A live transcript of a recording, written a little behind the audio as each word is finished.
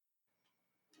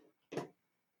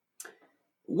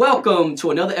Welcome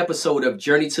to another episode of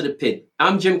Journey to the Pit.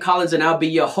 I'm Jim Collins and I'll be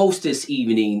your host this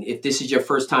evening. If this is your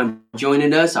first time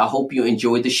joining us, I hope you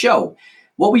enjoyed the show.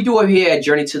 What we do over here at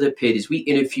Journey to the Pit is we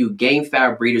interview game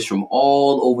fowl breeders from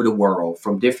all over the world,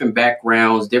 from different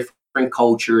backgrounds, different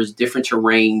cultures, different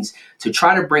terrains, to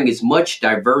try to bring as much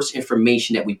diverse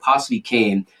information that we possibly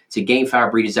can to game fowl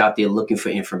breeders out there looking for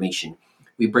information.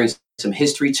 We bring some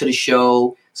history to the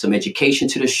show, some education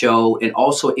to the show, and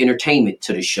also entertainment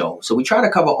to the show. So we try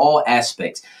to cover all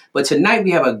aspects. But tonight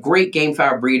we have a great game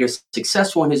fowl breeder,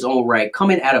 successful in his own right,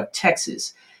 coming out of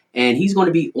Texas. And he's going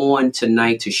to be on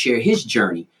tonight to share his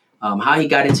journey, how he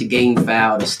got into game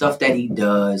fowl, the stuff that he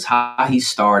does, how he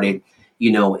started,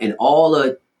 and all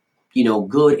the,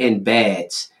 good and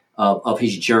bads of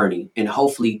his journey. And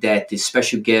hopefully that the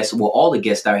special guests, all the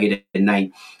guests out here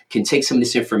tonight can take some of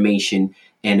this information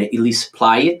and at least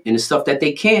apply it. And the stuff that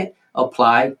they can't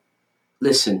apply,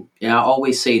 listen, and I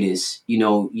always say this, you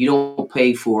don't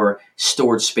pay for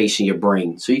storage space in your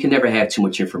brain. So you can never have too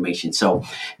much information. So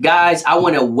guys, I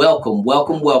want to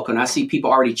welcome. I see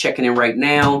people already checking in right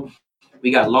now.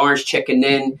 We got Lawrence checking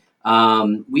in.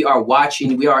 We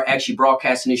are actually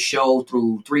broadcasting this show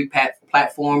through three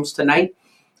platforms tonight.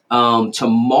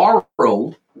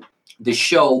 Tomorrow, the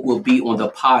show will be on the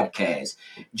podcast.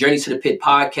 Journey to the Pit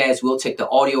podcast. We'll take the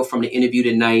audio from the interview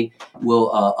tonight.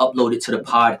 We'll upload it to the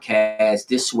podcast.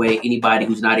 This way, anybody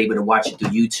who's not able to watch it through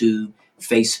YouTube,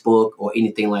 Facebook, or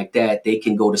anything like that, they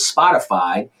can go to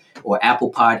Spotify or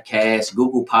Apple Podcasts,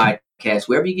 Google Podcasts,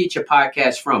 wherever you get your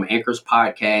podcast from, Anchor's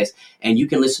Podcast, and you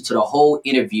can listen to the whole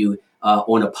interview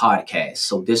on a podcast.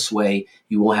 So this way,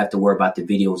 you won't have to worry about the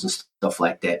videos and stuff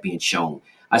like that being shown.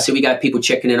 I see we got people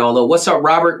checking in all over. What's up,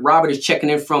 Robert? Robert is checking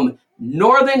in from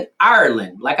Northern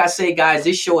Ireland. Like I say, guys,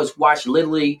 this show is watched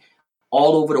literally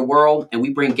all over the world, and we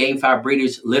bring game fowl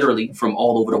breeders literally from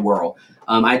all over the world.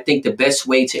 I think the best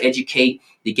way to educate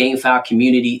the game fowl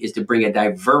community is to bring a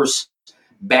diverse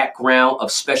background of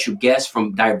special guests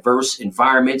from diverse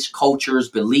environments, cultures,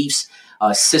 beliefs,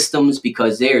 systems,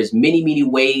 because there's many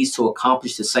ways to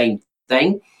accomplish the same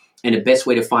thing. And the best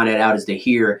way to find that out is to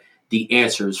hear the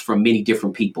answers from many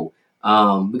different people.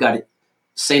 We got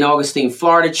St. Augustine,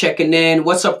 Florida checking in.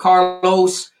 What's up,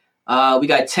 Carlos? We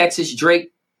got Texas,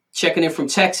 Drake checking in from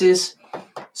Texas.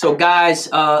 So guys,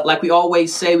 like we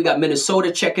always say, we got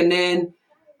Minnesota checking in.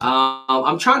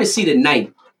 I'm trying to see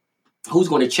tonight who's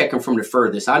going to check in from the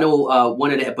furthest. I know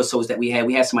one of the episodes that we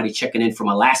had somebody checking in from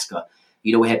Alaska.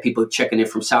 We had people checking in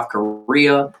from South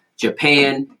Korea,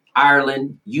 Japan,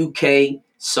 Ireland, UK.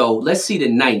 So let's see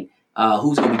tonight.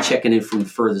 Who's going to be checking in from the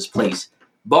furthest place.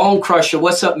 Bone Crusher,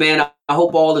 what's up, man? I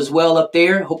hope all is well up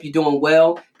there. Hope you're doing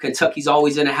well. Kentucky's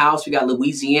always in the house. We got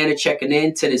Louisiana checking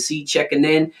in, Tennessee checking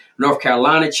in, North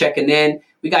Carolina checking in.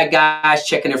 We got guys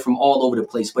checking in from all over the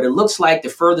place. But it looks like the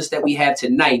furthest that we have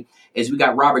tonight is we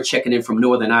got Robert checking in from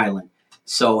Northern Ireland.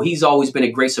 So he's always been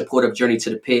a great supporter of Journey to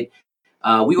the Pit.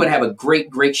 We're going to have a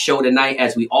great show tonight,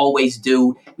 as we always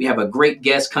do. We have a great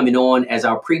guest coming on as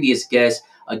our previous guest.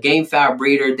 A game fowl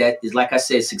breeder that is, like I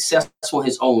said, successful in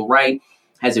his own right,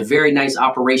 has a very nice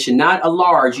operation, not a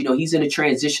large, he's in a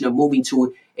transition of moving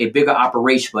to a bigger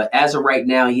operation. But as of right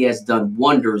now, he has done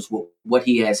wonders with what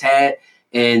he has had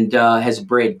and has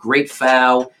bred great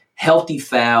fowl, healthy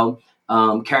fowl,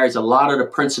 carries a lot of the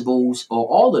principles or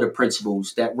all of the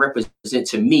principles that represent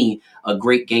to me a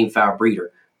great game fowl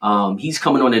breeder. He's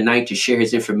coming on tonight to share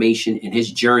his information and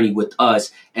his journey with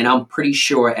us. And I'm pretty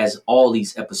sure, as all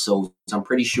these episodes, I'm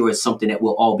pretty sure it's something that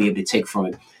we'll all be able to take from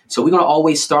it. So we're going to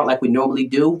always start like we normally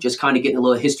do, just kind of getting a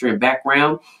little history and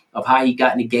background of how he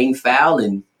got into game fowl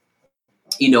and,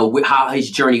 how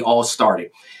his journey all started.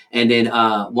 And then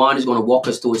Juan is going to walk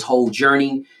us through his whole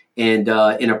journey. And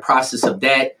in a process of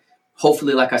that,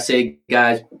 hopefully, like I said,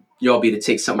 guys, you'll be able to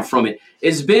take something from it.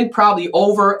 It's been probably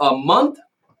over a month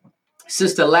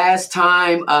since the last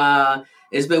time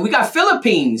we got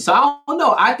Philippines. So I don't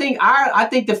know. I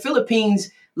think the Philippines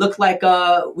look like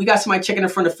we got somebody checking in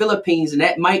from the Philippines, and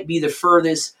that might be the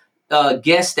furthest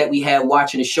guest that we have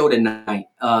watching the show tonight.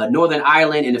 Northern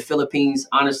Ireland and the Philippines.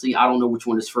 Honestly, I don't know which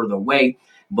one is further away,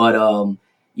 but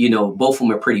both of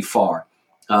them are pretty far.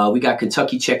 We got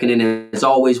Kentucky checking in as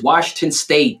always. Washington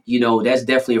State, that's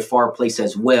definitely a far place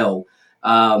as well.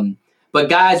 But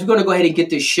guys, we're going to go ahead and get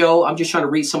this show. I'm just trying to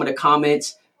read some of the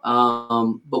comments.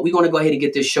 But we're going to go ahead and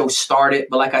get this show started.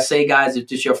 But like I say, guys, if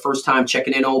this is your first time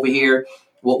checking in over here,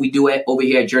 what we do over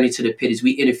here at Journey to the Pit is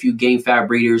we interview game fowl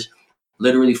breeders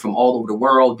literally from all over the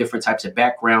world, different types of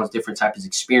backgrounds, different types of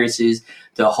experiences,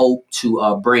 to hope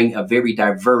to bring a very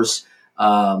diverse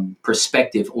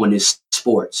perspective on this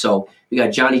sport. So we got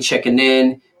Johnny checking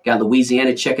in, got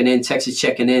Louisiana checking in, Texas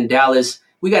checking in, Dallas,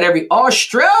 We got every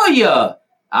Australia.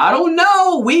 I don't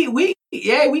know. We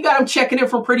got them checking in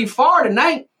from pretty far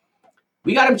tonight.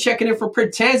 We got them checking in from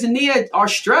Tanzania,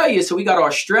 Australia. So we got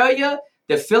Australia,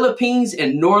 the Philippines,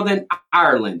 and Northern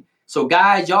Ireland. So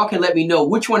guys, y'all can let me know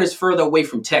which one is further away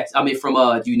from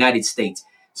the United States.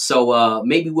 So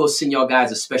maybe we'll send y'all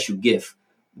guys a special gift.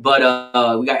 But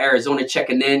we got Arizona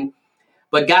checking in.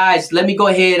 But guys, let me go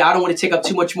ahead. I don't want to take up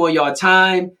too much more of y'all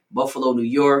time. Buffalo, New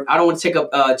York. I don't want to take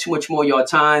up too much more of y'all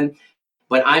time.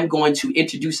 But I'm going to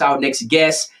introduce our next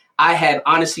guest. I have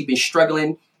honestly been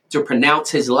struggling to pronounce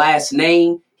his last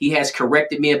name. He has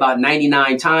corrected me about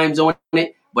 99 times on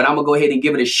it, but I'm going to go ahead and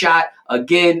give it a shot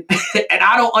again. And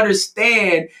I don't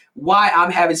understand why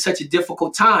I'm having such a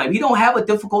difficult time. He don't have a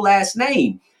difficult last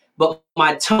name, but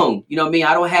my tongue, you know what I mean?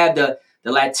 I don't have the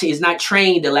Latin, it's not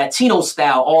trained the Latino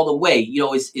style all the way, you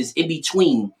know, it's in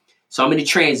between. So I'm in a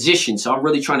transition. So I'm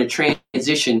really trying to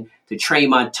transition to train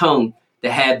my tongue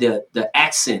to have the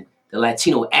accent, the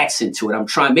Latino accent to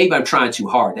it. Maybe I'm trying too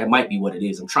hard. That might be what it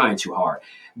is. I'm trying too hard.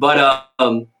 But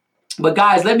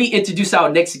guys, let me introduce our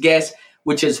next guest,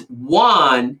 which is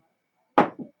Juan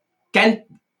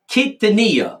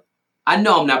Quintanilla. I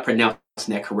know I'm not pronouncing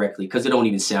that correctly because it don't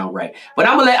even sound right. But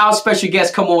I'm going to let our special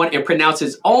guest come on and pronounce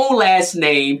his own last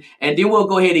name, and then we'll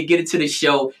go ahead and get into the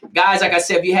show. Guys, like I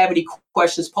said, if you have any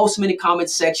questions, post them in the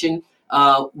comments section.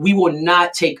 We will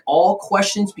not take all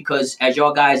questions because, as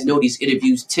y'all guys know, these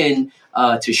interviews tend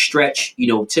to stretch, you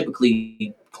know,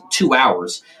 typically 2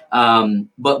 hours.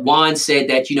 But Juan said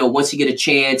that, you know, once he get a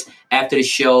chance after the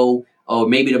show or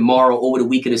maybe tomorrow over the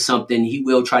weekend or something, he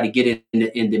will try to get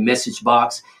in the message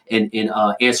box and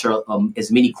answer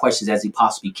as many questions as he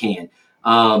possibly can.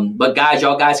 But guys,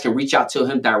 y'all guys can reach out to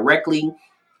him directly.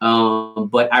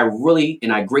 But I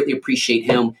greatly appreciate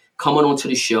him coming onto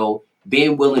the show,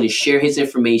 being willing to share his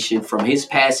information from his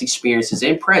past experiences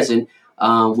and present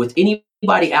with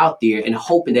anybody out there, and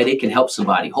hoping that it can help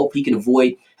somebody. Hope he can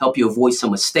help you avoid some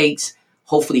mistakes.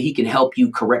 Hopefully he can help you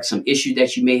correct some issue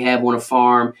that you may have on a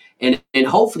farm. And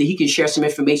hopefully he can share some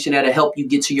information that'll help you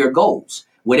get to your goals,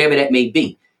 whatever that may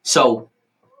be. So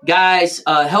guys,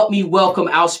 help me welcome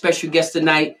our special guest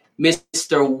tonight,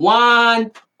 Mr.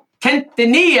 Juan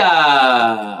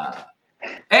Quintanilla.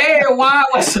 Hey, Juan,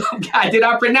 what's up, guy? Did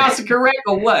I pronounce it correct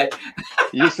or what?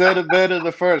 You said it better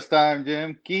the first time,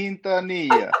 Jim.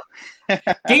 Quintanilla.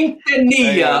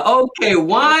 Quintanilla. Okay,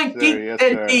 Juan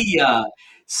Quintanilla. Yes,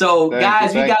 so,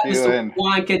 guys, we got Mr. You.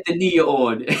 Juan Quintanilla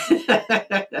on.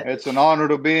 It's an honor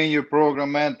to be in your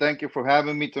program, man. Thank you for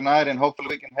having me tonight, and hopefully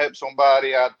we can help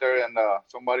somebody out there and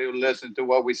somebody who listen to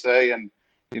what we say and,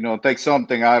 you know, take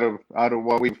something out of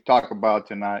what we've talked about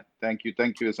tonight. Thank you.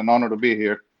 It's an honor to be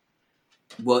here.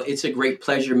 Well, it's a great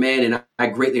pleasure, man, and I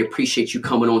greatly appreciate you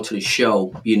coming on to the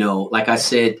show. You know, like I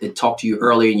said, I talked to you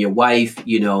earlier, and your wife.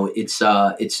 You know, it's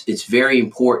very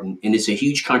important, and it's a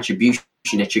huge contribution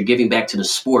that you're giving back to the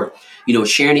sport. You know,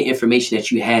 sharing the information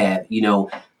that you have. You know,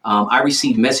 I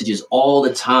receive messages all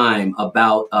the time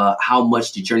about how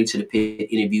much the Journey to the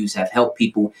Pit interviews have helped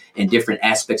people in different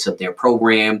aspects of their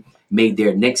program, made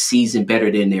their next season better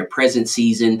than their present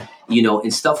season, you know,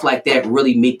 and stuff like that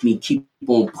really make me keep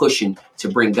on pushing to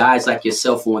bring guys like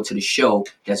yourself onto the show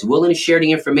that's willing to share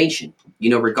the information, you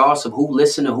know, regardless of who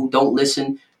listen or who don't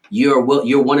listen. You're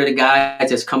one of the guys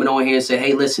that's coming on here and say,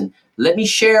 hey, listen, let me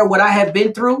share what I have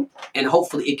been through and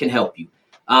hopefully it can help you.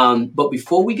 But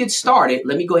before we get started,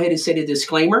 let me go ahead and say the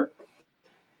disclaimer.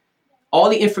 All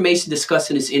the information discussed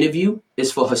in this interview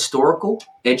is for historical,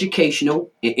 educational,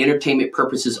 and entertainment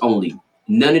purposes only.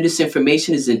 None of this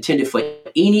information is intended for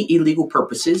any illegal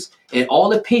purposes, and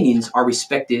all opinions are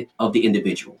respected of the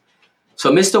individual.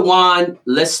 So, Mr. Juan,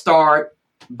 let's start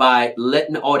by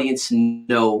letting the audience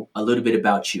know a little bit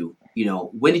about you. You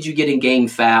know, when did you get in game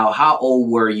fowl? How old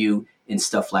were you? And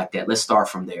stuff like that. Let's start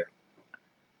from there.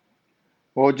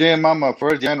 Well, Jim, I'm a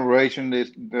first generation.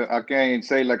 I can't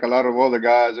say like a lot of other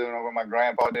guys. You know, when my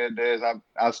grandpa did this,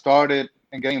 I started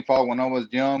in game fowl when I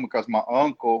was young because my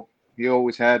uncle, he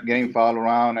always had game fowl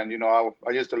around, and you know,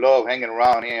 I used to love hanging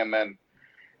around him. And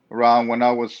around when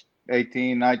I was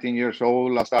 18, 19 years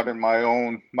old, I started my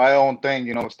own thing.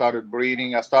 You know, started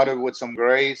breeding. I started with some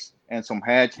grays and some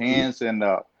hatch hens, and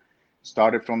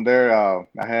started from there. I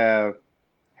have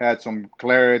had some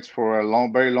clarets for a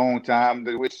very long time,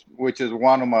 which is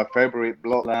one of my favorite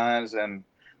bloodlines, and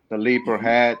the leaper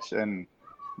hatch. And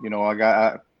you know,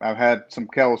 I've had some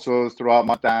Kelsos throughout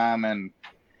my time, and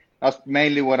that's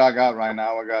mainly what I got right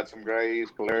now. I got some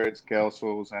grays, clarets,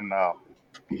 Kelsos, and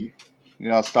you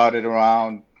know, I started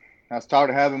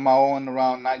having my own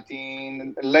around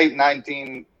late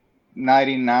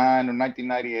 1999 or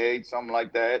 1998, something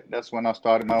like that. That's when I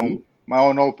started my my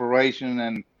own operation,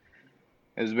 and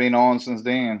it's been on since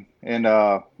then. And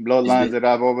It's bloodlines been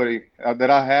that that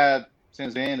I had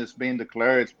since then, it's been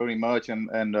declared pretty much,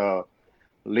 and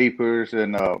leapers,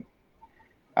 and I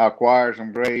acquired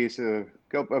some grays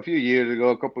a few years ago,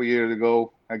 a couple of years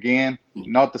ago. Again,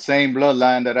 not the same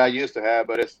bloodline that I used to have,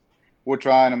 but we're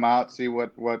trying them out, see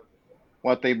what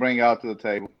they bring out to the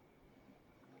table.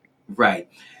 right.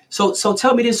 So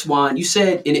tell me this, Juan. You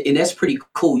said, and that's pretty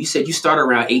cool. You said you started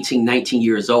around 18, 19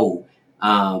 years old,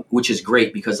 which is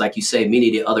great because, like you say, many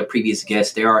of the other previous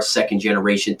guests, they are second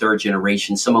generation, third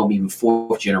generation, some of them even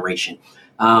fourth generation.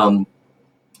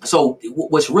 So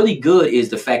what's really good is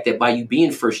the fact that by you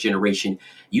being first generation,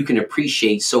 you can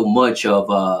appreciate so much of,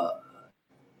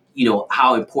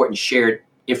 how important shared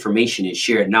information and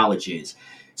shared knowledge is.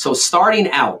 So starting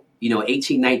out,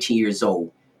 18, 19 years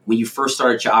old, when you first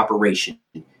started your operation,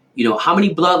 how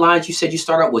many bloodlines you said you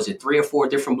started? Was it 3 or 4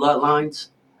 different bloodlines?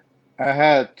 I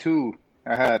had two.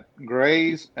 I had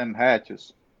grays and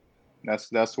hatches.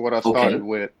 That's what I started Okay.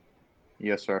 with.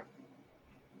 Yes, sir.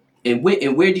 And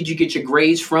where did you get your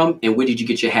grays from? And where did you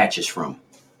get your hatches from?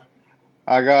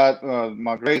 I got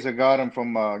my grays. I got them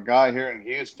from a guy here in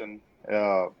Houston.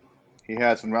 He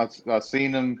had some. I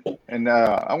seen him, and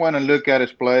I went and looked at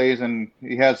his plays, and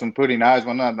he had some pretty nice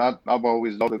ones. I've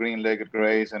always loved the green-legged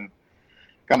grays, and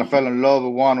kind of fell in love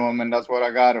with one of them, and that's what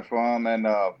I got it from. And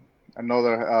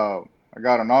another, I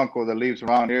got an uncle that lives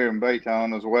around here in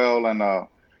Baytown as well, and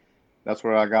that's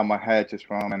where I got my hatches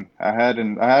from. And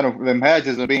them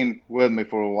hatches have been with me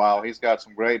for a while. He's got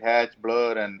some great hatch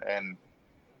blood, and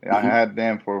I Hmm. had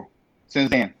them since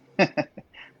then.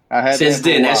 I had them Since for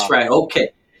a then, that's while. right. Okay.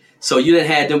 So you done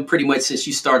had them pretty much since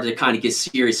you started to kind of get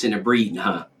serious in the breeding,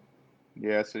 huh?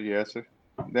 Yes, sir. Yes, sir.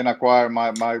 Then I acquired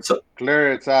my So,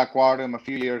 Clarets. I acquired them a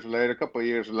few years later, a couple of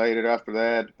years later after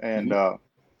that, and mhm.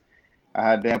 I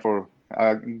had them for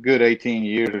a good 18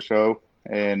 years or so,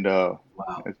 and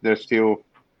Wow. they're still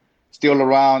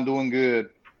around, doing good.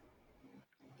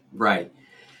 Right.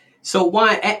 So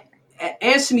why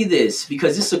answer me this,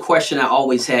 because this is a question I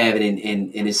always have, and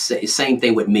it's the same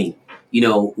thing with me.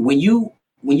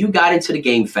 When you got into the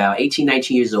game foul, 18,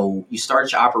 19 years old, you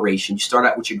started your operation, you start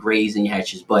out with your grays and your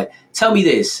hatches. But tell me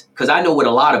this, because I know with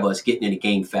a lot of us getting in the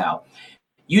game foul,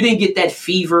 you didn't get that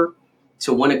fever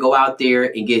to want to go out there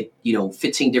and get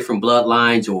 15 different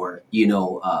bloodlines, or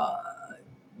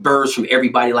birds from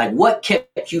everybody. Like, what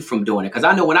kept you from doing it? Because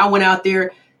I know when I went out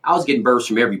there, I was getting birds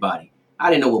from everybody. I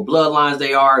didn't know what bloodlines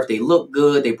they are, if they look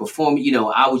good, they perform.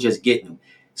 I was just getting them.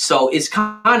 So it's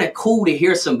kind of cool to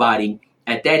hear somebody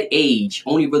at that age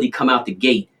only really come out the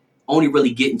gate, only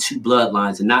really getting 2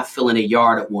 bloodlines and not filling a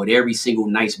yard up with every single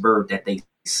nice bird that they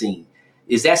seen.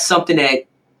 Is that something that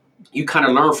you kind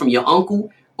of learned from your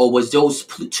uncle, or was those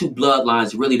 2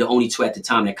 bloodlines really the only 2 at the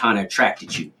time that kind of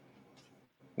attracted you?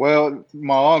 Well,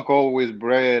 my uncle always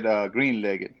bred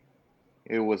green-legged.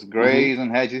 It was Mm-hmm. grays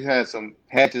and hatches. He had some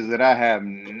hatches that I have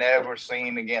never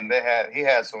seen again. He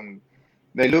had some.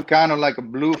 They look kind of like a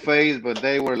blue face, but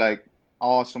they were like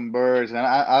awesome birds. And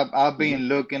I've Mm-hmm. been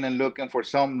looking and looking for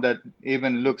something that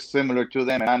even looks similar to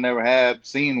them, and I never have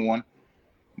seen one.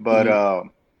 But Mm-hmm.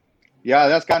 yeah,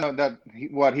 that's kind of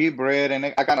what he bred, and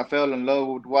I kind of fell in love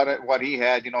with what he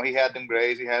had. He had them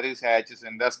grays, he had his hatches,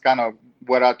 and that's kind of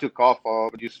what I took off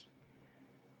of. Just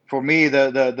for me,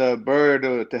 the bird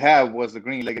to have was the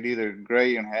green-legged, either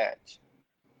gray and hatch.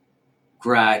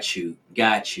 Got you.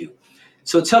 Got you.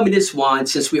 So tell me this, Juan,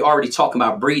 since we already talking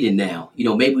about breeding now,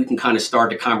 maybe we can kind of start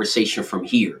the conversation from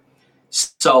here.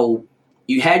 So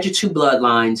you had your 2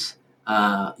 bloodlines,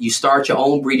 you start your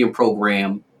own breeding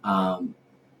program.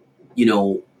 You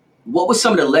know, what were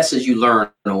some of the lessons you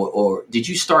learned, or did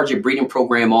you start your breeding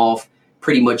program off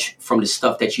pretty much from the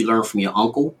stuff that you learned from your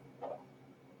uncle?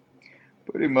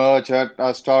 Pretty much,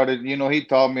 I started. He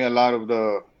taught me a lot of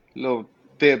the little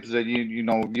tips that you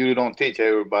don't teach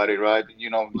everybody, right?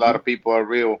 A lot Hmm. of people are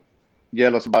real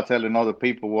jealous about telling other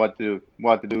people what to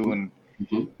do, and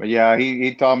Hmm. but yeah,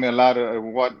 he taught me a lot of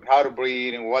how to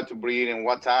breed and what to breed and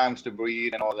what times to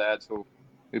breed and all that. So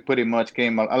it pretty much a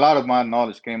lot of my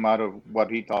knowledge came out of what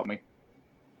he taught me.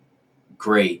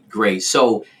 Great, great.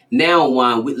 So now,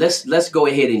 Juan, let's go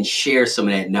ahead and share some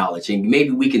of that knowledge, and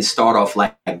maybe we can start off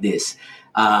like this.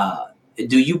 Uh,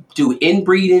 do you do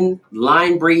inbreeding,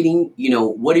 line breeding?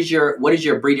 What is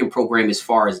your breeding program as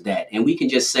far as that? And we can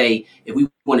just say if we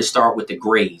want to start with the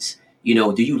grays.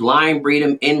 Do you line breed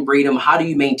them, inbreed them? How do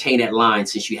you maintain that line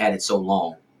since you had it so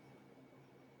long?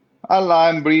 I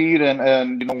line breed,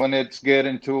 and when it's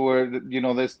getting to where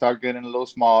they start getting a little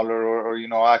smaller,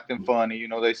 or acting funny,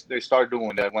 they start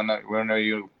doing that when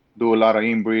you do a lot of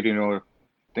inbreeding, or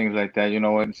things like that,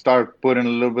 and start putting a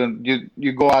little bit.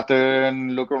 You go out there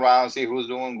and look around, see who's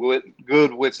doing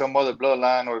good with some other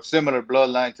bloodline or similar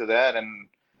bloodline to that, and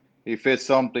if it's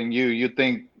something you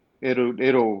think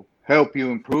it'll help you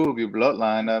improve your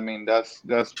bloodline. I mean, that's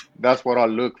what I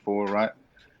look for, right?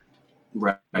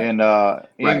 Right. And Right.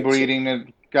 So, inbreeding,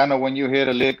 and kind of when you hit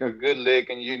a good lick,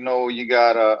 and you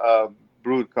got a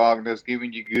brood cock that's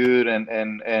giving you good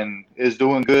and is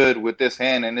doing good with this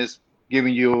hand and is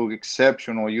giving you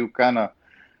exceptional, you kind of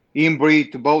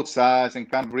inbreed to both sides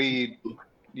and kind of breed,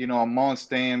 amongst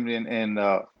them and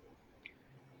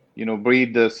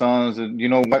breed the sons,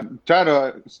 and try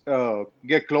to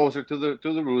get closer to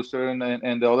the rooster and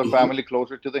the other mhm, family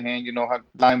closer to the hen. Have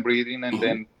line breeding, and mhm.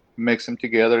 then mix them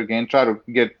together again. Try to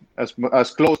get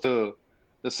as close to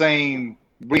the same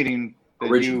breeding that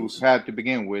you Originals had to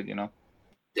begin with.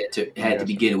 had to Yes, sir.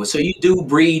 begin with. So you do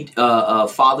breed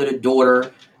father to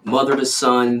daughter, mother to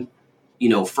son,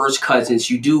 first cousins.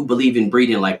 You do believe in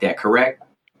breeding like that, correct?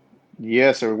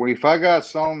 Yes, sir. Well, if I got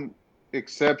some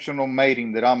exceptional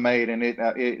mating that I made, and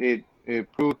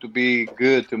it proved to be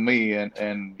good to me, and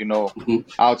Mhm.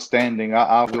 outstanding,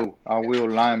 I will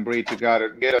line breed to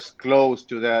get as close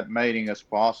to that mating as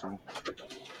possible.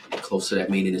 Close to that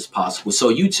meaning as possible. So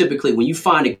you typically, when you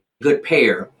find a good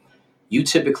pair, you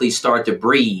typically start to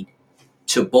breed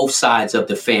to both sides of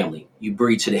the family. You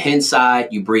breed to the hen side,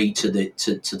 you breed to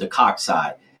the cock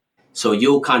side. So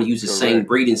you'll kind of use the same Correct.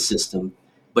 breeding system,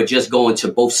 but just going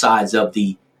to both sides of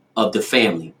the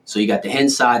family. So you got the hen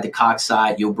side, the cock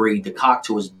side. You'll breed the cock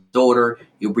to his daughter.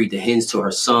 You'll breed the hens to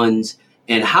her sons.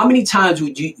 And how many times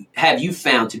have you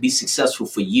found to be successful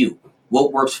for you?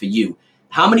 What works for you?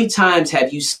 How many times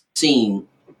have you seen,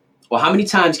 or how many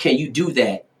times can you do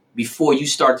that before you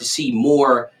start to see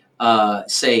more,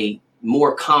 say,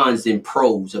 more cons than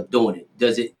pros of doing it?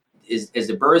 Does it is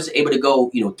the birds able to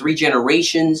go, three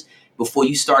generations before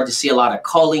you start to see a lot of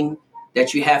culling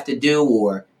that you have to do,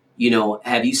 or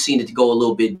have you seen it go a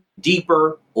little bit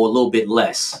deeper or a little bit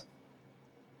less?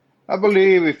 I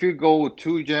believe if you go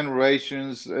 2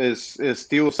 generations, is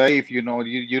still safe. You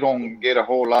don't get a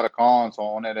whole lot of cons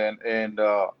on it, and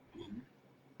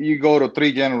you go to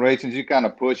 3 generations, you're kind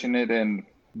of pushing it. And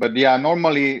but yeah,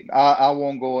 normally I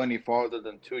won't go any farther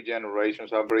than 2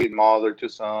 generations. I breed mother to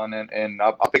son, and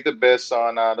I pick the best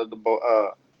son out of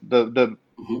the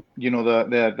Hmm.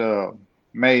 the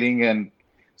mating. And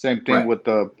same thing Right, with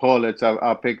the pullets.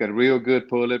 I pick a real good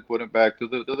pullet, put it back to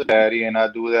the daddy, and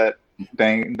I do that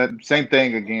same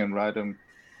thing again, right? and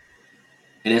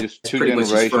Just that's two pretty much as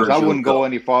generations. far I as you'll wouldn't go go.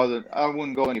 any farther. I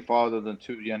wouldn't go any farther than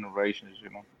 2 generations.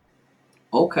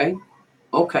 Okay,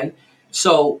 okay.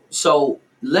 So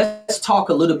let's talk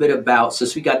a little bit about,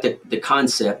 since we got the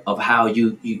concept of how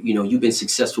you've been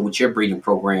successful with your breeding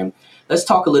program. Let's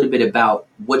talk a little bit about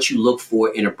what you look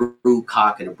for in a brood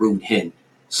cock and a brood hen.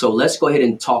 So let's go ahead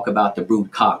and talk about the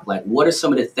brood cock. Like, what are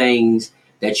some of the things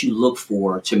that you look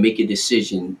for to make a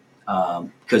decision?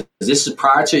 Because this is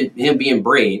prior to him being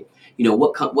bred.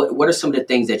 What are some of the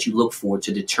things that you look for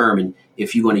to determine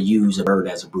if you're going to use a bird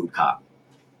as a brood cock?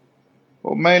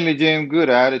 Well, mainly, Jim, good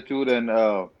attitude, and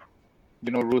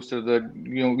Rooster, that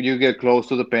you get close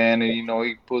to the pen, and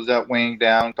he pulls that wing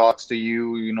down, talks to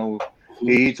you. Mhm.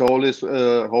 He eats all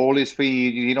his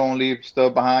feed. He don't leave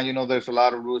stuff behind. There's a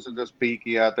lot of roosters that's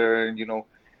peaky out there, and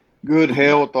good Mhm.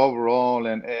 health overall,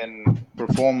 and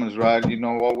performance, right?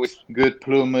 Always good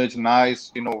plumage,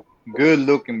 nice, good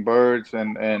looking birds,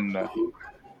 and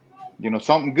Mhm.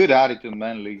 something good attitude,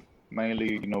 mainly.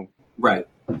 Right.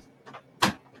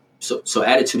 So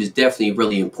attitude is definitely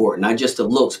really important. Not just the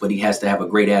looks, but he has to have a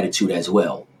great attitude as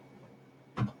well.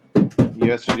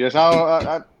 Yes, sir. Yes,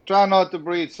 I try not to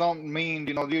breed something mean.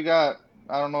 You got.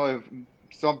 I don't know if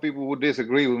some people would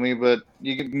disagree with me, but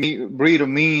you can breed a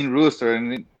mean rooster,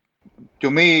 and to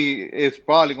me, it's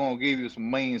probably gonna give you some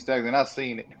mean stacks. And I've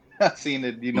seen it. I've seen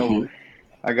it. Hmm.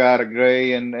 I got a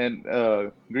gray and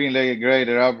green-legged gray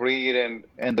that I breed, and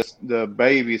the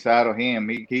babies out of him.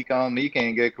 He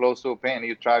can't get close to a pen.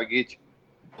 He'll try to get you.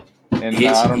 And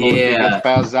I don't know if it gets Yeah.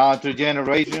 passed down to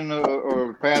generation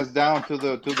or passed down to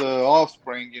the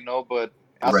offspring, but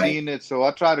I Right. seen it. So I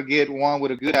try to get one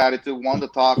with a good attitude, one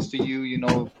that talks to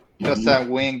you, cuts that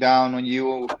Hmm. wing down on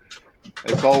you.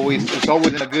 It's always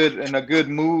in a good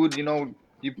mood.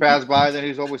 You pass by, then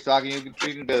he's always talking. You can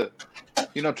treat him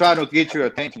try to get your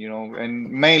attention, and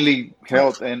mainly Right.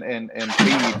 health and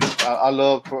feed. I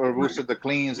love for a Right. rooster that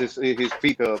cleans his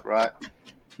feet up, right?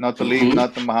 Not to leave Hmm.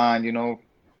 nothing behind,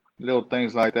 little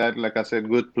things like that. Like I said,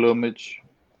 good plumage.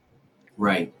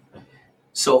 Right.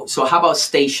 So how about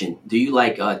station? Do you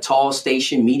like a tall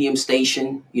station, medium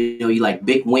station? You like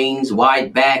big wings,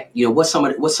 wide back? What's some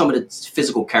of the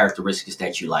physical characteristics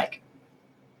that you like?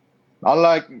 I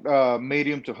like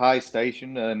medium to high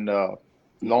station and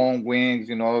long wings.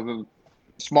 The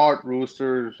smart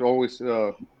roosters always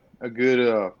a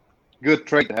good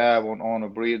trait to have on a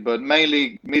breed, but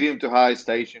mainly medium to high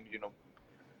station.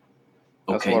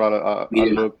 That's what Okay, I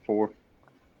medium. look for.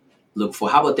 Look for.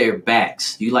 How about their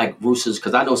backs? Do you like roosters?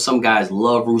 Because I know some guys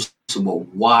love roosters with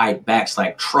wide backs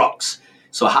like trucks.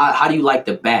 So how do you like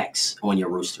the backs on your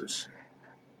roosters?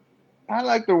 I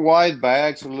like the wide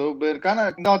backs a little bit, kind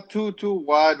of not too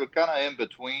wide, but kind of in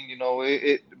between.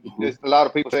 Hmm. It's, a lot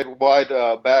of people say wide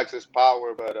backs is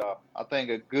power, but I think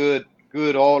a good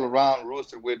all around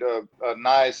rooster with a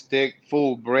nice thick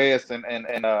full breast and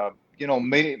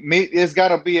it's got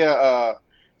to be a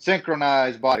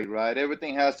synchronized body, right?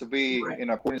 Everything has to be Right.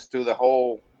 in accordance to the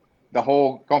whole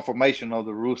conformation of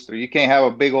the rooster. You can't have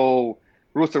a big old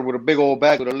rooster with a big old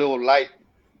back with a little light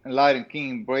and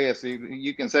keen breast.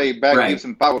 You can say back Right. gives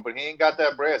him power, but he ain't got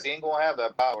that breast. He ain't gonna have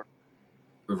that power.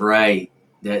 Right.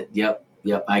 Yep.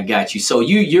 I got you. So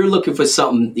you're looking for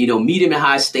something, medium and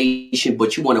high station,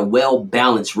 but you want a well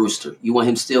balanced rooster. You want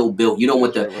him still built. You don't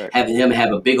want That's to correct. having him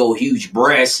have a big old huge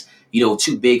breast,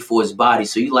 too big for his body.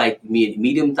 So you like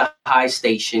medium to high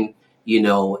station,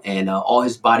 and all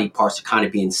his body parts are kind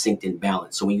of being synced and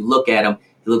balanced. So when you look at him,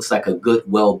 he looks like a good,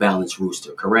 well balanced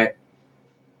rooster. Correct.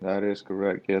 That is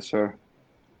correct. Yes, sir.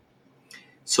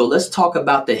 So let's talk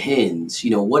about the hens.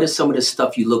 What is some of the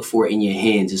stuff you look for in your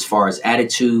hens as far as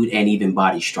attitude and even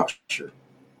body structure?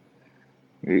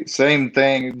 Same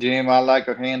thing, Jim. I like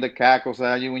a hand that cackles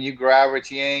at you when you grab her.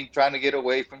 She ain't trying to get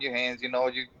away from your hands. You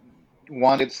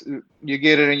want it. You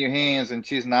get it in your hands, and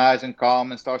she's nice and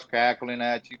calm and starts cackling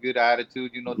at you. Good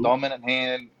attitude. Hmm. Dominant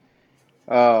hand.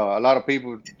 A lot of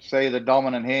people say the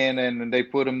dominant hand, and they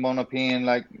put them on a pin,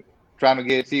 like trying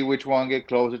to see which one get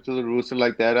closer to the rooster,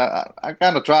 like that. I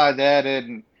kind of tried that,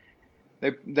 and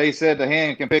they said the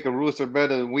hen can pick a rooster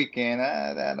better than we can.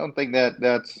 I don't think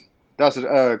that's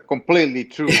completely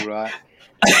true, right?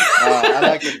 I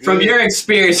like a From good. your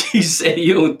experience, you said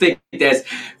you don't think that's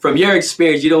from your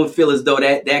experience. You don't feel as though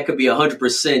that could be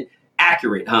 100%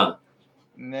 accurate, huh?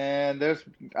 Nah,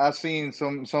 I've seen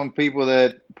some people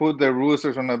that put their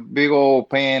roosters on a big old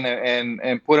pan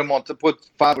and put them on to put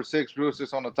 5 or 6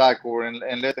 roosters on the tie cord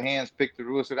and let the hands pick the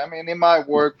rooster. I mean, it might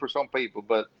work for some people,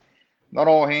 but not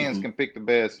all hands Mm-hmm. can pick the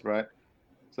best, right?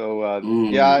 So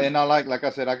yeah, Mm, and like I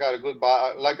said, I got a good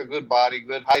body, like a good body,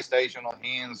 good high station on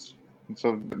hands.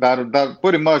 So that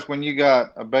pretty much when you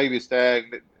got a baby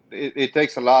stag, it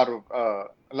takes a lot of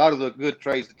the good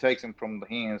traits it takes them from the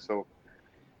hands. So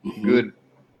mm-hmm. good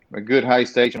a good high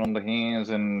station on the hands,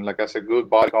 and like I said, good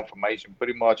body conformation,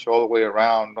 pretty much all the way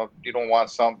around. You don't want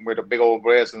something with a big old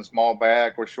breast and small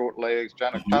back or short legs.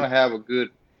 Trying to Mm-hmm. have a good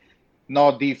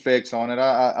no defects on it.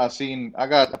 I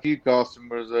got a few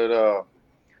customers that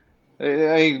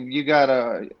hey, you got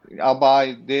I'll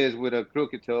buy this with a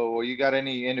crooked toe, or you got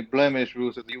any blemish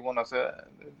rooster that you want to say.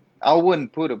 I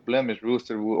wouldn't put a blemish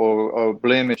rooster or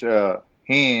blemish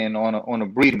hen on a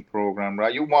breeding program,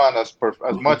 right? You want as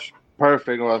Mm-hmm. much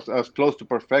perfect or as close to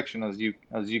perfection as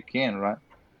you can, right?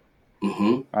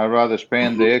 Mm-hmm. I'd rather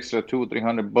spend Mm-hmm. the extra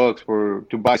 $200 or $300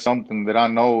 to buy something that I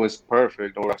know is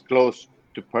perfect or as close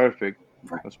to perfect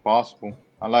Right. as possible.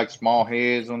 I like small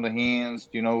heads on the hands,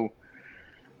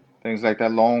 things like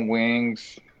that, long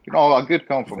wings, a good Right.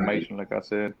 conformation, like I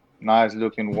said. Nice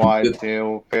looking wide Good.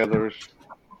 tail, feathers.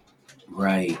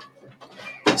 Right.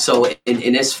 So, and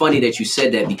it's funny that you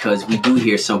said that because we do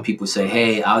hear some people say,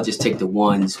 "Hey, I'll just take the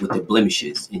ones with the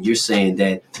blemishes," and you're saying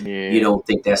that you Yeah, don't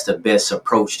think that's the best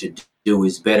approach to do.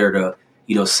 It's better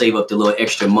to save up the little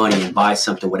extra money and buy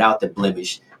something without the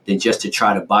blemish than just to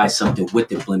try to buy something with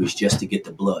the blemish just to get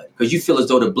the blood, because you feel as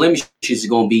though the blemishes is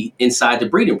going to be inside the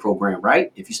breeding program,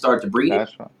 right? If you start to breed it.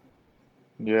 that's right.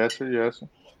 Yes, sir, yes, sir.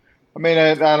 I mean,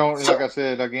 I don't, like So, I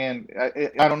said, again,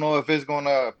 I don't know if it's going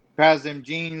to pass them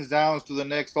genes down to the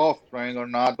next offspring or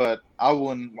not, but I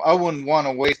wouldn't want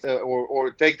to waste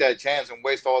or take that chance and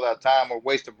waste all that time or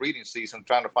waste the breeding season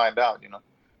trying to find out.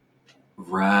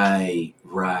 right.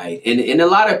 And a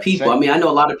lot of people, I Same. mean, I know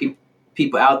a lot of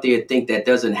people out there think that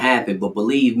doesn't happen, but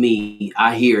believe me,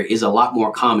 I hear it is a lot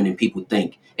more common than people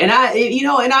think. And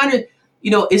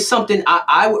it's something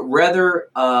I would rather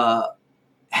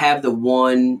have the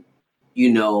one,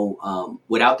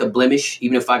 without the blemish,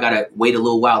 even if I gotta wait a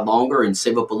little while longer and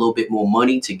save up a little bit more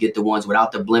money to get the ones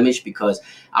without the blemish, because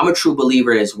I'm a true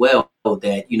believer as well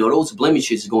that those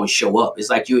blemishes are going to show up. It's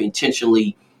like you're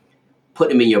intentionally put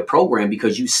them in your program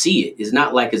because you see it. It's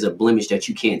not like it's a blemish that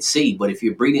you can't see. But if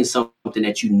you're breeding something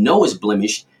that you know is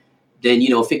blemished, then,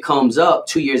 if it comes up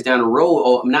 2 years down the road,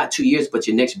 or not 2 years, but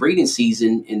your next breeding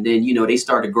season, and then, they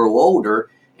start to grow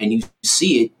older and you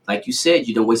see it, like you said,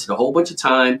 you done wasted a whole bunch of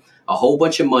time, a whole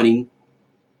bunch of money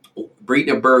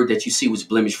breeding a bird that you see was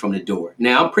blemished from the door.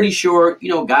 Now, I'm pretty sure,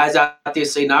 guys out there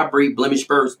say, I breed blemished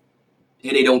birds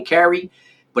and they don't carry,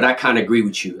 but I kind of agree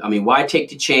with you. I mean, why take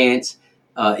the chance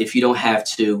if you don't have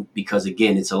to? Because,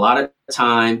 again, it's a lot of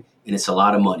time and it's a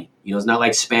lot of money. It's not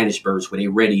like Spanish birds where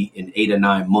they're ready in 8 or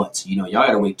 9 months. Y'all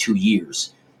got to wait 2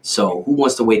 years. So who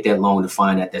wants to wait that long to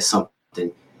find out that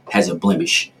something has a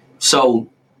blemish? So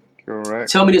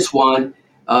correct. Tell me this, Juan.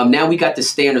 Now we got the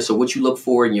standard. So what you look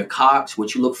for in your cocks,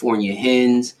 what you look for in your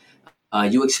hens.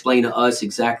 You explain to us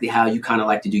exactly how you kind of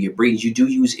like to do your breedings. You do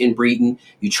use inbreeding.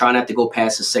 You try not to go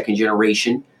past the second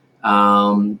generation.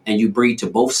 And you breed to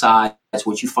both sides.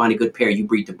 Once you find a good pair, you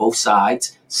breed to both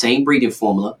sides. Same breeding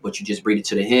formula, but you just breed it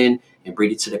to the hen and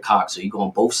breed it to the cock. So you go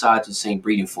on both sides of the same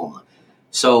breeding formula.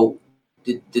 So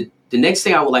the next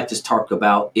thing I would like to talk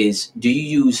about is, do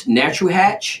you use natural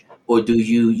hatch or do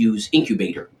you use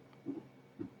incubator?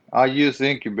 I use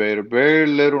incubator. Very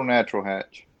little natural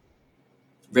hatch.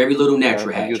 Very little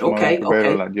natural hatch. Okay.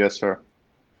 Yes, sir.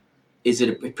 Is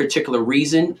it a particular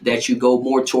reason that you go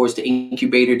more towards the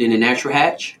incubator than the natural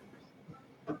hatch?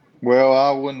 Well, I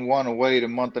wouldn't want to wait a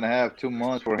month and a half, 2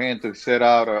 months for a hen to set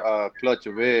out a clutch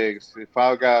of eggs. If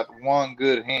I got one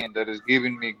good hen that is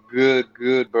giving me good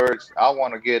birds, I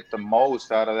want to get the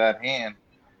most out of that hen.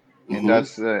 And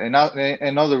that's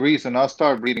another reason I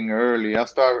start breeding early. I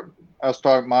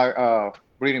start my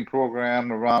breeding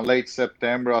program around late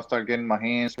September. I start getting my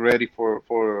hens ready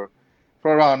for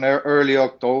around early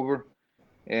October,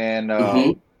 and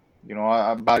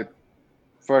I by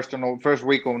first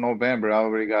week of November I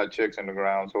already got chicks in the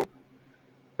ground. So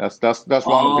that's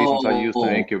one of the reasons I use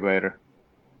the incubator.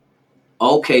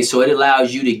 Okay, so it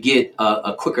allows you to get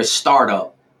a quicker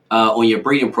startup on your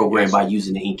breeding program by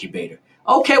using the incubator.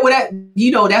 Okay,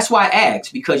 well that's why I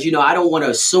asked, because I don't want to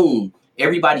assume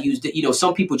everybody used it.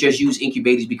 Some people just use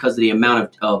incubators because of the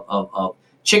amount of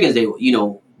chickens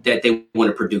that they want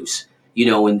to produce.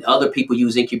 And other people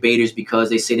use incubators because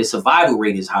they say the survival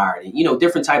rate is higher, and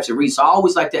different types of reasons. So I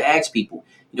always like to ask people,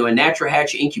 a natural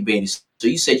hatch or incubators. So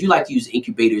you said you like to use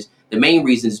incubators. The main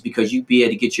reason is because you'd be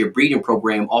able to get your breeding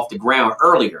program off the ground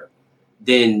earlier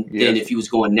than if you was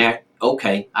going nat.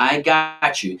 Okay, I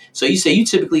got you. So you say you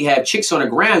typically have chicks on the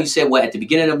ground. You said at the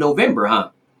beginning of November, huh?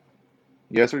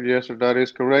 Yes, sir. Yes, sir. That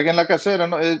is correct. And like I said,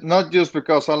 it's not just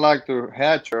because I like to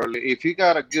hatch early. If you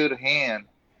got a good hen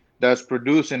that's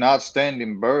producing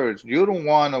outstanding birds, you don't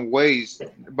want to waste.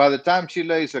 By the time she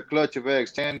lays a clutch of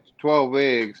eggs, 10, 12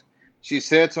 eggs, she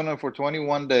sits on them for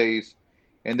 21 days,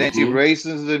 and then she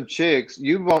raises them chicks.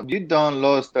 You done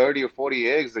lost 30 or 40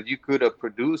 eggs that you could have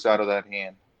produced out of that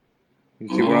hen. You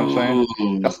see what I'm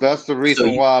saying? That's the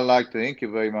reason why I like to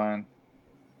incubate mine.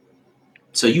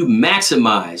 So you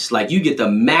maximize, like you get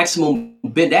the maximum.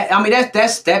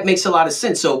 That makes a lot of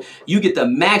sense. So you get the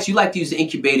max. You like to use the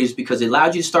incubators because it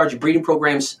allows you to start your breeding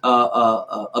programs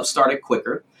started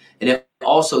quicker, and it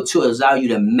also too allow you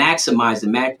to maximize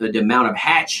the amount of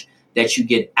hatch that you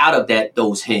get out of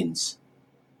those hens.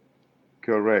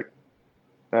 Correct.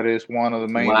 That is one of the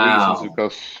main reasons,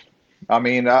 because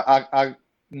I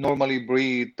normally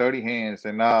breed 30 hens,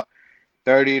 and now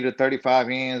 30 to 35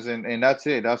 hens, and that's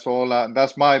it. That's all.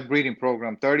 That's my breeding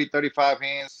program. 30, 35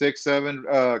 hens, 6, 7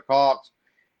 cocks,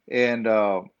 and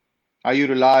I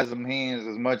utilize them hens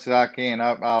as much as I can.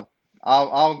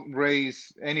 I'll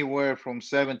raise anywhere from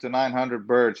 700 to 900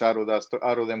 birds out of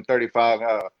them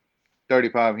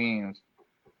 35 hens.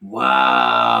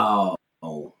 Wow.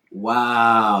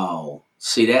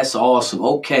 See, that's awesome.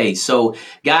 Okay, so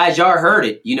guys, y'all heard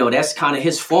it. That's kind of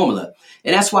his formula.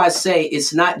 And that's why I say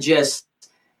it's not just,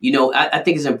 I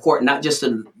think it's important not just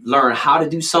to learn how to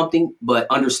do something, but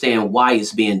understand why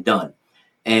it's being done.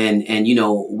 And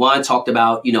Juan talked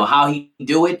about, how he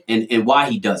do it and why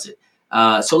he does it.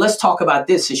 So let's talk about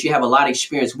this, since you have a lot of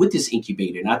experience with this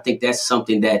incubator. And I think that's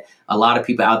something that a lot of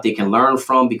people out there can learn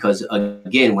from, because,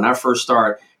 again, when I first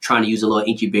started trying to use a little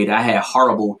incubator, I had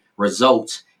horrible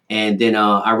results. And then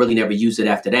I really never used it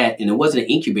after that. And it wasn't an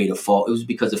incubator fault. It was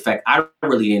because of the fact I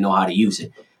really didn't know how to use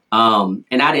it. And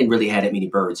I didn't really have that many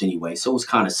birds anyway. So it was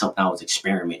kind of something I was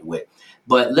experimenting with.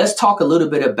 But let's talk a little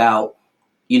bit about,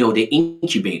 the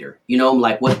incubator,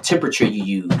 like what temperature you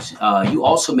use. You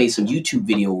also made some YouTube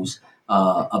videos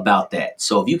about that.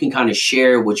 So if you can kind of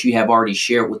share what you have already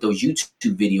shared with those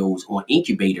YouTube videos on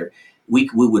incubator, we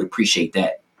would appreciate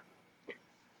that.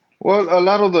 Well, a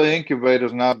lot of the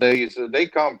incubators nowadays they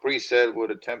come preset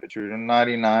with a temperature of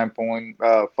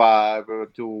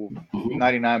 99.5 to Mm-hmm.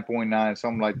 99.9,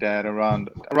 something like that, around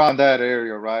that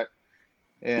area, right?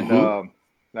 And Mm-hmm.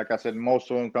 like I said,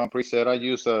 most of them come preset. I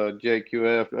use a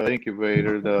JQF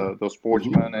incubator, the Mm-hmm.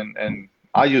 Sportsman, and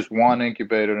I use one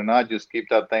incubator, and I just keep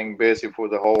that thing busy for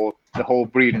the whole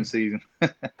breeding season.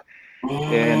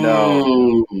 And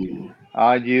Mm.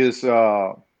 I use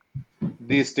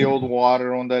distilled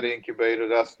water on that incubator.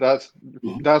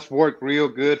 That's worked real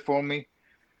good for me.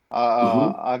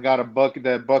 Mm-hmm. I got a bucket,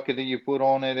 that bucket that you put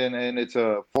on it, and it's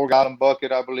a 4 gallon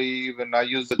bucket, I believe. And I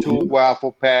use the two Mm-hmm.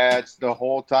 waffle pads the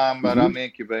whole time that Mm-hmm. I'm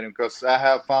incubating because I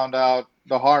have found out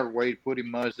the hard way pretty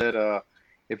much that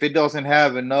if it doesn't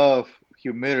have enough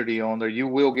humidity on there, you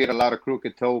will get a lot of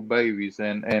crooked toe babies.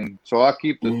 And so I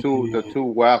keep the two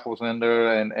waffles in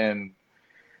there and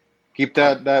keep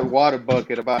that water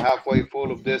bucket about halfway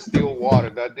full of distilled water.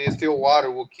 That distilled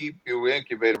water will keep your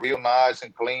incubator real nice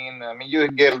and clean. I mean, you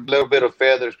get a little bit of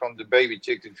feathers from the baby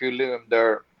chicks if you leave them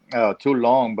there too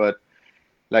long, but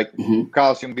like Mm-hmm.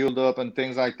 calcium buildup and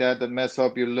things like that mess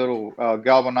up your little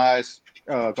galvanized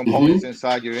components Mm-hmm.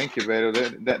 inside your incubator.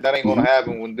 That ain't gonna Mm-hmm.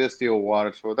 happen with distilled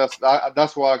water. So that's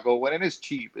why I go when it is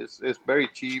cheap. It's very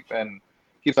cheap and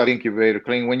keeps that incubator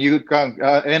clean. When you come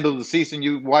end of the season,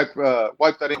 you wipe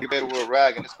that incubator with a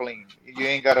rag and it's clean. You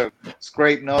ain't gotta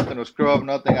scrape nothing or scrub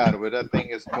nothing out of it. That thing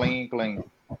is clean, clean.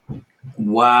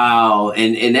 Wow,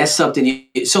 and that's something.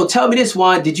 So tell me this,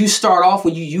 Juan. Did you start off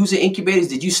when you using incubators?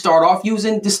 Did you start off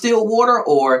using distilled water,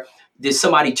 or did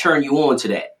somebody turn you on to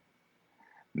that?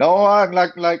 No, I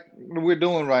like we're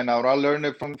doing right now. I learned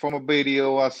it from a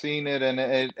video. I seen it,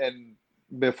 and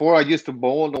before I used to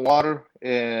boil the water,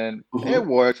 and it Mm-hmm.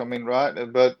 works. I mean,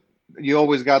 right? But you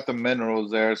always got the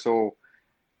minerals there. So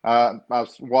I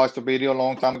watched a video a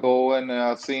long time ago, and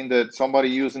I seen that somebody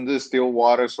using this still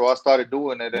water. So I started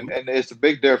doing it, and it's a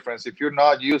big difference. If you're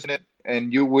not using it,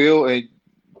 and you will,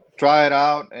 try it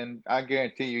out, and I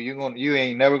guarantee you, you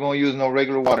ain't never gonna use no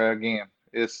regular water again.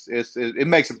 It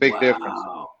makes a big difference.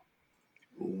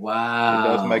 Wow. It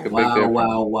does Wow, make a big wow, difference.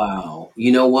 wow, wow.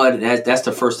 You know what? That's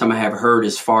the first time I have heard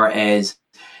as far as,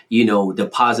 the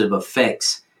positive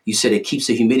effects. You said it keeps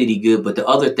the humidity good, but the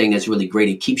other thing that's really great,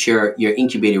 it keeps your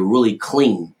incubator really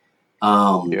clean.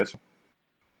 Um, Yes.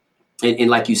 and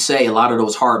like you say, a lot of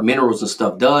those hard minerals and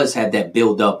stuff does have that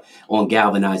build up on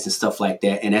galvanized and stuff like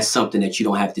that, and that's something that you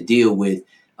don't have to deal with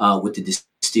the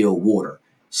distilled water.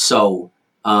 So,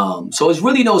 so it's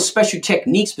really no special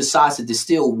techniques besides the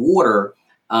distilled water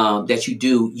that you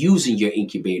do using your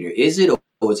incubator, is it,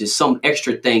 or is it some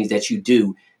extra things that you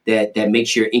do that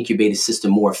makes your incubator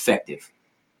system more effective?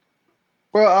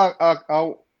 Well,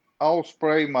 I'll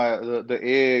spray the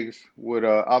eggs with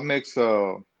I mix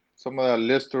some of that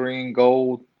Listerine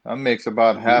Gold. I mix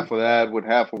about Hmm. half of that with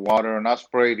half of water, and I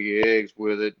spray the eggs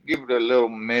with it. Give it a little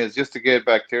mist just to get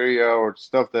bacteria or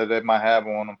stuff that they might have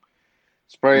on them.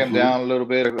 Spray them Hmm. down a little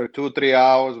bit, 2 or 3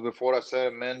 hours before I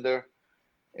set them in there,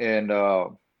 and uh,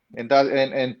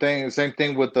 and same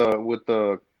thing with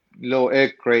the little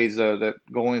egg crates that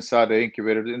go inside the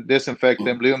incubator. Disinfect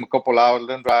them, leave them a couple hours, let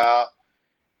them dry out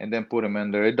and then put them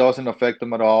in there. It doesn't affect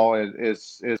them at all.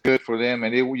 It's good for them,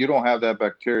 and you don't have that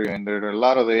bacteria in there. A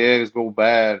lot of the eggs go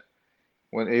bad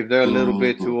if they're a little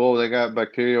bit Hmm. too old. They got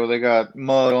bacteria, or they got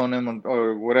mud on them,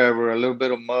 or whatever. A little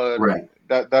bit of mud Right.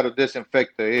 that'll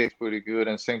disinfect the eggs pretty good.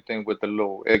 And same thing with the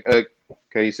little egg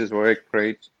cases or egg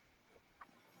crates.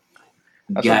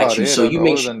 That's Got about you. it. So you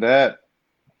make Other than that,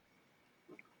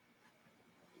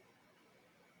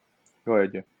 go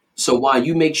ahead, Jim. So while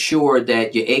you make sure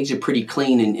that your eggs are pretty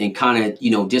clean and kind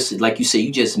of, just like you say,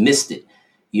 you just missed it.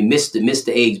 You missed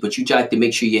the eggs, but you try to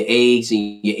make sure your eggs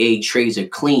and your egg trays are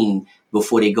clean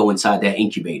before they go inside that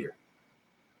incubator.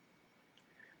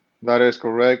 That is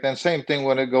correct. And same thing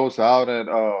when it goes out at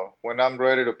when I'm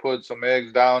ready to put some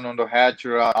eggs down on the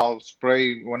hatcher, I'll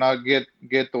spray when I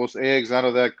get those eggs out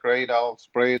of that crate, I'll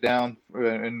spray it down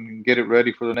and get it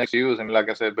ready for the next use. And like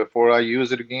I said, before I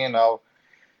use it again,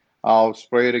 I'll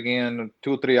spray it again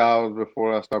 2 3 hours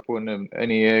before I start putting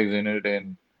any eggs in it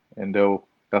and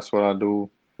that's what I do.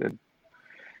 It,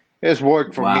 it's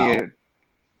worked for me. Wow.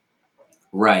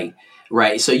 Right.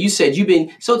 Right. So you said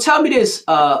so tell me this,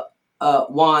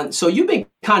 Juan. So you've been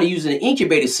kind of using an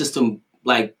incubator system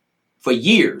like for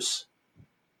years.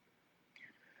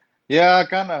 Yeah, I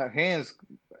kind of hands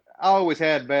I always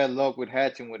had bad luck with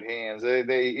hatching with hens.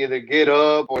 They either get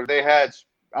up or they hatch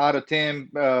out of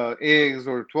 10 eggs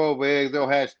or 12 eggs, they'll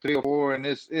hatch 3 or 4, and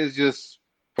it's just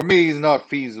for me, it's not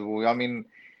feasible. I mean,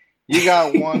 you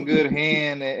got one good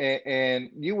hen, and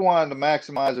you want to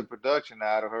maximize the production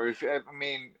out of her. I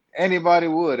mean, anybody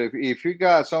would. If you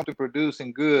got something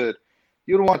producing good,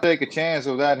 you don't want to take a chance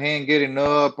of that hen getting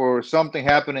up or something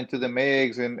happening to them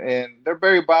eggs, and they're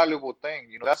very valuable thing.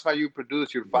 That's how you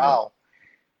produce your Right. fowl.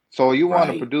 So you want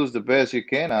to Right. produce the best you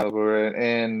can out of her,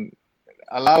 and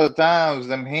a lot of times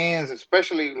them hens,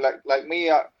 especially like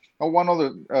me, one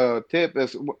other tip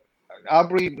is I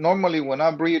breed normally when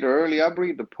I breed early, I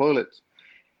breed the pullets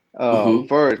Mm-hmm.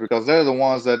 first because they're the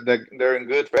ones that they're in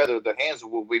good feather. The hens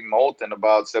will be molting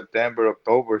about September,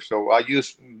 October. So I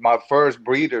use my first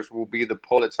breeders will be the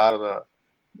pullets out of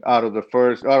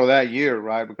that year,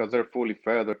 right? Because they're fully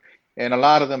feathered. And a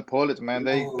lot of them pullets, man,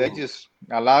 they Oh, just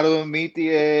a lot of them eat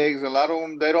the eggs. A lot of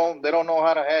them they don't know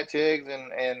how to hatch eggs,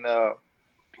 and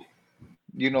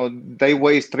they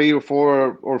waste 3 or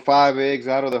 4 or 5 eggs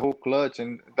out of the whole clutch,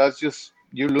 and that's just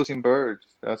you're losing birds.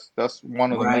 That's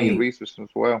one of the main right. reasons as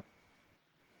well.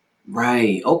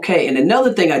 Right. Okay. And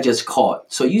another thing I just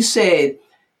caught. So you said,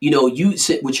 you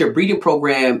said with your breeding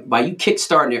program, by you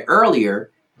kickstarting it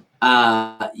earlier,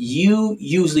 you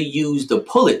usually use the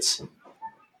pullets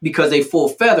because they full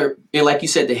feather. And like you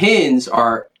said, the hens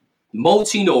are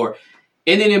molting or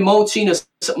ending in molting or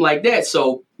something like that.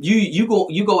 So you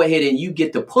go ahead and you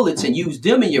get the pullets and use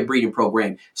them in your breeding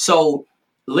program. So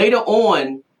later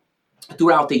on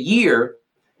throughout the year,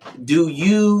 do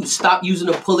you stop using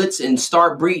the pullets and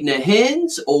start breeding the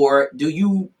hens, or do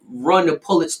you run the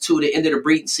pullets to the end of the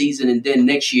breeding season and then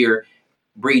next year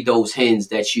breed those hens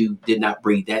that you did not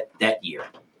breed that year?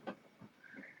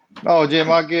 No, Jim,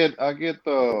 I get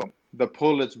the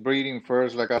pullets breeding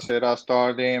first. Like I said, I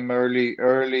start them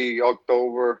early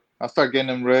October. I start getting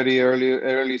them ready I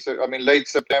mean late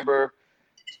September.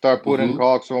 Start putting Mm-hmm.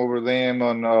 cocks over them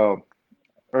on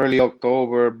early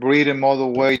October. Breed them all the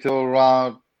way till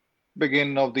around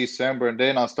beginning of December, and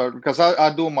then I start because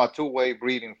I do my two-way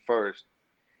breeding first,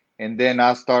 and then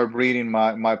I start breeding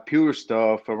my pure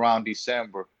stuff around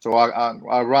December. So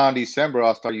around December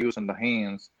I start using the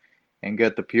hens and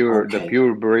get the Okay.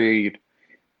 pure breed.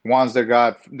 Once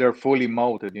they're fully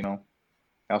molted,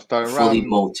 I'll start Fully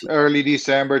around molted. early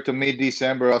December to mid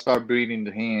December. I'll start breeding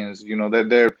the hens.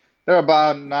 They're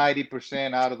about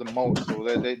 90% out of the molt,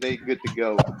 so they good to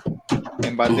go.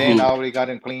 And by then I Mm-hmm. already got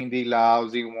them clean,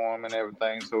 lousy, warm, and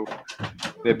everything, so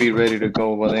they'll be ready to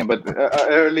go by then. But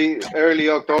early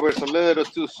October is a little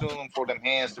too soon for them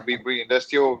hens to be breeding. They're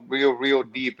still real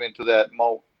deep into that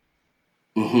molt.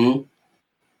 Mm-hmm.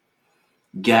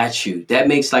 Got you. That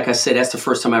makes, like I said, that's the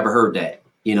first time I ever heard that.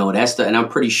 And I'm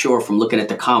pretty sure from looking at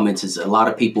the comments, is a lot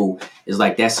of people is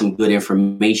like, that's some good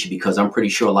information because I'm pretty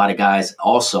sure a lot of guys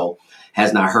also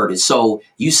has not heard it. So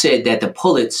you said that the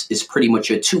pullets is pretty much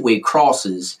your two-way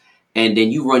crosses, and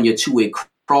then you run your two-way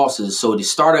crosses. So the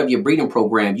start of your breeding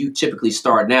program, you typically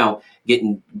start now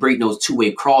breeding those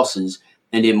two-way crosses,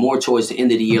 and then more towards the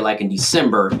end of the year, like in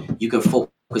December, you can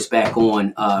focus back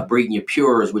on breeding your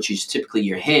pures, which is typically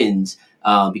your hens,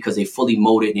 because they fully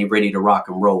molded and they're ready to rock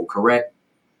and roll. Correct?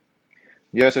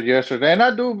 Yes, sir, yes, sir. And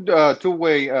I do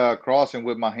two-way crossing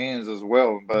with my hens as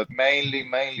well, but mainly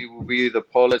will be the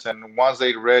pullets. And once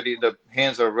they ready, the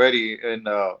hens are ready in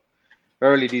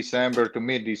early December to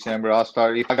mid December. I'll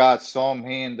start. If I got some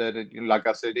hen that, like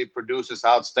I said, it produces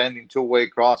outstanding two-way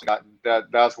crossing,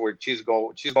 that's where She's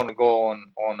going to go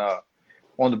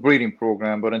on the breeding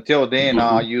program. But until then,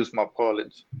 I'll Mm-hmm. use my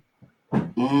pullets.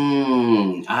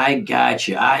 I got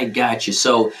you. I got you.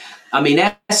 So, I mean,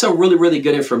 that's some really, really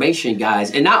good information,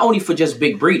 guys. And not only for just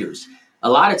big breeders. A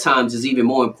lot of times it's even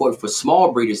more important for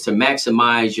small breeders to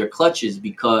maximize your clutches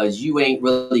because you ain't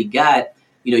really got,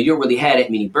 you don't really have that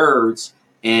many birds.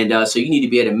 And so you need to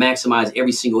be able to maximize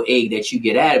every single egg that you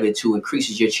get out of it to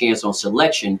increases your chance on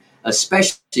selection,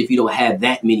 especially if you don't have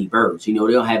that many birds. They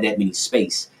don't have that many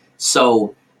space.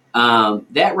 So,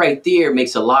 that right there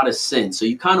makes a lot of sense. So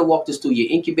you kind of walked us through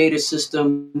your incubator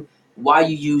system, why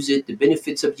you use it, the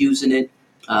benefits of using it.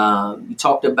 You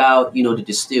talked about, the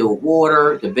distilled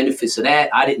water, the benefits of that.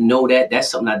 I didn't know that. That's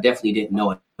something I definitely didn't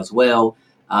know as well.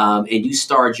 And you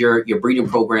start your breeding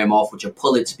program off with your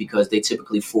pullets because they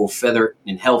typically full feathered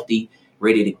and healthy,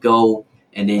 ready to go.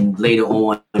 And then later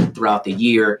on throughout the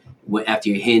year, after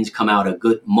your hens come out a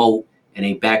good molt and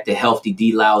they back to healthy,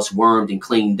 deloused, wormed, and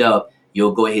cleaned up,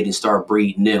 you'll go ahead and start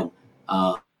breeding them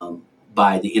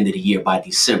by the end of the year, by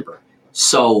December.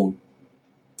 So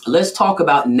let's talk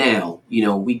about now.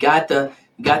 We got the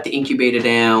incubator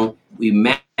down.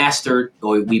 We mastered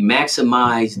or we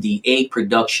maximized the egg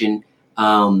production.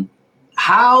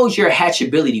 How's your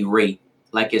hatchability rate?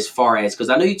 Like as far as because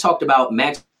I know you talked about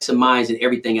maximizing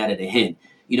everything out of the hen.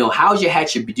 How's your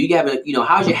hatchability? Do you have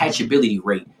how's your hatchability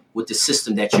rate with the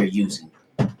system that you're using?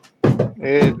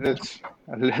 It's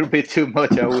A little bit too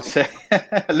much, I would say.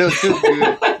 A little too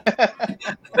good.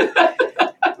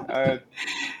 uh, you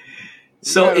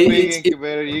So got a big it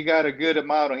incubator. You got a good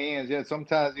amount of hens. Yeah,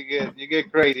 sometimes you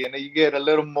get crazy, and you get a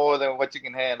little more than what you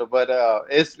can handle. But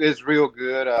it's real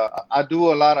good. I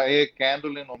do a lot of egg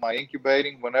candling on my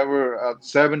incubating. Whenever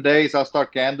 7 days, I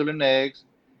start candling eggs,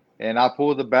 and I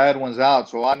pull the bad ones out.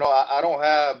 So I know I don't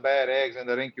have bad eggs in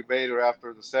that incubator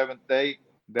after the seventh day.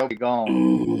 They'll be gone.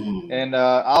 mm, And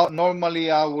I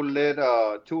will let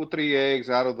 2 or 3 eggs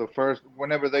out of the first.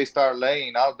 Whenever they start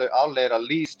laying, I'll let at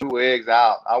least 2 eggs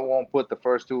out. I won't put the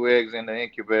first 2 eggs in the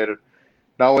incubator.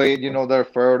 That way, they're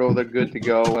fertile, they're good to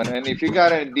go. And if you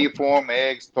got any deformed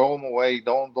eggs, throw them away.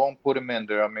 Don't put them in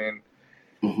there. I mean,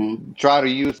 mhm. try to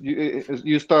you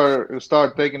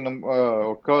start taking them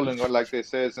or culling, or like they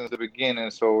said since the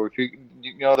beginning. So if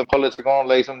the pullets are gonna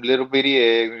lay some little bitty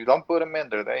eggs, you don't put them in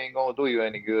there. They ain't gonna do you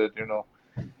any good.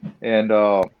 And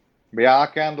but yeah, I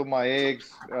candle my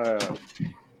eggs at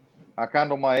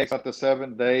the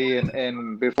seventh day,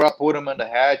 and before I put them in the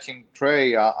hatching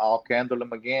tray, I'll candle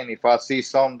them again. If I see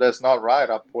some that's not right,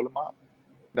 I pull them out.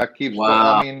 That keeps, I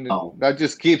Wow. mean, that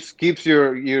just keeps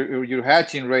your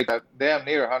hatching rate at damn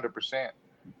near 100%.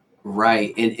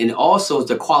 Right. And also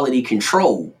the quality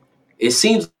control. It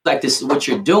seems like this what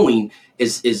you're doing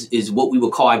is what we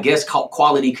would call, I guess,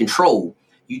 quality control.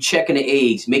 You checking the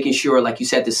eggs, making sure, like you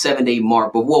said, the 7 day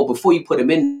mark. But well, before you put them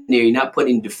in there, you're not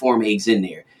putting deformed eggs in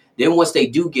there. Then once they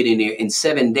do get in there in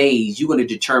 7 days, you're going to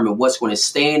determine what's going to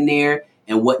stay in there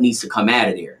and what needs to come out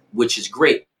of there, which is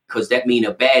great because that means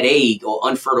a bad egg or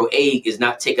unfertile egg is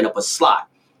not taking up a slot.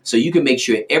 So you can make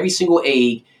sure every single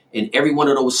egg in every one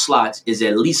of those slots is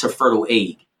at least a fertile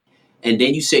egg. And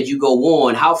then you said you go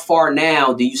on. How far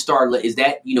now do you start? Is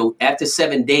that, after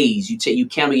 7 days, you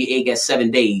count your egg at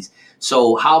 7 days.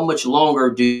 So how much longer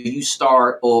do you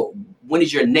start, or when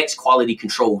is your next quality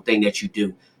control thing that you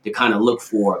do to kind of look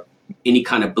for any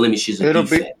kind of blemishes or It'll be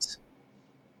defects?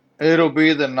 it'll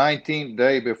be the 19th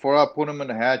day before I put them in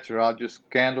the hatcher. I'll just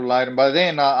candlelight them. By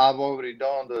then, I've already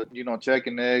done the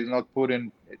checking eggs, not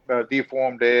putting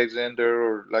deformed eggs in there,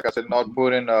 or like I said, not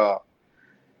putting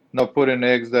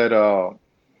eggs that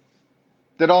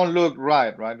don't look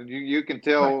right. Right, you can Right.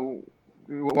 tell.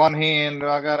 One hen,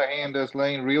 I got a hen that's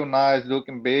laying real nice,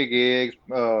 looking big eggs,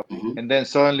 Hmm. and then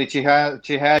suddenly she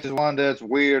hatches one that's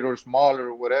weird or smaller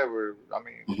or whatever. I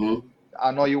mean, Hmm.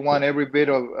 I know you want every bit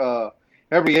of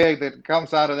every egg that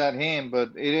comes out of that hen, but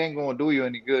it ain't gonna do you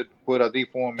any good to put a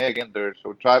deformed egg in there.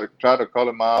 So try to call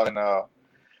them out, and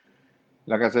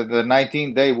like I said, the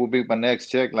 19th day will be my next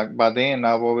check. Like by then,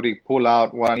 I've already pulled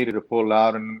out what I needed to pull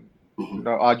out, and Hmm.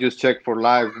 I just check for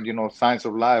live, signs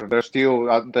of life. They're still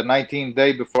the 19th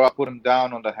day before I put them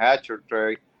down on the hatcher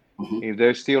tray. Hmm. If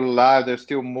they're still alive, they're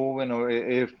still moving, or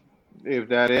if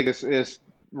that egg is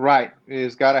right,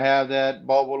 it's got to have that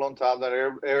bubble on top, that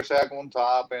air sac on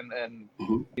top, and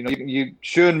Hmm. you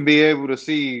shouldn't be able to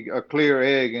see a clear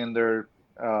egg in there,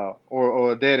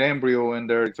 or a dead embryo in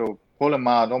there. So pull them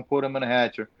out. Don't put them in a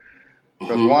hatcher,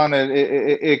 because Hmm. one,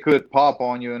 it could pop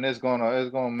on you, and it's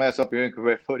gonna mess up your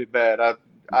incubator pretty bad.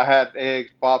 I had eggs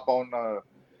pop on the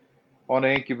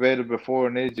incubator before,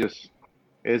 and it's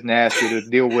nasty to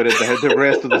deal with it the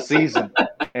rest of the season.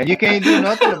 And you can't do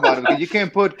nothing about it because you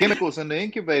can't put chemicals in the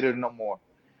incubator no more.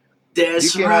 You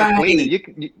That's cannot clean it.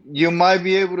 right. You might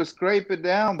be able to scrape it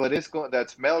down, but that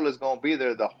smell is gonna be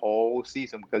there the whole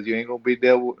season because you ain't gonna be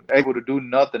able to do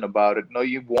nothing about it. No,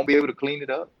 you won't be able to clean it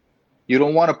up. You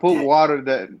don't want to put That, water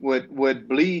that with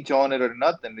bleach on it or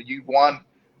nothing. You want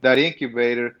that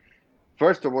incubator.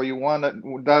 First of all, you want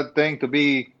that thing to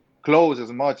be closed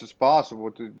as much as possible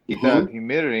to keep that hmm.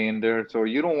 humidity in there. So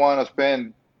you don't want to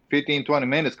spend 15, 20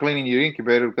 minutes cleaning your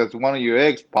incubator because one of your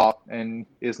eggs pop and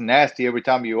it's nasty every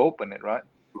time you open it, right?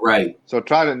 Right. So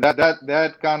try to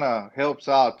that kind of helps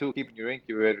out too, keeping your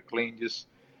incubator clean. Just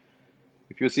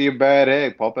if you see a bad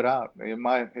egg, pop it out. It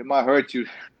might hurt you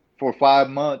for 5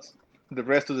 months, the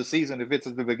rest of the season if it's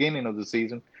at the beginning of the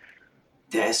season.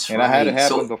 That's And I had it right.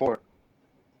 happen So before.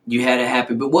 you had it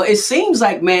happen. But well, it seems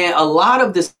like, man, a lot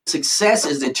of the success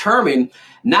is determined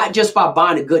not just by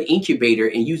buying a good incubator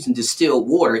and using distilled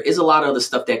water. Is a lot of other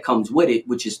stuff that comes with it,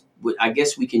 which is, I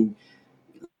guess we can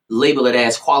label it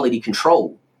as quality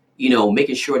control.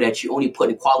 Making sure that you're only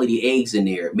putting quality eggs in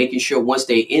there, making sure once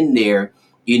they're in there,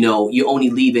 you're only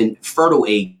leaving fertile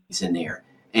eggs in there.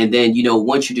 And then,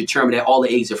 once you determine that all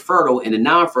the eggs are fertile and the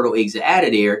non-fertile eggs are out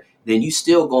of there, then you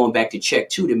still going back to check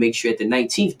too to make sure at the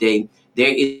 19th day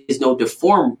there is no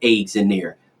deformed eggs in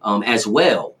there as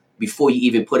well before you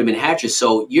even put them in hatches.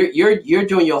 So you're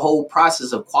doing your whole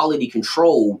process of quality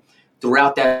control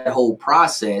throughout that whole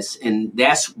process. And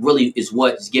that's really is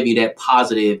what's giving you that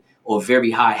positive or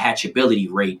very high hatchability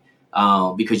rate,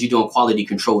 because you're doing quality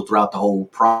control throughout the whole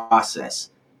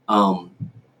process.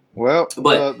 But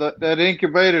That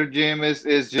incubator, Jim,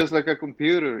 is just like a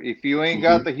computer. If you ain't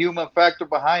got the human factor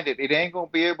behind it, it ain't gonna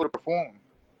be able to perform.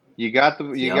 You got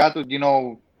to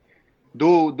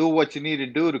do what you need to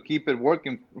do to keep it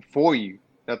working for you.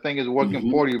 That thing is working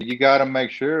for you. You got to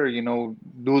make sure,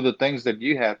 do the things that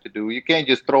you have to do. You can't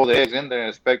just throw the eggs in there and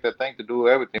expect that thing to do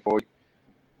everything for you.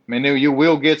 I mean, you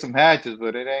will get some hatches,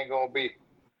 but it ain't gonna be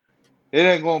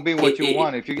what you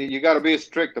want. If you got to be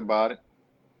strict about it.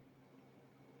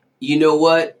 You know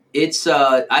what? It's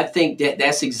I think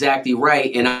that's exactly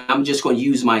right, and I'm just going to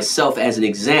use myself as an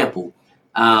example.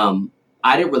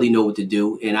 I didn't really know what to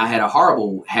do, and I had a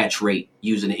horrible hatch rate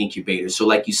using an incubator. So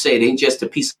like you said, it ain't just a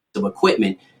piece of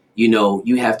equipment.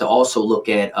 You have to also look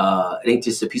at it ain't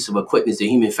just a piece of equipment, it's the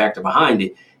human factor behind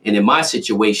it. And in my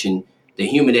situation, the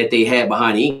human that they had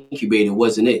behind the incubator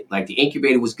wasn't it. Like the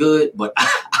incubator was good, but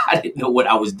I didn't know what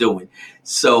I was doing.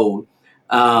 So,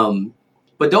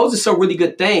 but those are some really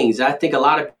good things. I think a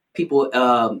lot of people,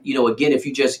 again, if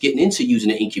you're just getting into using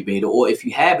an incubator, or if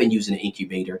you have been using an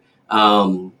incubator,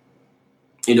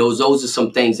 those are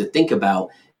some things to think about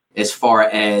as far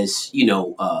as,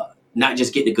 not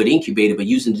just getting a good incubator, but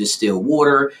using distilled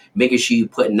water, making sure you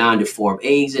put non-deformed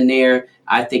eggs in there.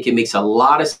 I think it makes a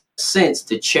lot of sense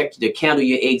to count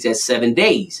your eggs at 7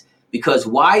 days, because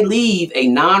why leave a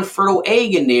non-fertile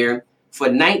egg in there for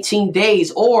 19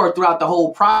 days or throughout the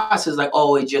whole process? Like,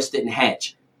 oh, it just didn't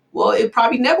hatch. Well, it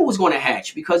probably never was going to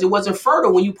hatch because it wasn't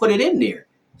fertile when you put it in there.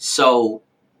 So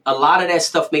a lot of that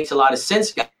stuff makes a lot of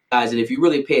sense, guys. And if you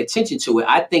really pay attention to it,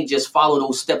 I think just follow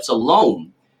those steps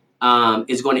alone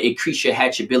is going to increase your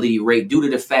hatchability rate, due to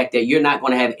the fact that you're not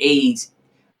going to have eggs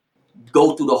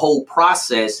go through the whole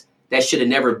process that should have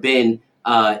never been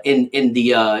in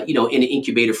the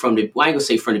incubator from the, well, I ain't gonna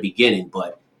say from the beginning,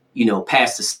 but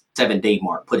past the 7-day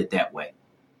mark, put it that way.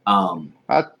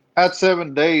 At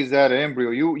 7 days, that embryo,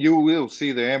 you will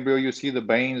see the embryo, you see the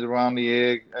veins around the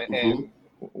egg, and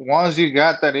once you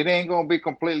got that, it ain't gonna be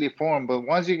completely formed, but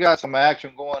once you got some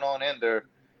action going on in there,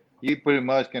 you pretty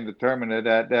much can determine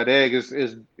that egg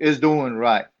is doing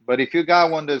right. But if you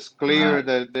got one that's clear,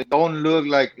 right, that don't look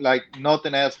like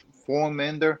nothing has formed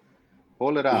in there,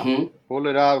 pull it out. Pull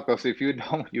it out, because if you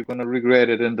don't, you're gonna regret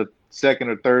it in the second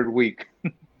or third week.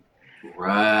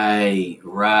 Right.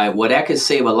 Well, that can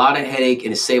save a lot of headache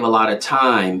and save a lot of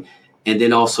time. And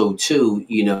then also too,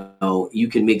 you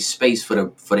can make space for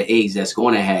the eggs that's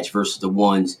going to hatch versus the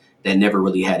ones that never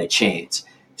really had a chance.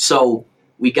 So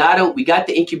we got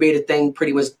the incubator thing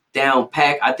pretty much down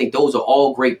pat. I think those are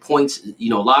all great points. A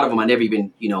lot of them I never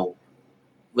even,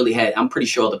 really had. I'm pretty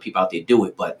sure other people out there do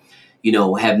it, but,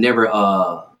 have never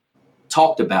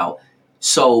talked about.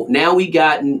 So now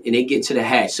and they get to the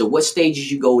hatch. So what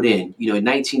stages you go in?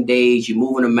 19 days, you're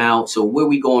moving them out. So where are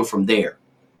we going from there?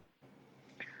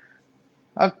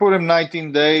 I put them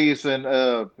 19 days, and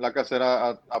like I said,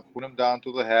 I put them down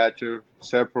to the hatcher,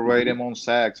 separate them on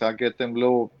sacks. I get them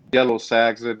little yellow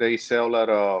sacks that they sell at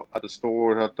the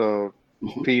stores, at the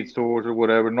feed stores or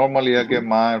whatever. Normally, I get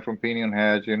mine from Pinion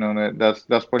Hatch.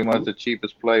 That's pretty much the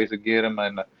cheapest place to get them,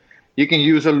 and you can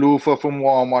use a loofah from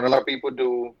Walmart. A lot of people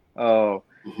do.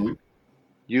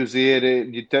 Use it.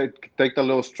 You take the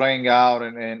little string out,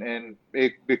 and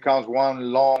it becomes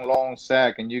one long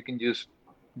sack, and you can just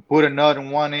put a nut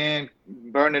in one end,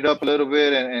 burn it up a little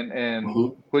bit,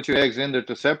 and put your eggs in there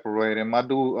to separate them.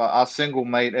 I single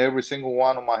mate every single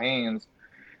one of my hens,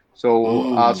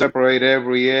 so I'll separate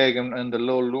every egg in the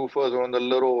little loofahs, or in the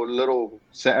little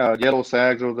yellow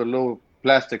sacks, or the little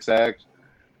plastic sacks.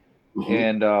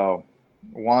 And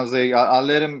once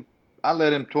I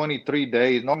let them 23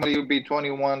 days. Normally it would be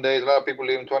 21 days. A lot of people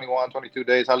leave them 21, 22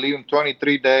 days. I leave them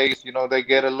 23 days. They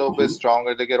get a little bit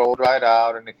stronger. They get all dried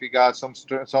out. And if you got some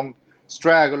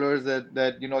stragglers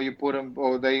that you put them,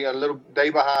 or they a little day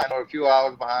behind or a few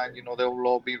hours behind, they'll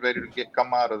all be ready to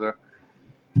come out of there.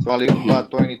 So I leave them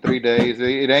about 23 days.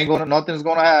 Nothing's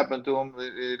gonna happen to them.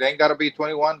 It ain't gotta be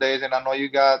 21 days. And I know you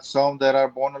got some that are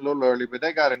born a little early, but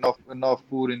they got enough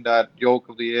food in that yolk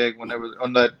of the egg,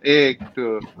 on that egg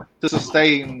to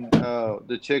sustain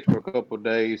the chicks for a couple of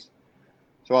days.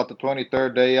 So at the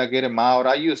 23rd day, I get them out.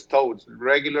 I use totes,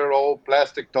 regular old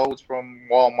plastic totes from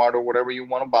Walmart or whatever you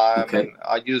want to buy. Okay. And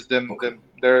I use them.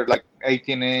 They're like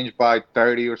 18-inch by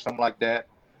 30 or something like that.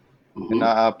 And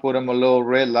I put them a little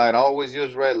red light. I always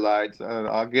use red lights.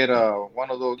 I'll get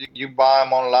one of those. You buy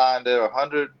them online. They're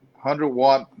 100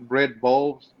 watt red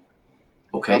bulbs.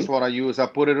 That's Okay. what I use. I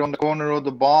put it on the corner of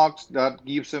the box. That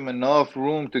gives them enough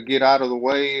room to get out of the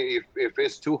way. If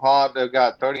it's too hot, they've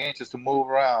got 30 inches to move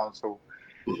around. So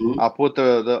Hmm. I put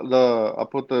I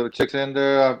put the chicks in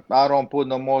there. I don't put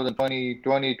no more than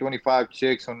 25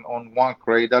 chicks on one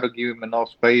crate. That'll give them enough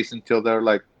space until they're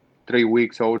like 3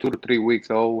 weeks old, 2 to 3 weeks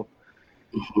old.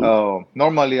 Hmm.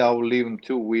 Normally I will leave them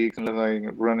 2 weeks unless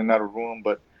I'm running out of room.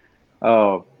 But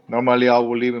normally I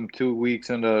will leave them 2 weeks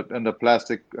in the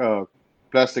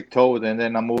plastic tote, and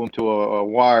then I move them to a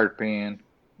wired pen.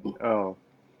 Uh,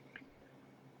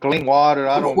 Clean water.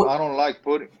 I don't like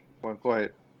putting. Well, go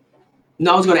ahead.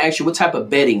 No, I was going to ask you what type of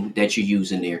bedding that you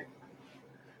use in there.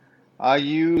 I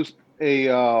use a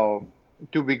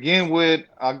to begin with.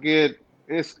 I get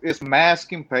it's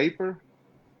masking paper.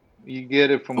 You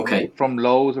get it Okay. from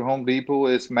Lowe's or Home Depot.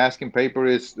 It's masking paper.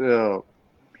 It's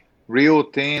real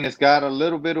thin. It's got a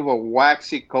little bit of a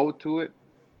waxy coat to it.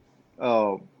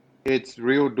 Uh, it's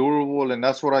real durable, and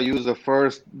that's what I use the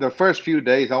first few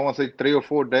days. I want to say 3 or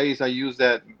 4 days. I use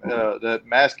that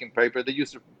masking paper.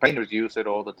 Painters use it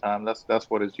all the time. That's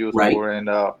what it's used Right. for. And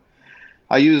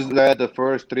I use that the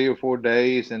first 3 or 4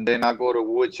 days, and then I go to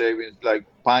wood shavings, like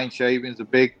pine shavings, the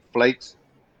big flakes.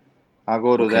 I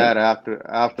go to Okay. that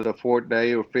after the fourth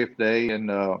day or fifth day,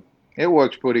 and it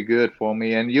works pretty good for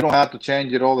me. And you don't have to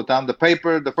change it all the time. The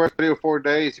paper, the first 3 or 4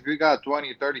 days, if you got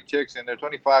 20 or 30 chicks in there,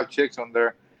 25 chicks on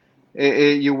there,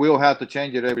 you will have to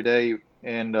change it every day.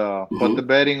 And but the Hmm.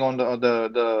 bedding on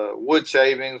the wood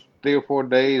shavings, 3 or 4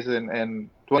 days, and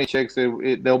 20 chicks,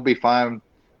 they'll be fine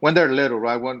when they're little,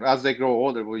 right? When as they grow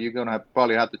older, well, you're gonna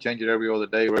probably have to change it every other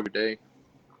day or every day.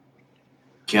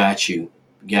 Got you.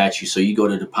 Got you. So you go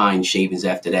to the pine shavings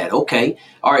after that. Okay.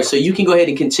 All right. So you can go ahead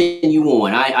and continue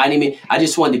on. I didn't mean, I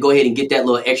just wanted to go ahead and get that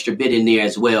little extra bit in there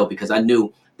as well because I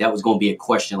knew that was going to be a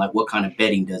question like what kind of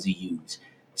bedding does he use?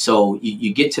 So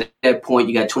you get to that point,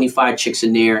 you got 25 chicks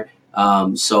in there.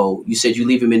 So you said you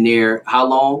leave them in there how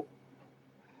long?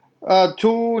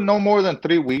 No more than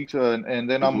 3 weeks, and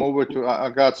then I Hmm. move it to. I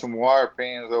got some wire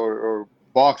pins or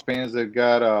box pins that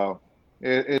got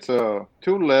it's a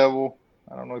 2 level.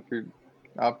 I don't know if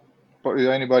I, if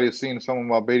anybody has seen some of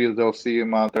my videos, they'll see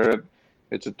them out there.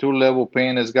 It's a 2 level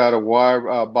pin. It's got a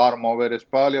wire bottom of it. It's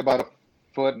probably about a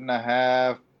foot and a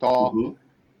half tall. Hmm.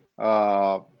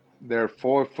 Uh, they're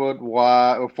 4 foot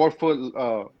wide, or 4 foot.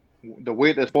 The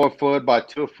width is 4 foot by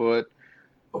 2 foot.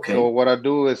 So Okay. what I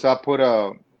do is I put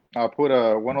a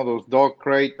one of those dog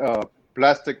crate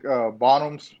plastic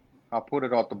bottoms. I put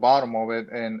it at the bottom of it,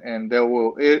 and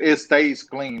it stays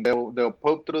clean. They'll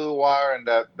poop through the wire, and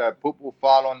that poop will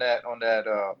fall on that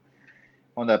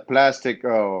plastic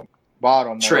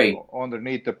bottom Trey.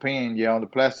 underneath the pin. Yeah, on the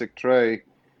plastic tray.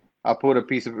 I put a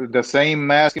piece of the same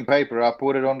masking paper. I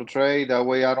put it on the tray. That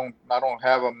way I don't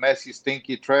have a messy,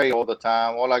 stinky tray all the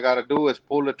time. All I gotta do is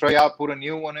pull the tray out, put a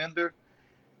new one in there,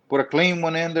 put a clean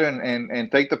one in there,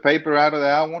 and take the paper out of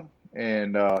that one,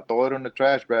 and throw it in the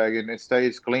trash bag, and it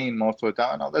stays clean most of the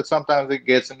time. Now that sometimes it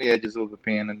gets in the edges of the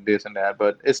pen and this and that,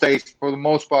 but it stays, for the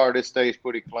most part, it stays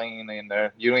pretty clean in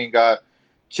there. You ain't got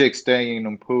chicks staying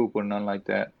on poop or nothing like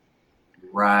that.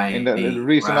 And the Right.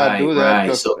 reason I Right. do that, Right.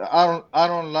 because So. I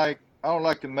don't like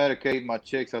to medicate my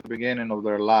chicks at the beginning of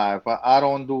their life. I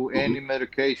don't do Mhm. any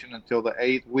medication until the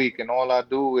 8th week, and all I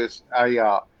do is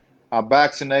I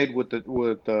vaccinate with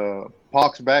the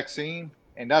pox vaccine,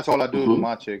 and that's all I do to Mhm.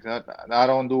 my chicks. I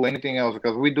don't do anything else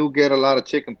because we do get a lot of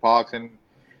chicken pox, and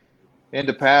in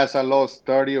the past I lost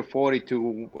 30 or 40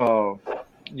 to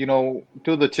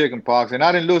to the chicken pox, and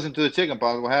I didn't lose them to the chicken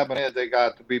pox. What happened is they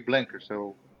got to be blinkers,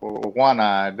 so or one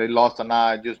eye. They lost an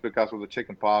eye just because of the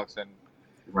chicken pox, and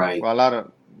Right. well, a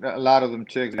lot of them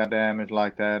chicks got damaged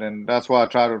like that, and that's why I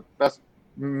try to. That's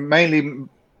mainly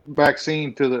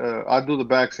vaccine to the. I do the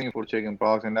vaccine for chicken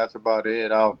pox, and that's about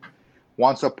it.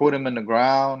 Once I put them in the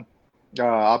ground,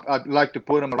 I'd like to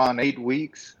put them around 8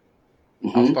 weeks.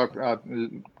 I'll Mhm.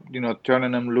 start,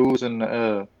 turning them loose in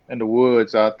the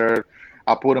woods out there.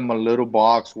 I put them in a little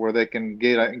box where they can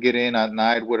get in at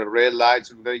night with a red light.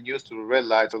 So they're used to the red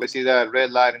light, so they see that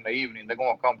red light in the evening, they're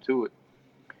gonna come to it.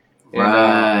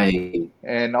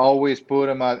 And Right. always put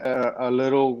them at a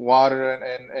little water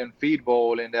and feed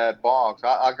bowl in that box.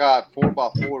 I got 4 by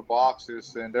 4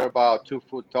 boxes, and they're about 2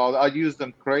 foot tall. I use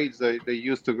them crates they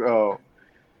used to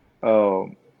uh,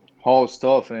 haul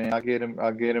stuff, and I get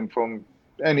them from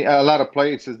a lot of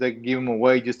places. They give them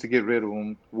away just to get rid of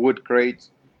them. Wood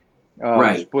crates.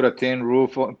 Right. Just put a tin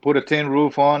roof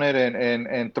on it,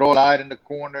 and throw a light in the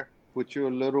corner. Put you a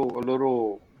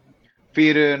little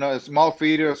feeder and a small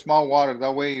feeder, small water.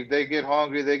 That way, if they get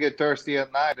hungry, they get thirsty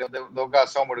at night, they'll got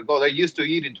somewhere to go. They used to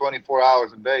eat in 24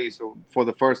 hours a day, so for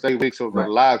the first 8 weeks of their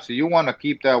Right. life. So you want to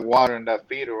keep that water and that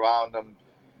feed around them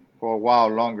for a while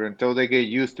longer until they get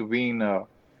used to being,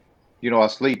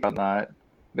 asleep at night.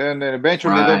 Then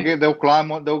eventually Right. they'll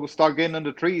climb on, they'll start getting in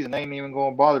the trees, and they ain't even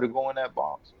gonna bother to go in that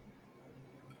box.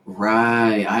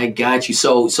 Right, I got you.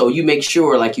 So you make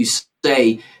sure, like you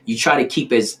say, you try to keep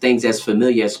things as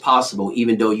familiar as possible,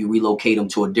 even though you relocate them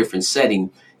to a different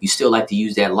setting. You still like to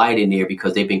use that light in there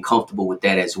because they've been comfortable with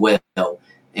that as well,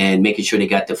 and making sure they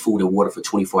got the food and water for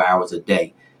 24 hours a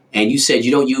day. And you said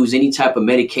you don't use any type of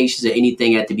medications or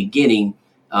anything at the beginning.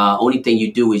 Only thing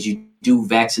you do is you do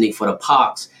vaccinate for the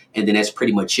pox, and then that's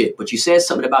pretty much it. But you said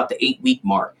something about the 8 week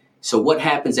mark. So what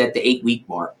happens at the 8 week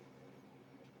mark?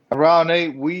 Around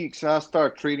 8 weeks, I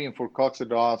start treating for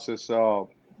coccidiosis.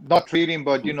 Not treating,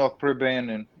 but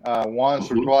preventing.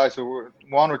 Once or Hmm. twice, or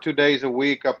 1 or 2 days a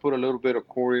week, I put a little bit of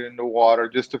chlorine in the water.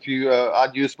 Just a few.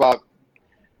 I'd use about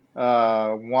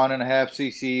 1.5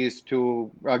 cc's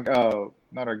to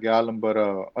not a gallon, but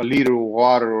a liter of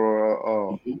water,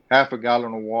 or Hmm. half a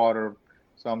gallon of water,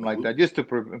 something like Hmm. that, just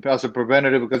to as a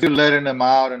preventative, because you're letting them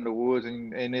out in the woods,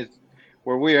 and it's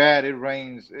where we're at. It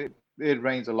rains. It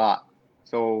rains a lot,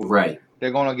 so Right.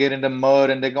 they're gonna get in the mud,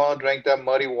 and they're gonna drink that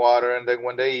muddy water, and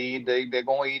when they eat, they're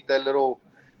gonna eat that little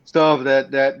stuff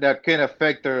that can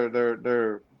affect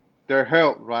their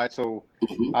health, right? So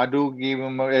Hmm. I do give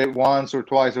them once or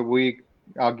twice a week.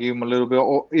 I'll give them a little bit,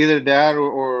 or either that,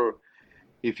 or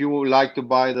if you would like to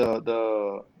buy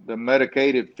the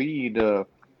medicated feed,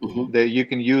 Hmm. that you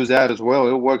can use that as well.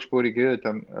 It works pretty good.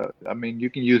 I mean, you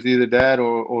can use either that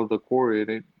or the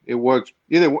Coriad. It works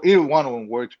either one of them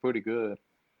works pretty good.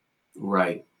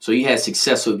 Right. So you had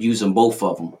success with using both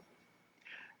of them.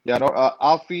 Yeah, no,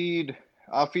 I'll feed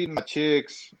my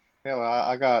chicks. Hell,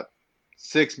 I got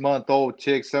 6 month old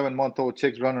chicks, 7 month old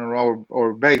chicks running around,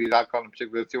 or babies. I call them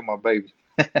chicks. They're still my babies.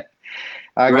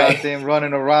 I got Right. them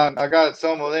running around. I got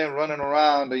some of them running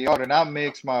around the yard, and I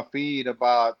mix my feed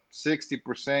about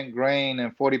 60% grain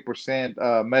and 40%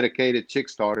 medicated chick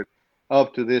starter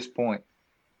up to this point.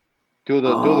 To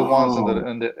the ones in the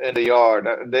Oh. in the yard,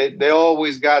 they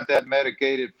always got that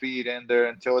medicated feed in there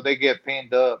until they get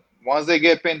pinned up. Once they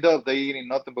get pinned up, they eating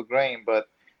nothing but grain. But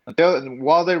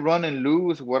while they're running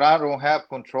loose, where I don't have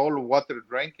control of what they're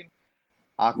drinking,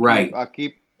 I keep Right. I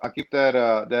keep I keep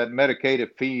that medicated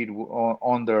feed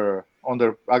on their.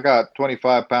 I got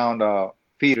 25 pound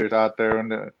feeders out there,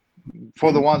 and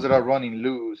for the ones that are running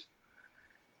loose.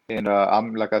 And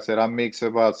I'm like I said, I mix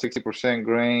about 60%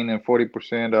 grain and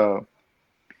 40% of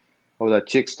that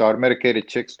chick starter, medicated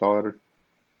chick starter,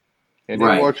 and it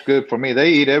Right. works good for me. They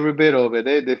eat every bit of it.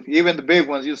 Even the big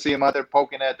ones, you see them out there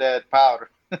poking at that powder.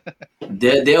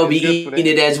 They'll be It's good for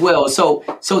eating it them. as well. So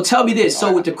tell me this. Oh So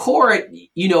yeah. with the cord,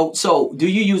 so do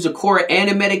you use a cord and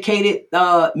a medicated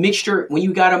mixture when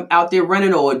you got them out there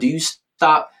running, or do you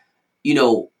stop? You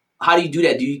know, how do you do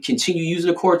that? Do you continue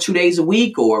using the cord 2 days a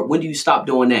week, or when do you stop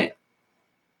doing that?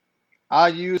 I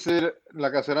use it,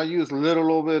 like I said, I use a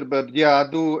little of it, but yeah, I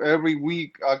do every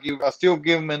week. I still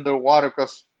give them in their water,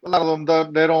 because a lot of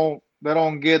them they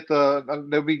don't get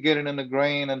they'll be getting in the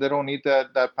grain, and they don't need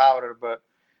that powder. But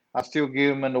I still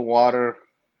give them in the water,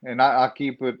 and I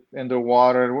keep it in the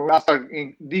water. I start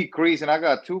decreasing. I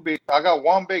got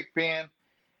one big pen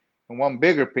and one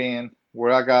bigger pen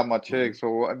where I got my Hmm. chicks.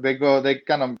 So they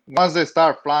kind of, once they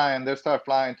start flying, they start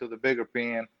flying to the bigger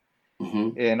pen, Hmm.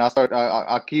 and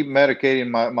I keep medicating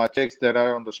my chicks that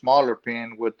are on the smaller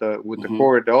pen with the Hmm.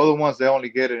 cord. The other ones, they only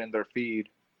get it in their feed.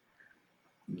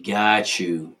 Got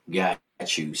you. Got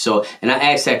you. So, and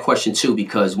I asked that question too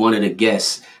because one of the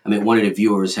guests, one of the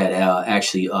viewers had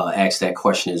actually asked that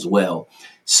question as well.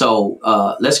 So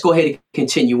let's go ahead and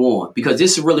continue on because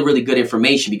this is really, really good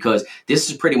information because this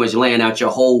is pretty much laying out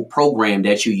your whole program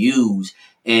that you use.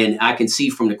 And I can see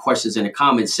from the questions in the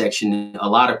comments section, a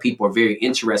lot of people are very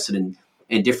interested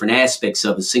in different aspects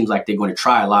of it. Seems like they're going to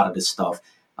try a lot of this stuff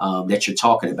that you're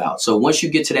talking about. So once you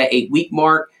get to that 8 week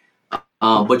mark,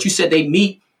 but you said they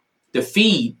meet the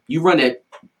feed. You run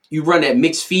that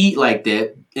mixed feed like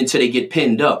that until they get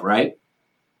pinned up, right?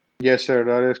 Yes, sir,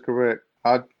 that is correct.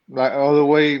 I like all the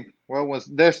way. Well, once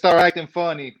they start acting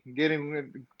funny,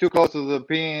 getting too close to the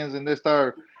pins, and they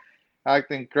start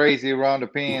acting crazy around the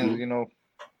pins, Hmm.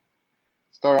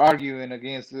 start arguing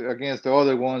against the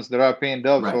other ones that are pinned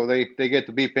up, Right, so they get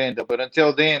to be pinned up. But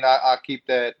until then, I keep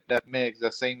that mix,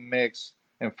 that same mix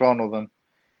in front of them.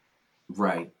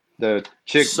 right. The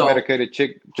chick So medicated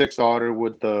chick starter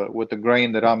with the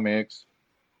grain that I mix.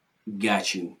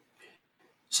 got you.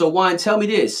 So Juan, tell me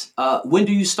this: when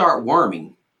do you start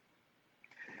worming?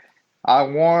 I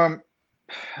warm.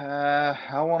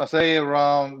 I want to say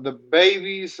around the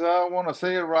babies. I want to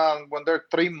say around when they're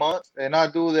 3 months, and I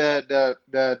do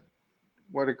that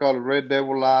what they call it, red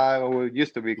devil eye, or it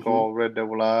used to be Hmm. called red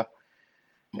devil eye.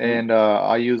 Hmm. And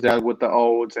I use that with the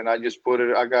oats, and I just put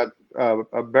it. I got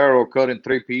a barrel cut in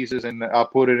 3 pieces, and I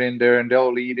put it in there, and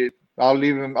they'll eat it. I'll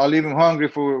leave them hungry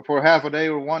for half a day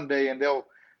or one day, and they'll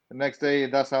the next day.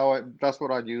 That's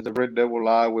what I use the red devil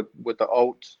eye with the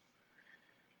oats.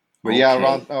 But yeah,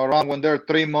 Okay. around when they're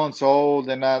 3 months old,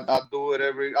 and I do it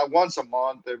every once a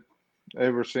month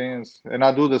ever since, and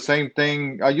I do the same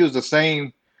thing. I use the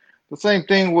same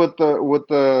thing with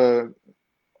the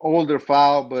older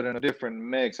fowl, but in a different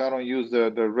mix. I don't use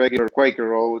the regular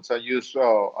Quaker oats. I use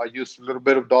a little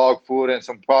bit of dog food and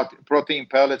some protein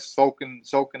pellets soaking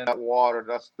in that water.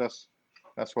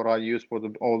 That's what I use for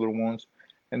the older ones.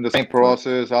 In the same Right.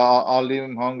 process, I'll leave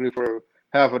them hungry for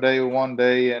half a day or one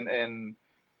day, and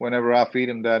whenever I feed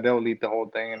them that, they'll eat the whole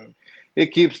thing, and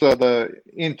it keeps the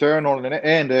internal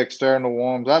and the external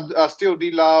worms. I still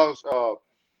delouse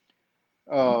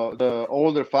the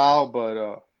older fowl,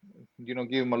 but give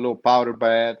them a little powder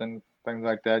bath and things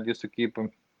like that, just to keep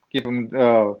them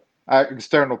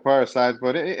external parasites.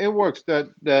 But it works.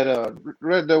 That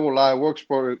red devil eye works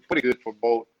for pretty good for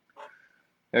both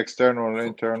external and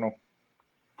internal.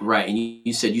 Right. And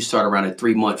you said you start around a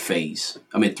 3 month phase.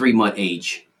 I mean 3 month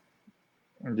age.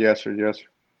 Yes, sir. Yes, sir.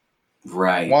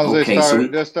 Right. Okay. So we.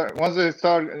 Once they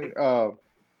start.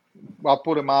 I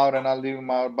put them out and I leave them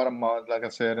out about a month, like I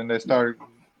said, and they start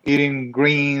eating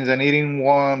greens and eating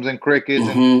worms and crickets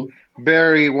and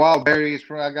Hmm. wild berries.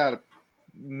 I got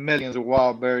millions of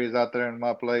wild berries out there in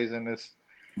my place, and it's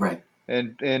Right.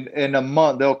 and in a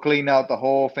month they'll clean out the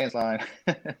whole fence line.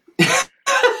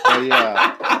 But yeah,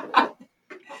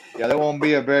 there won't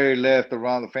be a berry left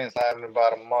around the fence line in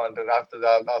about a month, and after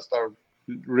that I'll start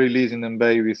releasing them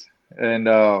babies. And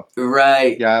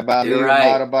Right. yeah, about leave them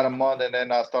out Right. about a month, and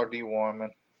then I'll start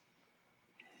deworming.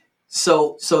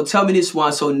 So tell me this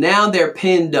one. So now they're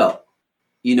pinned up.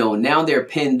 Now they're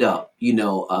pinned up.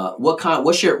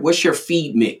 What's your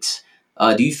feed mix?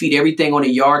 Do you feed everything on the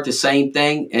yard the same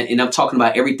thing? And I'm talking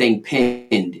about everything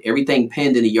pinned in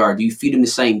the yard. Do you feed them the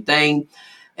same thing?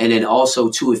 And then also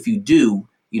too, if you do,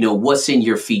 what's in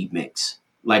your feed mix?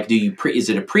 Like, is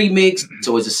it a pre-mix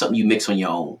or is it something you mix on your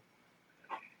own?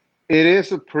 It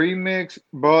is a premix,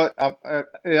 but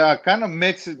yeah, I kind of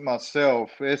mix it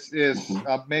myself. It's Hmm.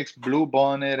 I mix Blue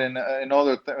Bonnet and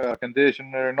other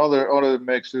conditioner and other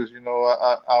mixes.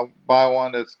 I buy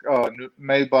one that's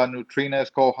made by Nutrina. It's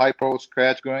called Hypro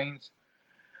Scratch Greens.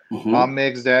 I Hmm.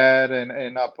 mix that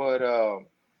and I put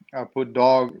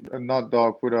not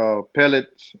dog food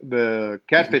pellets, the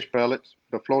Hmm. catfish pellets,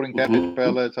 the floating catfish Hmm.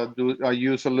 pellets. I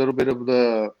use a little bit of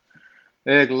the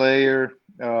egg layer.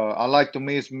 I like to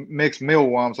mix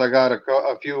mealworms. I got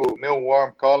a few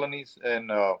mealworm colonies,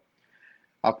 and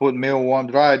I put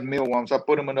dried mealworms. I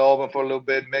put them in the oven for a little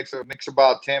bit. Mix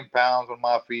about 10 pounds on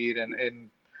my feed,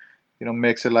 and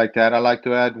mix it like that. I like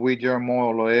to add wheat germ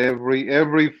oil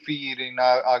every feeding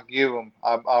I give them.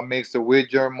 I mix the wheat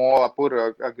germ oil. I put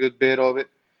a good bit of it.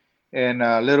 And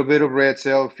a little bit of red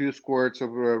cell, a few squirts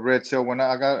of red cell.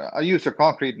 I use a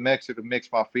concrete mixer to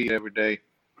mix my feed every day.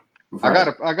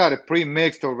 Right. I got it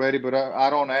pre-mixed already, but I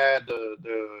don't add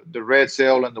the red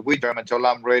cell and the wheat germ until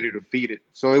I'm ready to feed it,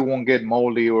 so it won't get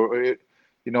moldy I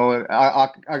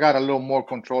got a little more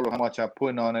control of how much I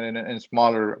put on it in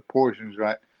smaller portions,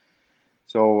 right?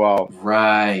 So, but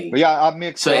Right. yeah,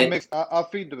 So it. I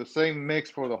feed the same mix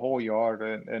for the whole yard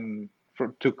and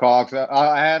for 2 cocks.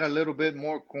 I had a little bit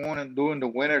more corn and during the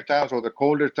winter times or the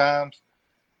colder times.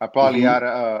 I probably Hmm. add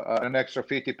an extra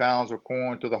 50 pounds of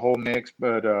corn to the whole mix,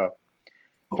 but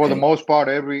for the Okay. most part,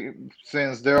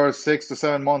 since they are 6 to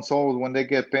 7 months old, when they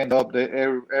get pinned up,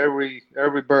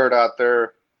 every bird out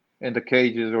there in the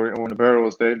cages or in the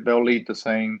barrels, they'll eat the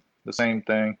same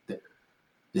thing.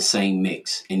 The same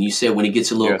mix. And you said when it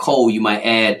gets a little Yes, sir. cold, you might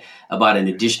add about an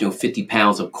additional 50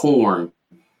 pounds of corn.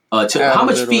 To Add how a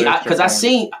much little feed? extra Because I corn.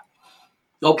 seen.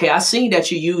 Okay, I seen that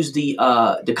you use the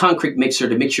concrete mixer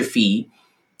to mix your feed,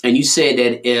 and you said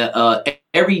that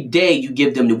every day you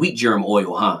give them the wheat germ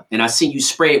oil, huh? And I seen you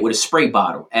spray it with a spray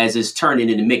bottle as it's turning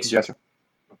in the Yes, mixer. sir.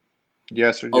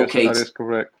 Yes, sir. Yes, sir. Okay, That is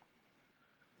correct.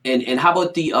 and how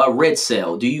about the red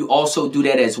cell? Do you also do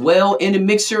that as well in the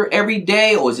mixer every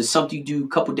day, or is it something you do a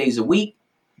couple days a week?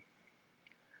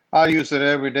 I use it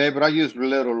every day, but I use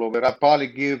little of it. I probably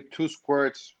give 2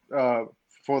 squirts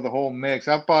for the whole mix.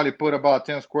 I probably put about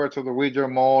 10 squirts of the Ouija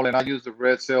mold, and I use the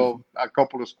red cell a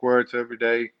couple of squirts every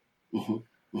day. Hmm.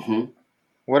 Hmm.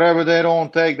 whatever they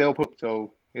don't take, they'll put.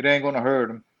 So it ain't gonna hurt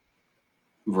them.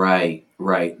 Right,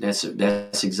 right.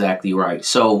 That's exactly right.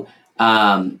 So,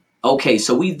 okay,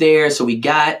 so we there. So we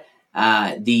got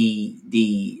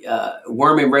the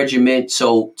worming regiment.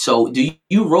 So do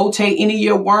you rotate any of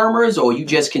your wormers, or you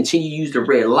just continue to use the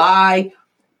red lye?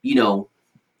 You know,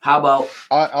 how about?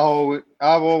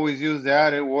 I've always used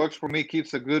that. It works for me.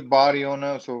 Keeps a good body on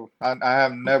them. So I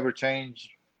have never changed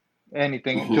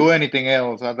anything Mhm, to anything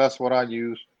else. That's what I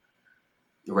use.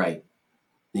 right,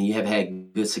 and you have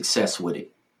had good success with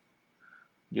it.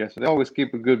 Yes, they always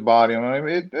keep a good body. I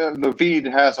mean, the feed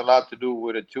has a lot to do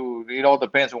with it too. It all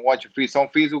depends on what you feed. Some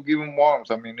feeds will give them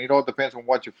worms. I mean, it all depends on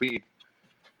what you feed.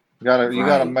 You gotta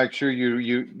Right, make sure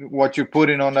you what you're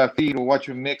putting on that feed or what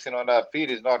you're mixing on that feed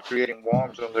is not creating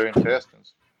worms on their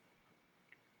intestines.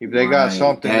 If they got right.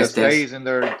 something that That's. stays in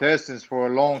their intestines for a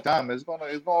long time, it's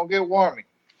gonna get wormy.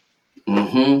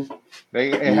 Mm-hmm.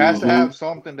 It has to Mm-hmm. have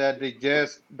something that they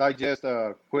just digest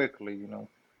quickly. You know.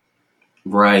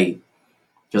 Right.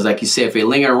 Because, like you said, if they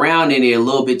linger around in there a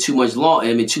little bit too much long,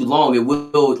 I mean, too long, it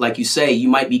will, like you say, you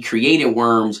might be creating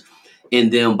worms in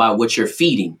them by what you're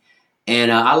feeding.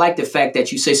 And I like the fact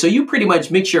that you say, so you pretty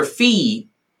much mix your feed,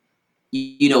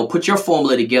 put your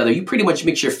formula together. You pretty much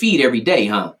mix your feed every day,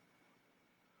 huh?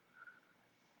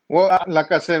 Well,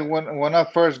 like I said, when I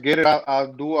first get it,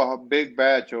 I'll do a big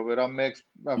batch of it. I'll mix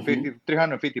Hmm.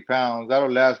 350 pounds.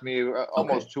 That'll last me Okay.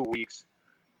 almost 2 weeks.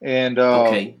 And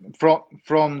Okay.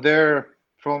 from there,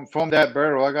 from that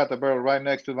barrel, I got the barrel right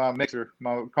next to my mixer,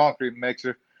 my concrete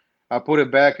mixer. I put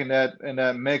it back in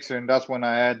that mixer, and that's when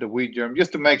I add the wheat germ,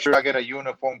 just to make sure I get a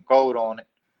uniform coat on it.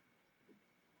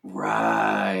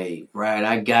 Right. Right.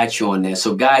 I got you on that.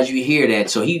 So, guys, you hear that.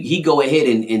 So he go ahead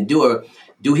and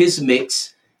do his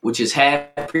mix, which is half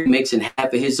pre-mix and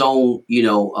half of his own,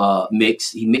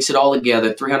 mix. He mix it all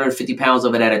together, 350 pounds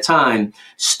of it at a time,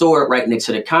 store it right next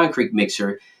to the concrete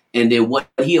mixer. And then what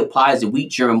he applies the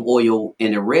wheat germ oil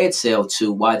and the red cell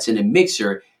to while it's in the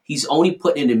mixer, he's only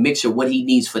putting in the mixer what he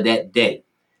needs for that day.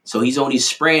 So he's only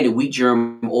spraying the wheat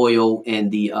germ oil and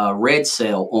the red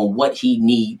cell on what he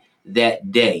need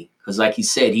that day. Because, like he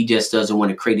said, he just doesn't want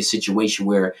to create a situation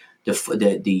where the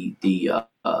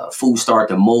food start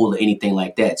to mold or anything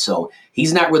like that. So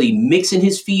he's not really mixing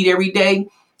his feed every day.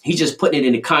 He's just putting it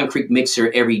in a concrete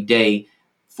mixer every day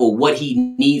for what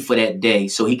he need for that day,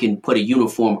 so he can put a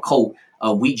uniform coat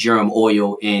of wheat germ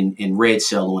oil and red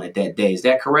cell on it that day. Is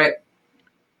that correct?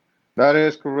 That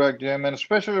is correct, Jim. And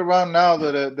especially around now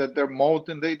that they're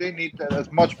molting, they need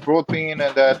as much protein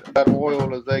and that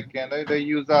oil as they can. They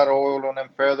use that oil on them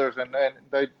feathers, and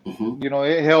they, Hmm.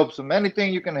 it helps them.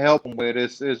 Anything you can help them with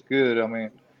is good. I mean,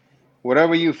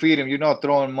 whatever you feed him, you're not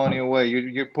throwing money away.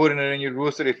 You're putting it in your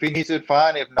rooster. If he needs it,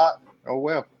 fine. If not, oh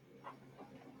well.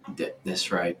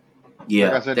 That's right. Like I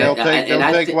Yeah. said, That and they'll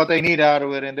I take think. what they need out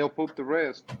of it, and they'll poop the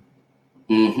rest.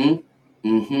 Mm-hmm.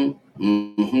 Mm-hmm.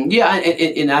 Mm-hmm. Yeah,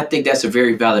 and I think that's a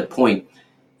very valid point.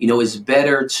 It's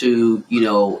better to,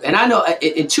 and I know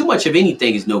and too much of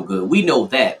anything is no good. We know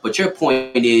that. But your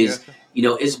point is, Yes, sir.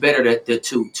 it's better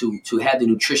to have the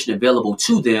nutrition available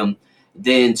to them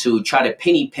than to try to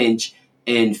penny pinch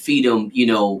and feed them,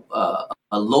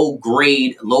 a low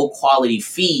grade, low quality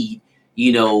feed,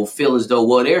 feel as though,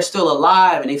 well, they're still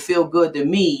alive and they feel good to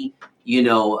me,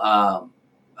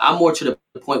 I'm more to the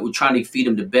point we're trying to feed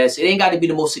them the best. It ain't got to be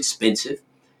the most expensive,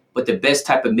 but the best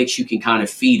type of mix you can kind of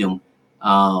feed them,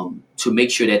 to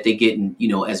make sure that they're getting,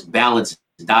 as balanced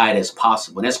diet as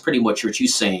possible. And that's pretty much what you're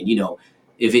saying.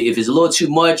 If it's a little too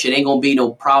much, it ain't gonna be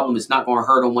no problem. It's not gonna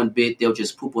hurt them one bit. They'll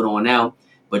just poop it on out.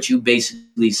 But you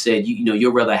basically said,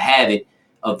 you'd rather have it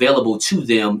available to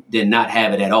them than not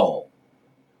have it at all.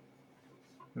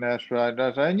 That's right.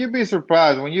 That's right. And you'd be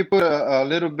surprised when you put a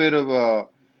little bit of a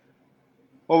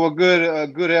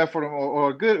good effort or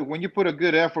a good when you put a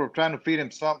good effort of trying to feed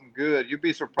them something good. You'd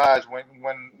be surprised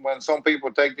when some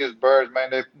people take these birds,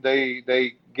 man.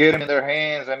 They get them in their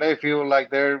hands and they feel like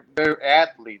they're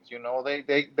athletes.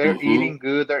 They're Hmm. eating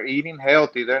good. They're eating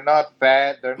healthy. They're not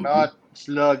fat. They're Hmm. not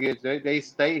sluggish. They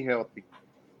stay healthy.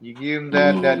 You give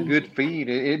them that Hmm. good feed.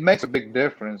 It makes a big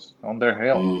difference on their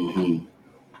health. Hmm.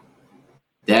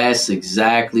 That's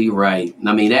exactly right.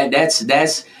 I mean, that's,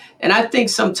 and I think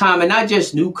sometime, and not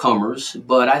just newcomers,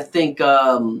 but I think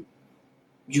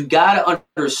you got to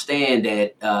understand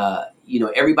that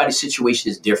everybody's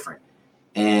situation is different.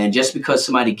 And just because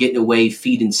somebody getting away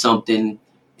feeding something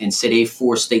and say they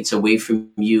 4 states away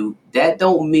from you, that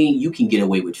don't mean you can get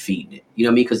away with feeding it. You know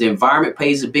what I mean? Because the environment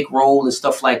plays a big role and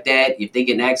stuff like that. If they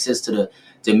get access to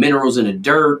the minerals in the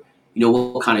dirt,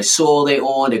 what kind of soil they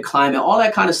on, their climate, all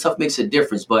that kind of stuff makes a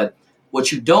difference. But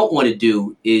What you don't want to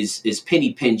do is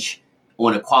penny pinch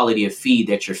on a quality of feed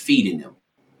that you're feeding them.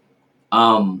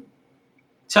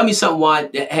 Tell me something, Juan.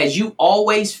 Has you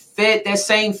always fed that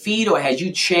same feed, or has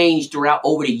you changed throughout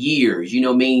over the years? You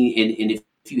know what I mean? And if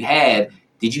you have,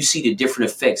 did you see the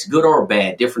different effects, good or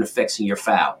bad, different effects in your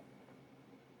fowl?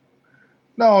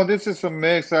 No, this is a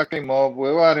mix I came up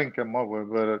with. Well, I didn't come up with,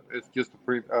 but it's just a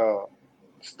pre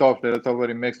stuff that it's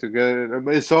already mixed together.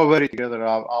 It's already together.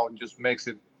 I'll just mix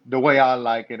it the way I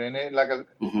like it, and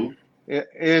Mm-hmm.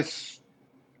 it's.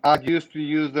 I used to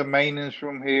use the maintenance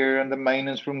from here and the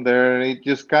maintenance from there. It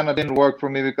just kind of didn't work for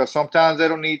me because sometimes they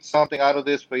don't need something out of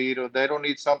this feed or they don't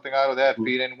need something out of that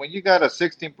feed. And when you got a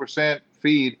 16%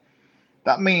 feed,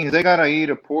 that means they gotta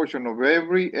eat a portion of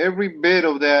every bit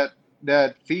of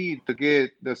that feed to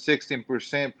get the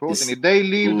 16% protein. If they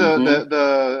leave Mm-hmm.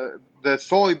 the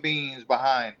soybeans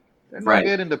behind, they're not Right.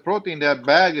 getting the protein that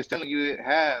bag is telling you it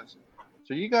has.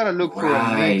 So you gotta look for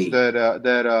a mix Right.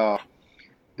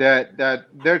 that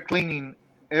they're cleaning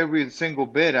every single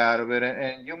bit out of it,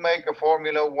 and you make a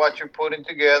formula what you're putting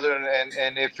together,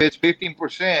 and if it's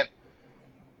 15%,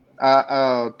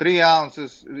 3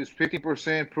 ounces is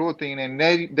 50% protein, and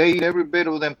they eat every bit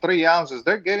of them 3 ounces,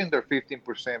 they're getting their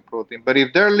 15% protein. But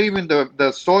if they're leaving the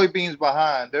soybeans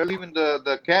behind, they're leaving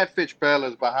the catfish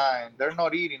pellets behind, they're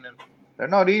not eating them. They're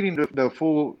not eating the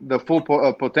full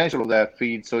potential of that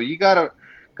feed. So you gotta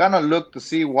kind of look to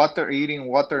see what they're eating,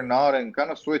 what they're not, and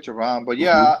kind of switch around. But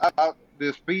Mm-hmm. yeah,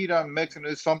 this feed I'm mixing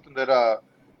is something that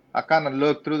I kind of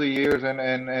looked through the years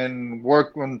and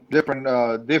worked on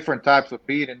different types of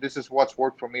feed, and this is what's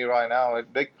worked for me right now.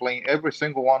 They clean every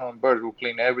single one on birds will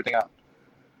clean everything out.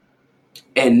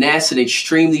 And that's an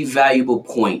extremely valuable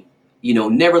point.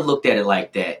 Never looked at it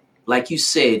like that. Like you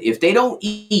said, if they don't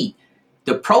eat,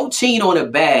 the protein on a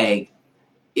bag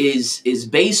is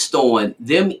based on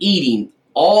them eating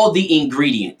all the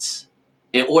ingredients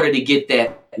in order to get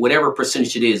that whatever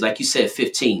percentage it is. Like you said,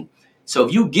 15. So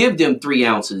if you give them 3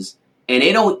 ounces and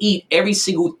they don't eat every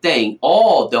single thing,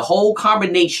 the whole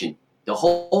combination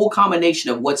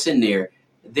of what's in there,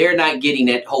 they're not getting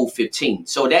that whole 15.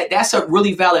 So that's a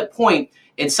really valid point,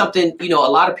 and something a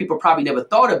lot of people probably never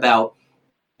thought about.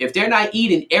 If they're not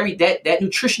eating that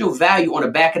nutritional value on the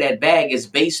back of that bag is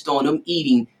based on them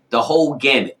eating the whole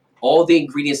gamut, all the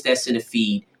ingredients that's in the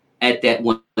feed at that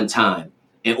one time,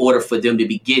 in order for them to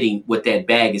be getting what that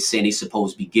bag is saying they're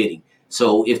supposed to be getting.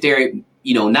 So if they're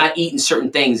not eating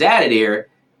certain things out of there,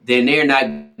 then they're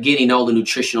not getting all the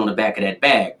nutrition on the back of that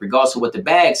bag, regardless of what the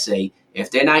bags say. If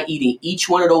they're not eating each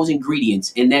one of those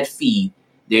ingredients in that feed,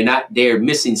 they're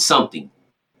missing something,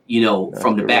 That's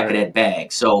from the back of correct. that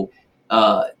bag. So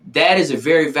that is a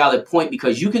very valid point,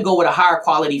 because you can go with a higher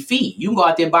quality feed. You can go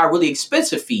out there and buy a really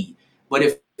expensive feed. But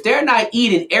if they're not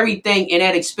eating everything in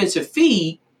that expensive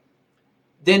feed,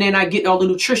 then they're not getting all the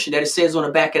nutrition that it says on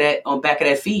the back of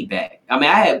that feed bag. I mean,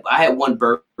 I had one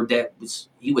bird that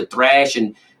he would thrash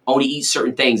and only eat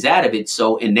certain things out of it.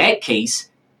 So in that case,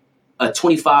 a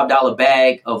 $25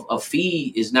 bag of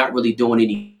feed is not really doing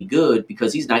any good,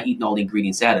 because he's not eating all the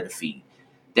ingredients out of the feed.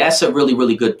 That's a really,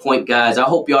 really good point, guys. I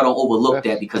hope y'all don't overlook that,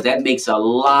 That's because that makes a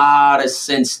lot of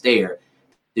sense there.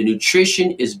 The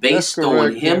nutrition is that's based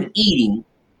on correct, him Jim. eating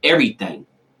everything.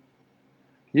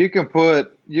 You can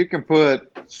put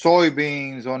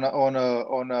soybeans on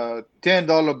a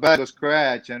 $10 bag of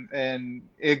scratch, and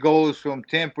it goes from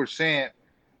 10%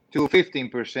 to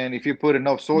 15% if you put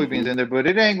enough soybeans Mm-hmm. in there. But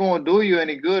it ain't gonna do you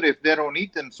any good if they don't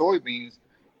eat them soybeans.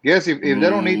 Guess if they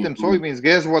don't eat them Mm-hmm. soybeans,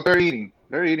 guess what they're eating?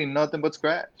 They're eating nothing but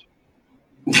scratch.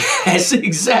 That's So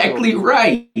exactly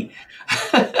right.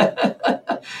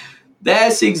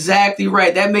 That's exactly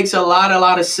right. That makes a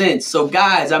lot of sense. So,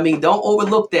 guys, I mean, don't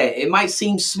overlook that. It might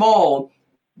seem small,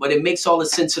 but it makes all the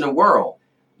sense in the world.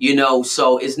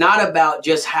 So it's not about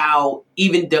just how,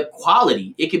 even the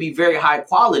quality. It could be very high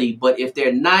quality, but if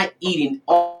they're not eating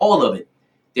all of it,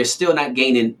 they're still not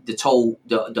gaining the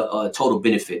total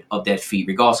benefit of that feed,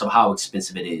 regardless of how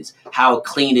expensive it is, how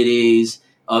clean it is,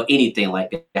 anything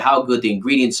like that, how good the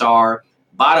ingredients are.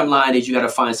 Bottom line is, you got to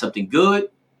find something good,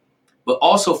 but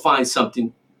also find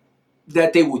something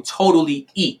that they will totally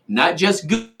eat. Not just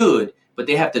good, but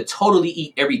they have to totally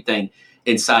eat everything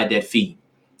inside that feed.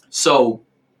 So,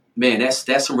 man,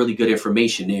 that's some really good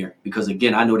information there, because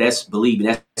again, I know that's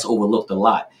overlooked a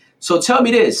lot. So tell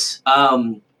me this.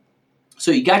 So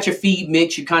you got your feed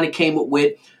mix you kind of came up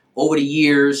with over the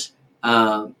years.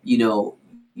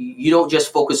 You don't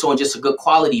just focus on just a good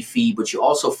quality feed, but you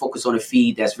also focus on a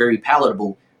feed that's very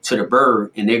palatable to the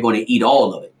bird, and they're going to eat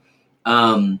all of it.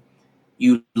 Um,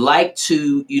 you like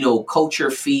to, coat your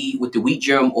feed with the wheat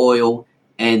germ oil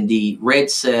And the red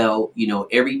cell,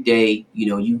 every day,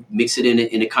 you mix it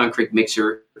in a concrete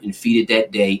mixer and feed it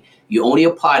that day. You only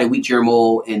apply the wheat germ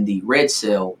oil and the red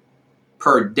cell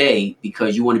per day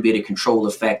because you want to be able to control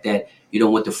the fact that you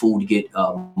don't want the food to get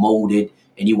molded,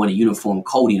 and you want a uniform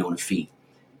coating on the feed.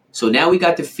 So now we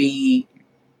got the feed.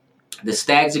 The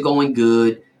stags are going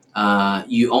good.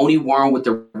 You only worm with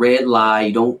the red lye.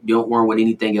 You don't worm with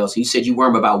anything else. You said you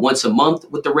worm about once a month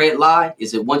with the red lye.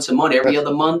 Is it once a month, every That's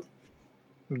other month?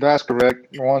 that's correct.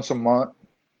 Once a month.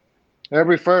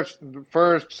 Every first,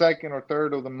 second, or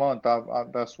third of the month,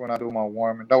 that's when I do my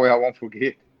warming. That way I won't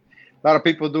forget. A lot of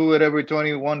people do it every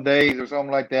 21 days or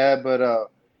something like that, but a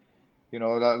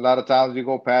lot of times you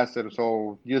go past it.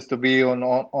 So just to be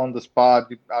on the spot,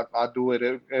 I do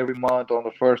it every month on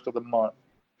the first of the month,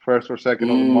 first or second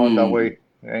of the month. That Mm. way,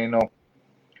 you know.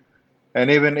 And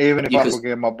even if I Because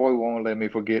forget, my boy won't let me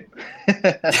forget.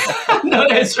 no,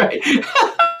 that's right.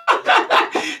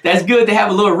 That's good to have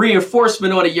a little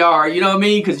reinforcement on the yard. You know what I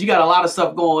mean? Because you got a lot of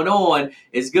stuff going on.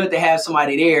 It's good to have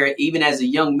somebody there, even as a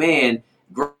young man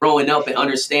growing up and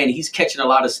understanding. He's catching a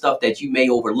lot of stuff that you may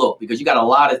overlook because you got a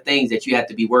lot of things that you have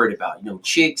to be worried about.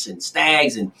 Chicks and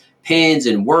stags and pens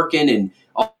and working and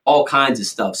all kinds of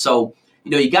stuff. So,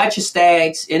 you got your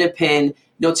stags in a pen.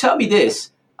 Tell me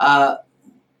this.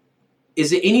 Is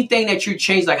there anything that you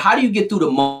change? Like, how do you get through the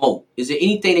molt? Is there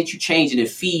anything that you change in the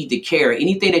feed, the care,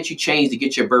 anything that you change to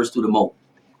get your birds through the molt?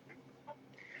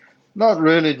 Not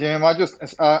really, Jim. I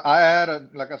add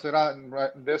like I said,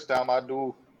 this time I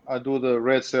do the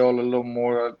red cell a little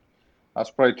more. I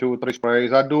spray 2 or 3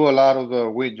 sprays. I do a lot of the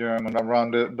wheat germ and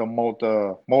around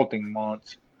the molting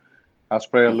months. I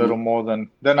spray a Mm-hmm. little more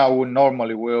than I would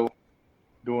normally will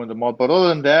during the month. But other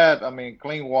than that, I mean,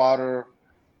 clean water.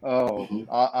 Mm-hmm.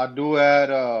 I do add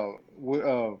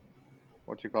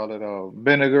what you call it,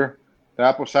 vinegar, the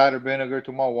apple cider vinegar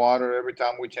to my water every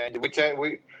time we change it.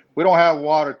 We don't have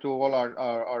water to all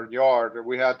our yard.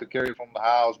 We have to carry it from the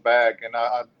house back, and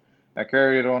I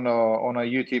carry it on a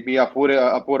UTV.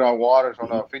 I put our waters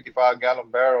on a 55-gallon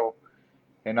barrel,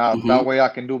 and that Mm-hmm. way I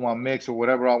can do my mix or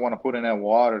whatever I want to put in that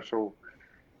water. So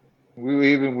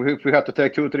if we have to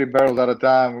take 2 or 3 barrels at a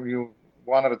time,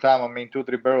 one at a time. I mean 2 or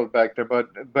 3 barrels back there,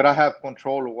 but I have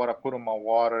control of what I put in my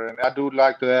water, and I do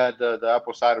like to add the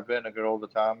apple cider vinegar all the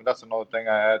time. And that's another thing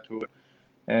I add to it,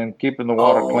 and keeping the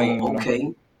water Oh, clean.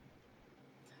 okay.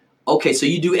 Okay, so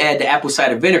you do add the apple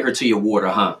cider vinegar to your water,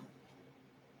 huh?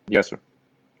 Yes, sir.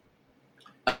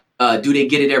 Do they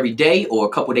get it every day or a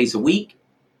couple days a week?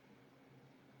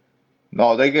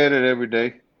 No, they get it every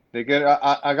day. They get.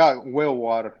 I got well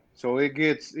water, so it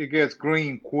gets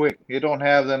green quick. It don't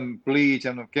have them bleach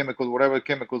and the chemicals, whatever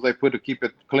chemicals they put to keep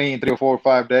it clean 3 or 4 or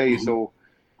 5 days. Mm-hmm. So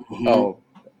Mm-hmm.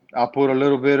 uh, I put a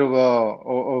little bit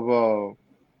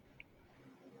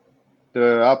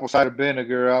the apple cider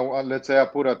vinegar. Let's say I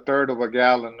put a third of a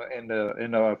gallon in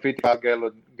a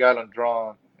 55-gallon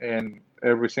drum, and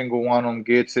every single one of them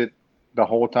gets it the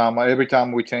whole time. Every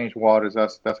time we change waters,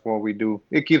 that's what we do.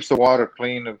 It keeps the water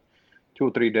clean of 2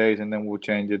 or 3 days, and then we'll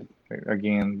change it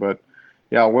again. But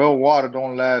yeah, well, water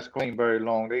don't last clean very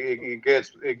long. It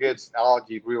gets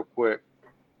algae real quick.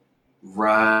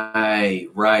 Right,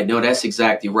 right. No, that's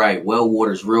exactly right. Well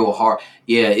water's real hard.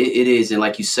 Yeah, it is. And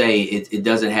like you say, it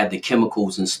doesn't have the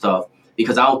chemicals and stuff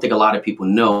because I don't think a lot of people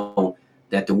know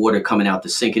that the water coming out the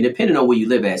sink. And depending on where you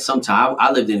live at, sometimes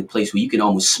I lived in a place where you can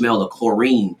almost smell the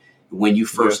chlorine when you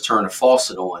first Yes. turn a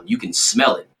faucet on. You can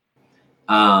smell it.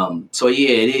 So yeah,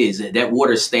 it is. That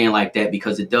water's staying like that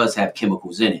because it does have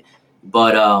chemicals in it.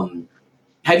 But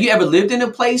have you ever lived in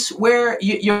a place where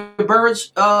your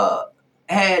birds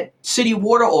had city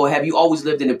water, or have you always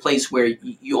lived in a place where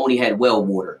you only had well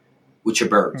water with your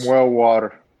birds? Well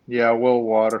water. Yeah, well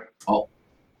water. Oh,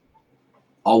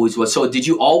 always was. So did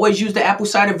you always use the apple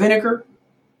cider vinegar?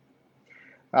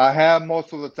 I have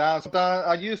most of the time. Sometimes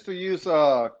I used to use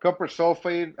copper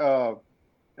sulfate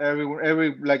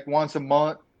every like once a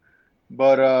month.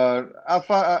 But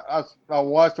I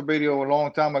watched a video a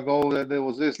long time ago that there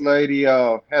was this lady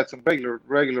had some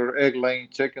regular egg laying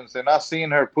chickens, and I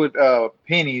seen her put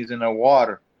pennies in her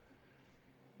water,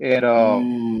 and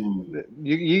Mm,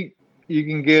 you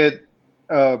can get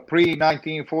pre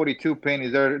 1942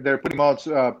 pennies. They're pretty much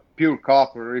pure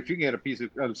copper. If you get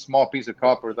a small piece of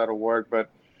copper, that'll work. But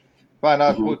why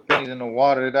not hmm put pennies in the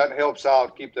water? That helps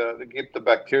out keep the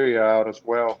bacteria out as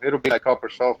well. It'll be like copper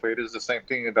sulfate. It's the same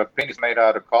thing. The pennies made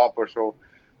out of copper, so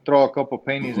throw a couple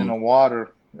pennies in hmm the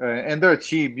water, and they're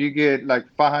cheap. You get like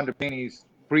 500 pennies,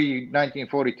 pre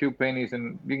 1942 pennies,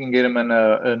 and you can get them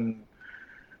in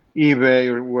eBay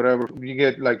or whatever. You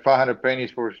get like 500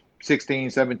 pennies for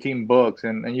 $16-17,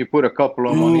 and you put a couple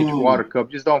of them on each water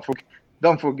cup. Just don't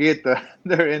forget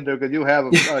they're in there, because you have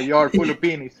a yard full of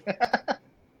pennies.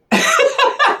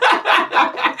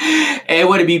 And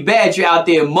would it be bad? You're out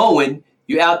there mowing.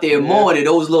 You're out there mowing, and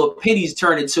those little pennies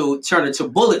turn into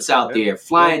bullets out there,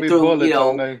 flying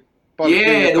through.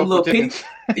 Yeah, those little pennies.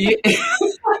 Yeah.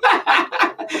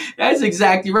 That's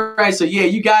exactly right. So yeah,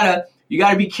 you gotta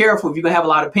be careful if you're gonna have a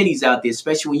lot of pennies out there,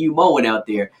 especially when you mowing out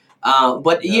there.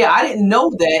 But yeah, I didn't know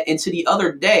that until the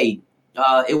other day.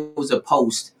 It was a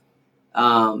post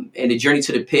in the Journey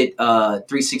to the Pit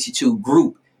 362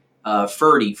 group.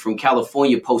 Ferdy from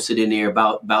California posted in there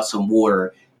about some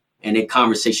water, and that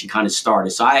conversation kind of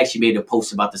started. So I actually made a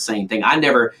post about the same thing. I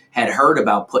never had heard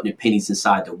about putting the pennies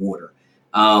inside the water.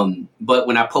 But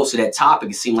when I posted that topic,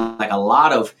 it seemed like a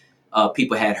lot of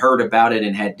people had heard about it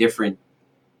and had different,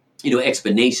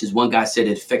 explanations. One guy said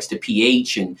it affects the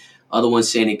pH, and other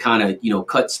ones saying it kind of,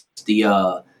 cuts the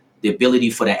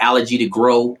ability for the algae to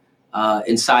grow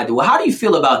inside the water. How do you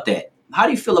feel about that? How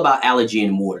do you feel about algae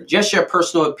in water? Just your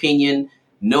personal opinion,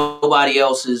 nobody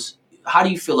else's. How do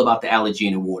you feel about the algae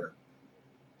in the water?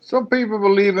 Some people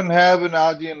believe in having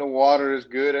algae in the water is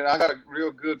good, and I got a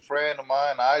real good friend of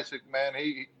mine, Isaac. Man,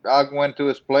 I went to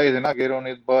his place and I get on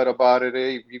his butt about it.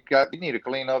 Hey, you need to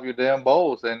clean up your damn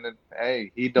bowls, and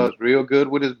hey, he does real good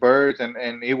with his birds, and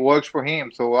it works for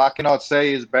him. So I cannot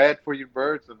say it's bad for your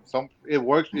birds. It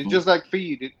works. It's just like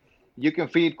feed. You can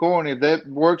feed corn. If that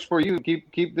works for you,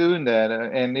 keep doing that,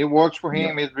 and it works for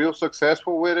him. He's real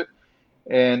successful with it,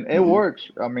 and it works.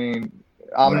 I mean,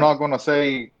 I'm not gonna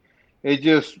say. It's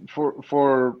just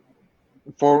for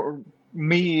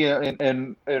me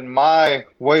and my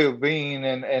way of being,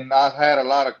 and I've had a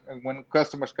lot of, when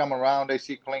customers come around, they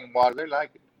see clean water, they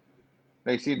like it.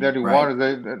 They see dirty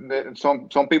water.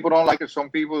 Some people don't like it.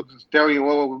 Some people tell you,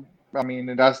 well, I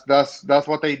mean, that's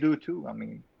what they do too. I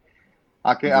mean,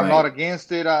 I'm not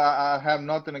against it. I have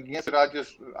nothing against it.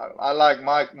 I like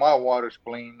my water's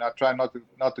clean. I try not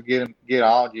to get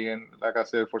algae, and like I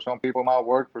said, for some people it might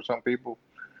work. For some people,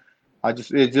 it's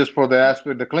just for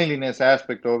the cleanliness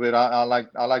aspect of it. I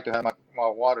like to have my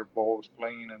water bowls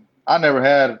clean, and I never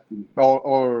had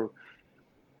or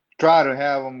try to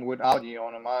have them with algae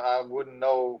on them. I wouldn't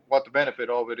know what the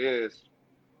benefit of it is.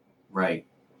 Right.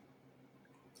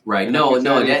 No,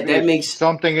 that makes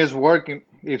something is working.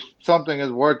 If something is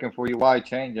working for you, why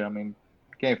change it? I mean,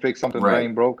 you can't fix something that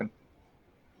ain't broken.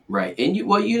 Right. And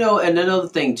and another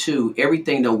thing too,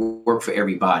 everything don't work for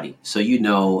everybody. So,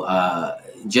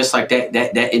 just like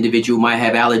that individual might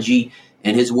have allergy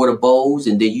in his water bowls,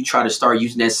 and then you try to start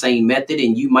using that same method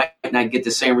and you might not get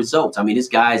the same results. I mean, there's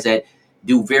guys that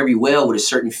do very well with a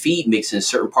certain feed mix in a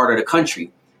certain part of the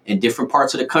country. In different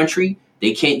parts of the country,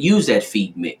 they can't use that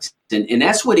feed mix. And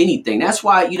that's with anything. That's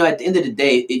why, at the end of the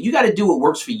day, you got to do what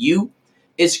works for you.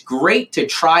 It's great to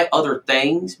try other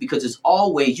things, because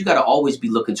you got to always be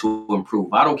looking to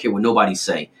improve. I don't care what nobody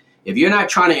say. If you're not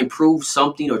trying to improve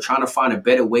something or trying to find a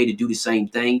better way to do the same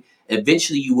thing,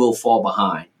 eventually you will fall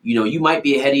behind. You might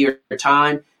be ahead of your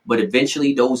time, but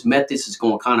eventually those methods is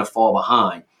going to kind of fall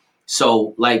behind.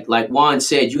 So like Juan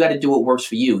said, you got to do what works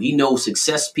for you. He knows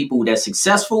people that's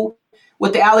successful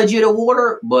with the allergy to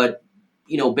water, but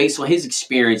based on his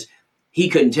experience, he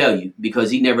couldn't tell you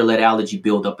because he never let allergy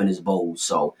build up in his bowls.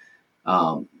 So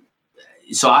I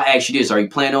ask you this: are you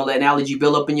planning on letting allergy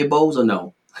build up in your bowls or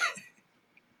no?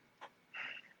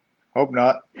 Hope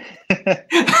not.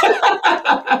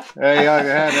 Hey,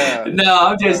 no,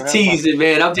 I'm just teasing,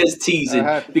 man. I'm just teasing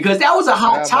because that was a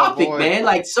hot topic, man.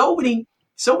 Like so many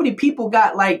people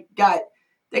got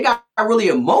really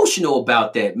emotional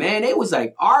about that, man. They was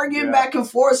like arguing back and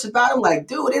forth about it. I'm like,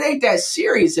 dude, it ain't that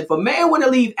serious. If a man want to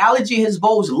leave allergy in his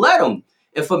bowls, let him.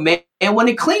 If a man want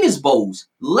to clean his bowls,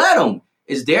 let him.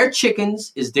 It's their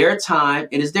chickens, it's their time,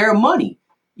 and it's their money.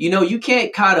 You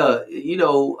can't kind of,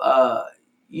 you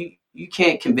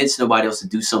can't convince nobody else to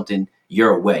do something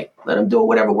your way. Let them do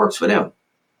whatever works for them.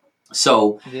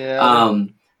 So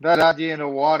that idea in the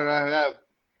water I have.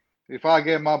 If I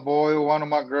get my boy or one of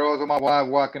my girls or my wife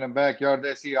walking in the backyard,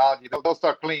 they see algae, they'll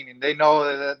start cleaning. They know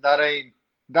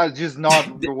that's just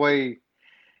not the way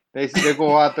they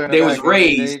go out there. They was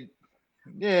raised.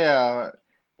 The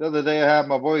other day I had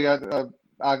my boy.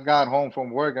 I got home from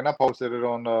work and I posted it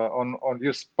on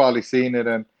you've probably seen it,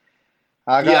 and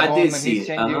I got home and he's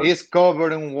changing. He's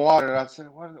covered in water. I said,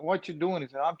 "What you doing?" He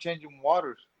said, "I'm changing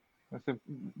waters." I said,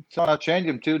 "Son, I changed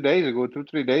them 2 days ago,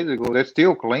 2-3 days ago. They're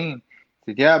still clean."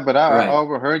 He said, "Yeah, but I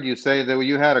overheard you say that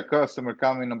you had a customer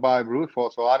come in and buy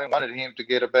Rootful, so I didn't want him to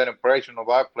get a bad impression of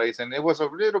our place, and it was a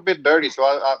little bit dirty, so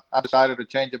I decided to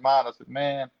change it out." I said,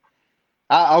 "Man,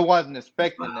 I wasn't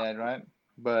expecting that, right?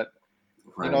 But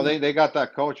Right. they got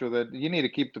that culture that you need to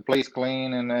keep the place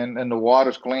clean and the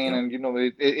water's clean, Yep.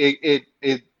 and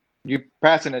it you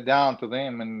passing it down to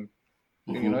them, and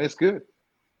Hmm. it's good.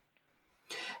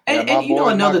 Yeah, my And boys,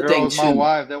 my another thing girls, my too.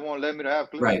 wife, they won't let me to have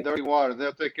Right. dirty water.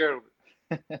 They'll take care of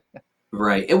it.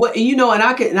 Right. And what and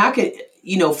I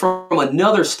could from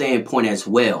another standpoint as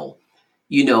well.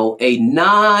 A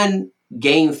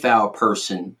non-game foul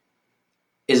person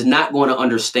is not going to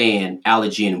understand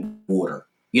allergy in water.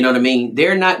 You know what I mean?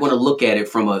 They're not going to look at it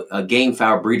from a game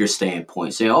foul breeder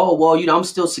standpoint. Say, oh, well, I'm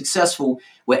still successful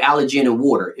with allergen in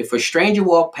water. If a stranger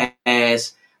walk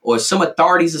past or some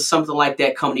authorities or something like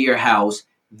that come to your house,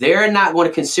 they're not going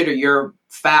to consider your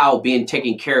foul being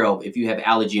taken care of if you have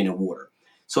allergen in water.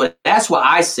 So that's why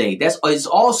I say it's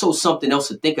also something else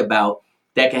to think about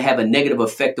that can have a negative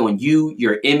effect on you,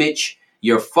 your image,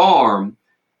 your farm,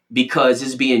 because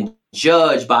it's being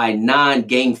judged by a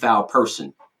non-game foul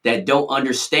person that don't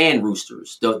understand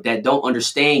roosters, that don't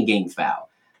understand game foul.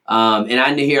 And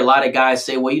I hear a lot of guys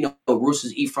say, well,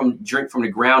 roosters drink from the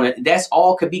ground. And that's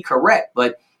all could be correct.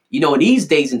 But, in these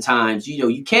days and times,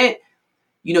 you can't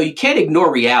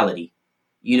ignore reality.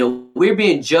 We're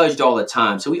being judged all the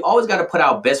time. So we always got to put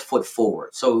our best foot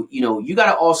forward. So, you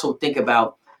got to also think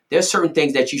about there's certain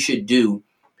things that you should do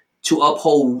to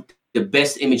uphold the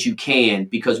best image you can,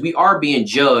 because we are being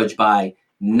judged by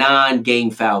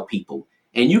non-game foul people.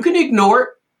 And you can ignore it.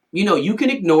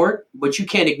 But you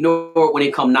can't ignore it when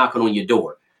they come knocking on your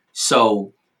door.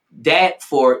 So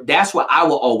that's what I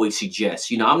will always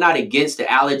suggest. I'm not against the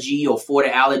allergy or for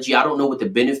the allergy. I don't know what the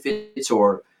benefits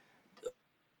or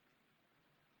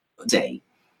say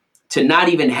to not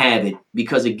even have it,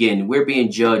 because again, we're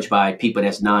being judged by people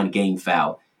that's non-game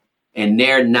foul. And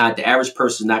the average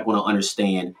person is not going to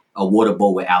understand a water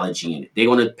bowl with allergy in it. They're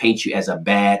going to paint you as a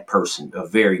bad person, a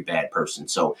very bad person.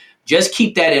 So just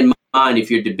keep that in mind if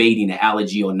you're debating the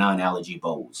allergy or non-allergy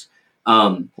bowls.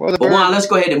 Well, the But Juan, bird, let's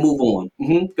go ahead and move on.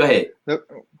 Go ahead. the,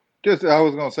 just I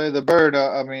was gonna say the bird.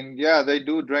 I mean, yeah, they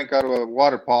do drink out of a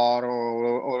water pot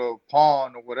or a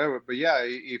pond or whatever. But yeah,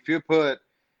 if you put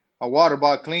a water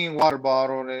bottle, clean water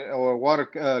bottle, or a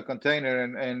water container,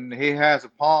 and he has a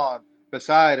pond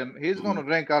beside him, he's going Mm-hmm. to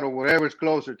drink out of whatever's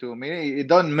closer to him. It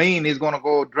doesn't mean he's going to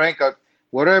go drink out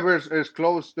whatever is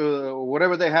close to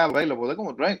whatever they have available. They're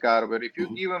going to drink out of it. If you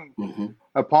give them Mm-hmm.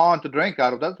 a pond to drink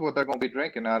out of, that's what they're going to be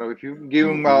drinking out of. If you give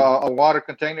them Mm-hmm. a water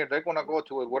container, they're going to go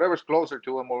to it. Whatever's closer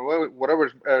to them, or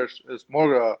whatever is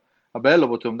more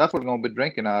available to them, that's what they're going to be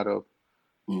drinking out of.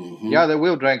 Mm-hmm. Yeah, they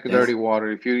will drink dirty That's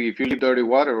water if you leave dirty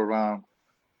water around.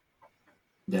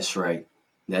 that's right.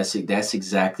 That's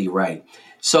exactly right.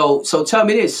 So tell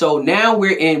me this. So now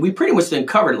we pretty much done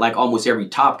covered like almost every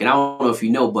topic. And I don't know if you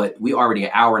know, but we already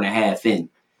an hour and a half in.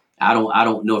 I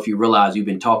don't know if you realize you've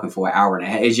been talking for an hour and a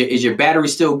half. Is your battery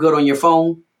still good on your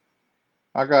phone?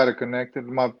 I got it connected.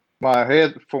 My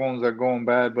headphones are going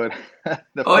bad, but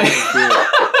the Oh, phone is good.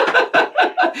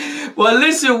 well,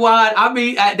 listen, Juan. I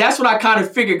mean, that's what I kind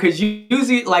of figured, because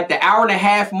usually like the hour and a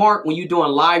half mark when you're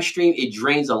doing live stream, it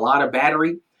drains a lot of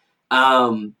battery.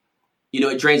 Um,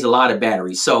 it drains a lot of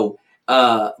battery. So,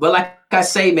 but like I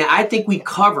say, man, I think we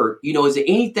covered. Is there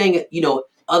anything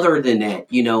other than that?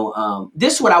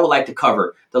 This is what I would like to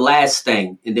cover. The last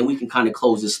thing, and then we can kind of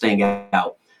close this thing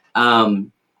out.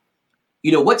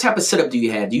 What type of setup do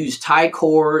you have? Do you use tie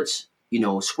cords?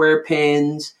 Square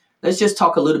pins? Let's just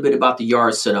talk a little bit about the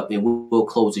yard setup, and we'll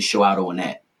close the show out on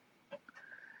that.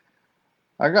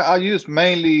 I use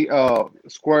mainly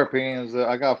square pins.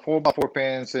 I got 4x4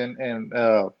 pins, and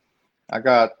I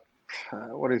got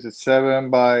what is it,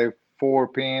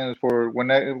 7x4 pins for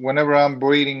whenever I'm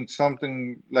breeding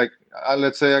something like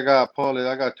let's say I got pullets.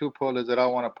 I got two pullets that I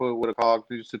want to put with a hog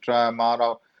just to try them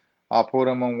out. I'll put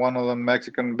them on one of the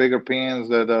Mexican bigger pins,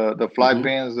 the fly Mm-hmm.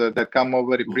 pins that come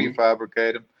already Mm-hmm.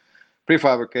 prefabricated.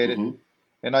 Mm-hmm.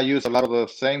 And I use a lot of the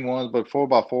same ones, but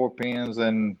 4x4 pins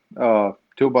and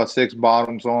 2x6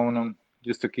 bottoms on them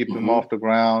just to keep them Mm-hmm. off the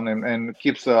ground, and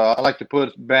keeps. I like to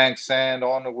put bank sand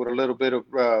on it with a little bit of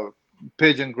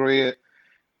pigeon grit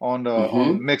on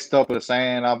Mm-hmm. mixed up with the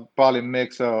sand. I'll probably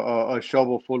mix a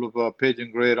shovel full of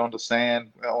pigeon grit on the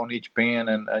sand on each pin,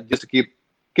 and just to keep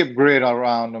grit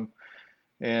around them.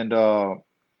 And I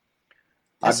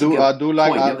That's a do good I do like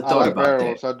point. I, Never I thought like about that.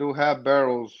 barrels. I do have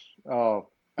barrels.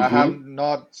 I have Mm-hmm.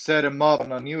 not set them up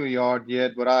in a new yard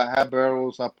yet, but I have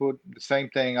barrels. I put the same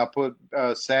thing. I put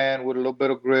sand with a little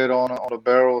bit of grit on the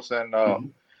barrels, Mm-hmm.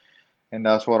 and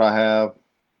that's what I have.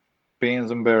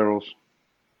 Pins and barrels.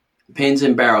 Pins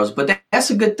and barrels, but that's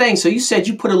a good thing. So you said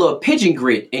you put a little pigeon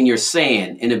grit in your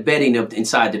sand and the bedding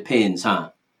inside the pins,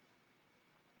 huh?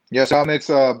 Yes, I mix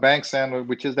bank sand,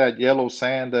 which is that yellow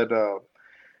sand that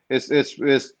it's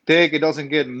thick. It doesn't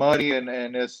get muddy,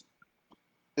 and it's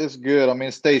good. I mean,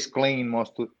 it stays clean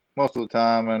most of the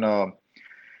time, and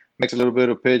mix a little bit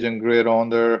of pigeon grit on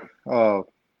there.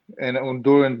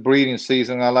 During breeding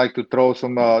season, I like to throw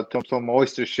some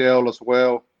oyster shell as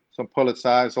well, some pullet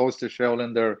size oyster shell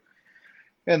in their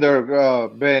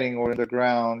bedding or in the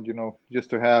ground, just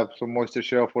to have some oyster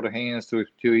shell for the hens to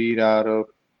eat out of.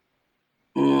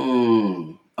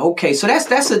 Okay, so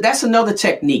that's another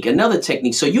technique. Another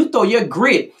technique. So you throw your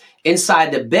grit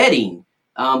inside the bedding,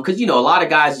 because a lot of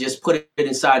guys just put it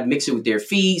inside, mix it with their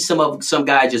feed. Some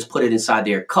guys just put it inside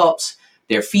their cups,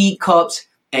 their feed cups.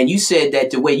 And you said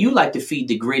that the way you like to feed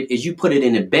the grit is you put it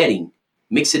in the bedding,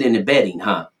 mix it in the bedding,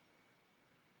 huh?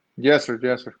 Yes, sir.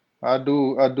 Yes, sir. I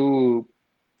do. I do.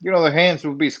 The hens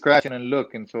will be scratching and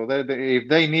looking, so if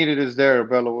they need it, it's there,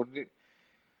 Bella.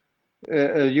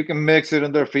 You can mix it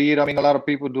in their feed. I mean, a lot of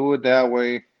people do it that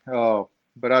way.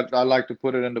 But I like to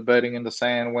put it in the bedding in the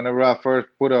sand. Whenever I first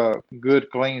put a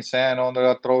good clean sand on there,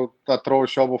 I throw a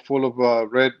shovel full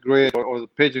of red grit or the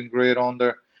pigeon grit on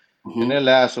there, and Mm-hmm. it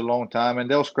lasts a long time. And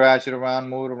they'll scratch it around,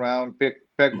 move it around, peck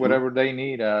Mm-hmm. whatever they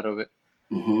need out of it.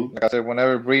 Mm-hmm. Like I said,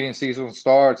 whenever breeding season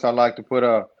starts, I like to put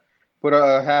a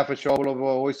half a shovel of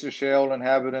oyster shell and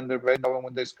have it in their bed. And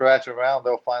when they scratch around,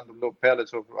 they'll find the little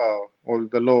pellets of or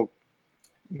the little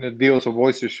deals of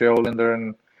oyster shell in there,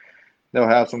 and they'll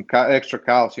have some extra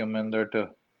calcium in there to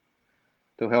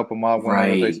help them out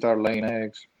whenever they Right. start laying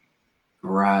eggs.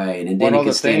 Right. And then One it can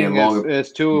other stay in there thing longer.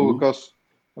 is too, Mm-hmm. because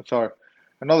I'm sorry.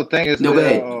 Another thing is No, go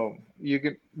ahead.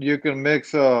 you can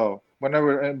mix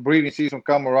whenever breeding season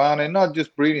come around, and not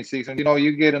just breeding season.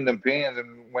 You get in them pens,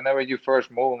 and whenever you first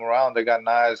move them around, they got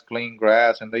nice clean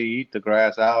grass, and they eat the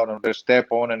grass out, and they step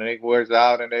on it, and it wears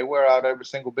out, and they wear out every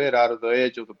single bit out of the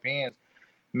edge of the pens.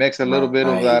 Mix a little bit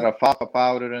of that Right. alfalfa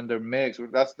powder in their mix.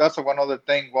 That's one other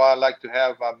thing why I like to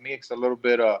have I mix a little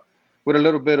bit with a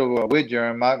little bit of wheat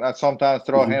germ. I sometimes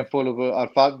throw a Mm-hmm. handful of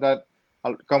alfalfa that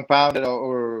compounded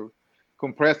or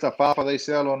compressed alfalfa they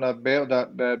sell on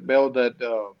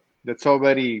that's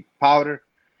already powdered.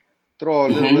 Throw a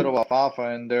little bit Mm-hmm. of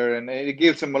alfalfa in there, and it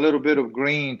gives them a little bit of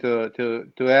green to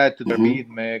add to their Mm-hmm. meat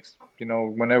mix.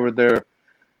 Whenever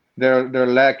they're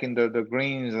lacking the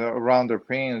greens around their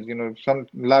pens. A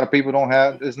lot of people don't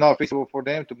have. It's not feasible for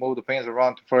them to move the pens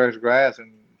around to fresh grass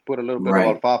and put a little bit of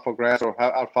Right. alfalfa grass or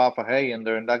alfalfa hay in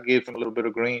there, and that gives them a little bit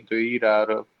of green to eat out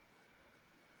of.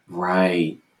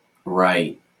 Right.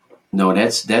 Right. No,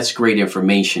 that's great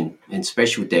information, and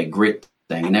especially with that grit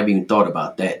thing. I never even thought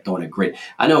about that, throwing a grit.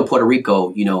 I know in Puerto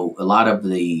Rico, a lot of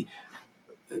the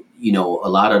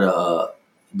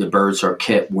birds are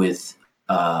kept with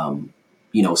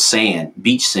sand,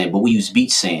 beach sand, but we use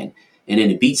beach sand. And in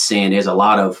the beach sand, there's a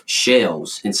lot of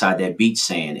shells inside that beach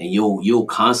sand, and you'll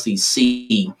constantly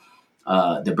see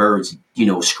the birds,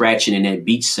 scratching in that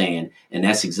beach sand, and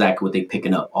that's exactly what they're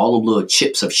picking up. All the little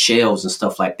chips of shells and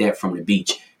stuff like that from the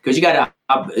beach. Because you got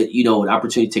an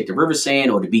opportunity to take the river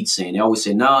sand or the beach sand. They always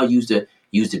say, no, use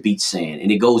the beach sand,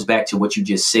 and it goes back to what you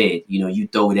just said. You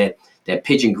throw that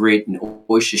pigeon grit and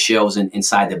oyster shells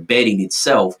inside the bedding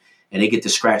itself, and they get to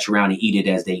scratch around and eat it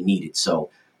as they need it.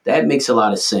 So that makes a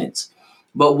lot of sense.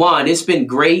 But Juan, it's been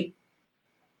great.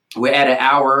 We're at an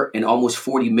hour and almost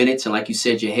 40 minutes. And like you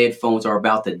said, your headphones are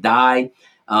about to die.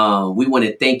 We want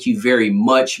to thank you very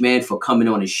much, man, for coming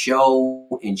on the show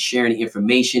and sharing the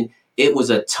information. It was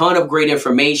a ton of great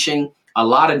information, a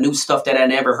lot of new stuff that I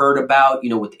never heard about,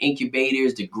 with the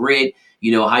incubators, the grid,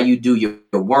 how you do your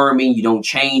worming, you don't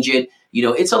change it.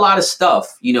 It's a lot of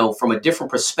stuff, from a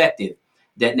different perspective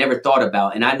that never thought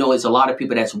about. And I know it's a lot of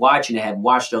people that's watching that have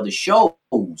watched other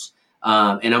shows.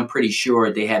 And I'm pretty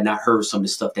sure they have not heard some of the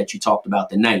stuff that you talked about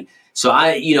tonight. So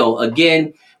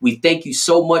again, we thank you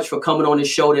so much for coming on the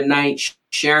show tonight,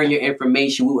 sharing your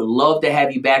information. We would love to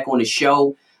have you back on the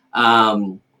show.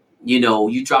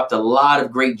 You dropped a lot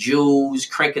of great jewels,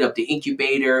 cranking up the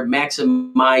incubator,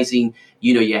 maximizing,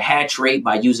 your hatch rate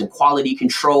by using quality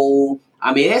control.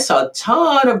 I mean, that's a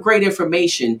ton of great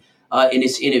information in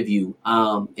this interview.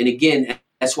 And again,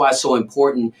 that's why it's so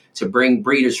important to bring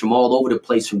breeders from all over the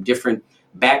place, from different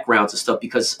backgrounds and stuff,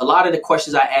 because a lot of the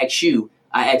questions I ask you,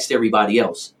 I asked everybody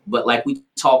else. But like we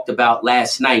talked about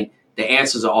last night, the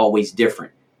answers are always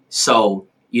different. So,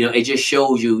 it just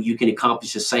shows you can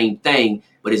accomplish the same thing,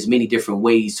 but there's many different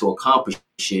ways to accomplish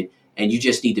it. And you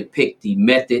just need to pick the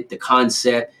method, the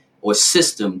concept, or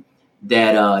system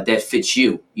that fits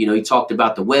you. You talked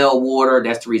about the well water.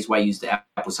 That's the reason why I use the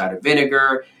apple cider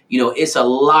vinegar. It's a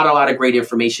lot of great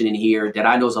information in here that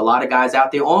I know there's a lot of guys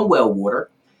out there on well water.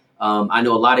 I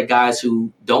know a lot of guys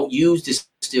who don't use this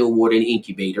distilled water in the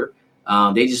incubator.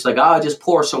 They just like, oh, just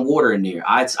pour some water in there.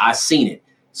 I seen it.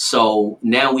 So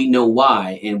now we know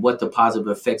why and what the positive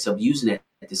effects of using that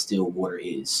distilled water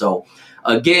is. So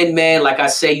again, man, like I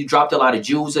say, you dropped a lot of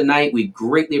jewels tonight. We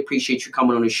greatly appreciate you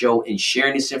coming on the show and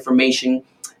sharing this information.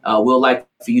 We'll like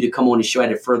for you to come on the show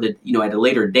at a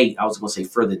later date. I was going to say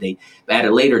further date, but at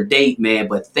a later date, man.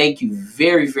 But thank you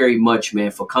very, very much,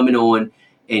 man, for coming on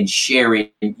and sharing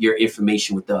your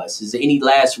information with us. Is there any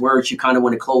last words you kind of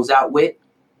want to close out with?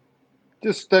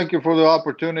 Just thank you for the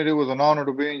opportunity. It was an honor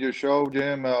to be in your show,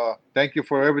 Jim. Thank you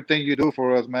for everything you do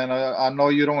for us, man. I know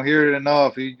you don't hear it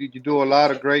enough. You do a lot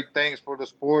of great things for the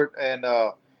sport, and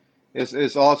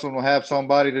it's awesome to have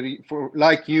somebody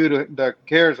like you that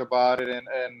cares about it.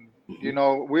 And you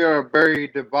know, we are a very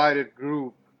divided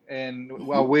group, and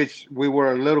I wish we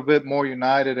were a little bit more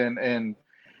united. And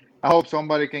I hope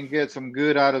somebody can get some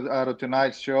good out of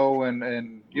tonight's show.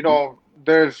 And you know,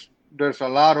 there's a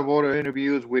lot of other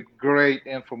interviews with great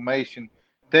information.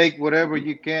 Take whatever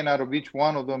you can out of each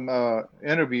one of them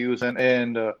interviews,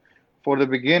 and for the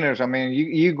beginners, I mean,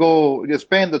 you go, you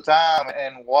spend the time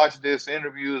and watch these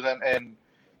interviews and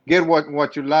get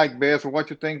what you like best or what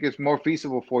you think is more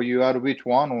feasible for you out of each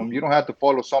one of them. You don't have to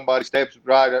follow somebody's steps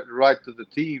right to the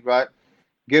T, right?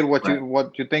 Get what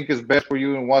you think is best for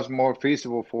you and what's more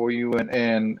feasible for you,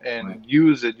 and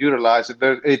use it, utilize it.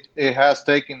 It has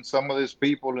taken some of these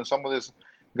people and some of these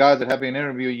guys that have been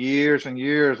interviewed years and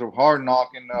years of hard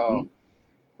knocking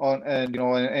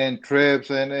and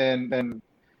trips and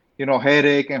you know,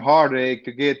 headache and heartache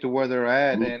to get to where they're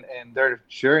at, and they're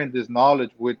sharing this knowledge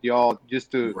with y'all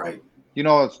just to you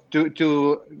know,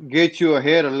 to get you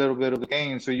ahead a little bit of the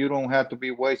game, so you don't have to be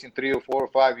wasting 3 or 4 or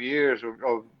 5 years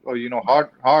of you know,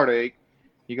 heartache.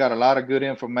 You got a lot of good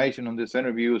information on these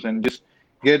interviews, and just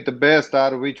get the best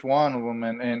out of each one of them,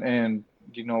 and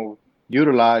you know,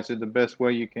 utilize it the best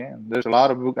way you can. There's a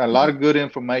lot of good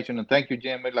information, and thank you,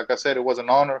 Jim. Like I said, it was an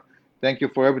honor. Thank you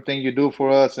for everything you do for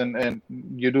us and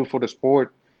you do for the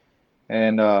sport.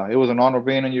 And it was an honor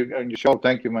being on your show.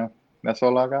 Thank you, man. That's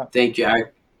all I got. Thank you.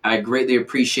 I greatly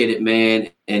appreciate it,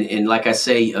 man. And like I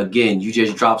say, again, you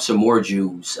just dropped some more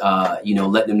jewels, you know,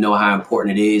 let them know how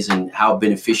important it is and how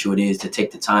beneficial it is to take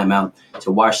the time out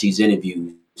to watch these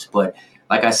interviews. But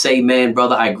like I say, man,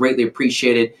 brother, I greatly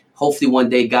appreciate it. Hopefully one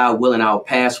day, God willing, our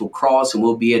paths will cross and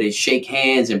we'll be able to shake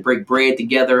hands and break bread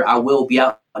together. I will be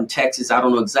out in Texas. I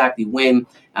don't know exactly when,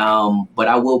 but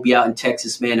I will be out in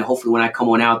Texas, man. And hopefully when I come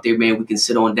on out there, man, we can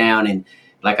sit on down and,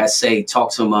 like I say,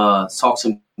 talk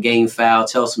some game foul,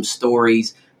 tell some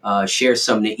stories, share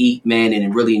something to eat, man,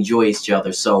 and really enjoy each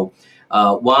other. So,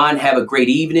 Juan, have a great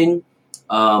evening.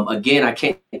 Again, I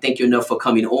can't thank you enough for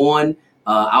coming on.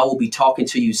 I will be talking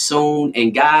to you soon.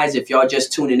 And guys, if y'all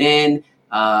just tuning in,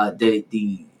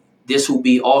 this will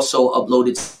be also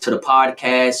uploaded to the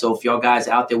podcast. So if y'all guys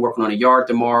out there working on a yard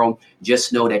tomorrow,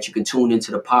 just know that you can tune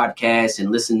into the podcast and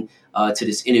listen to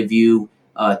this interview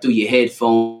through your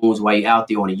headphones while you're out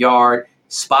there on the yard.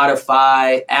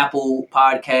 Spotify, Apple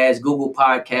Podcasts, Google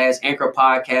Podcasts, Anchor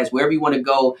Podcasts, wherever you want to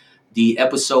go, the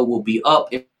episode will be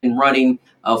up and running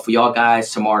for y'all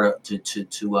guys tomorrow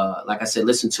to like I said,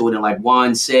 listen to it. And like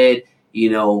Juan said, you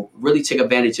know, really take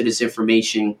advantage of this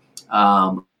information.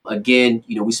 Again,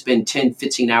 you know, we spend 10,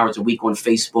 15 hours a week on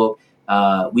Facebook.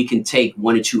 We can take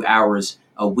 1 or 2 hours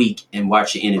a week and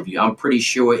watch the interview. I'm pretty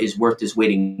sure it's worth its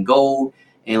weight in gold.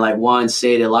 And like Juan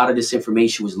said, a lot of this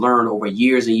information was learned over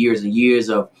years and years and years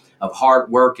of hard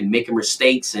work and making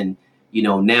mistakes. And, you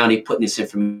know, now they're putting this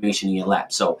information in your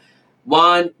lap. So,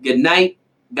 Juan, good night.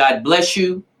 God bless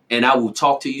you. And I will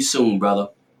talk to you soon, brother.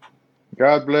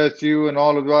 God bless you and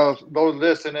all of those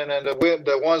listening and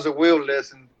the ones that will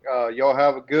listen. Y'all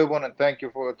have a good one. And thank you,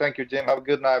 Jim. Have a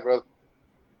good night, brother.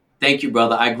 Thank you,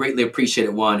 brother. I greatly appreciate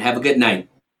it, Juan. Have a good night.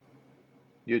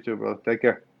 You too, brother. Take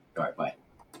care. All right, bye.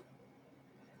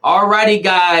 All righty,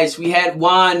 guys. We had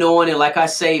Juan on, and like I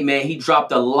say, man, he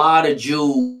dropped a lot of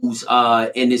jewels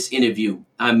in this interview.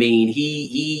 I mean,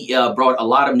 he brought a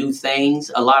lot of new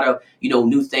things,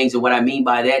 new things. And what I mean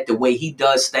by that, the way he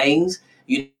does things,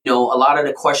 you know, a lot of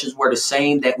the questions were the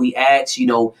same that we asked, you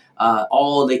know,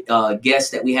 all the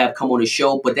guests that we have come on the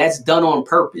show, but that's done on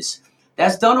purpose.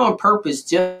 That's done on purpose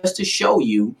just to show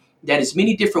you that there's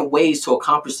many different ways to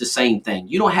accomplish the same thing.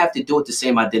 You don't have to do it the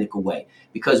same identical way,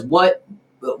 because what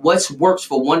works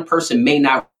for one person may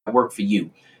not work for you.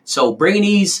 So bringing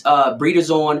these breeders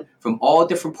on from all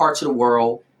different parts of the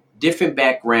world, different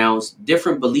backgrounds,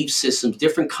 different belief systems,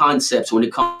 different concepts when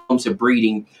it comes to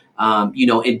breeding,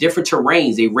 in different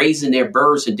terrains. They raising their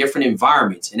birds in different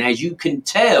environments. And as you can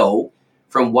tell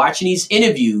from watching these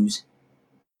interviews,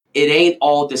 it ain't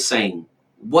all the same.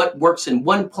 what works in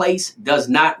one place does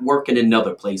not work in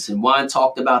another place. And Juan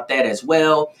talked about that as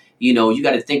well. You know, you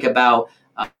got to think about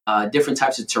different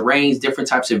types of terrains, different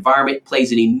types of environment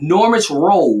plays an enormous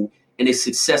role in the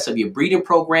success of your breeding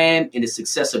program, in the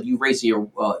success of you raising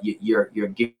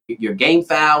your game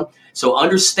fowl. So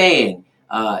understand,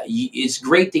 it's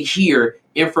great to hear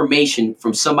information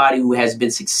from somebody who has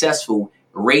been successful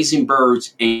raising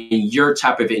birds in your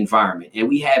type of environment. And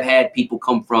we have had people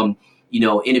come from,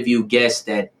 interview guests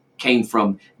that came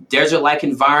from desert-like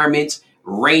environments,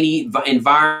 rainy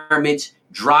environments,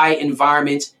 dry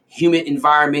environments, humid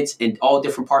environments in all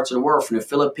different parts of the world, from the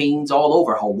Philippines, all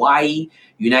over, Hawaii,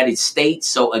 United States.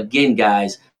 So again,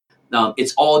 guys,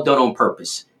 it's all done on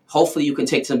purpose. Hopefully you can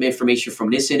take some information from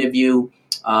this interview.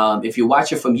 If you're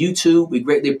watching from YouTube, we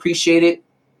greatly appreciate it.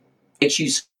 Make sure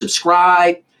you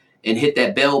subscribe and hit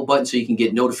that bell button so you can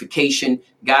get notification.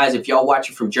 Guys, if y'all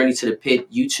watching from Journey to the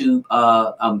Pit YouTube,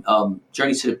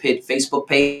 Journey to the Pit Facebook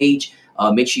page,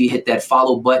 make sure you hit that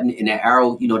follow button and that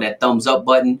arrow, that thumbs up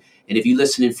button. And if you're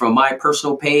listening from my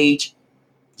personal page,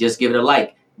 just give it a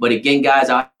like. But again, guys,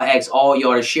 I ask all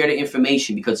y'all to share the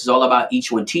information because it's all about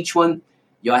each one, teach one.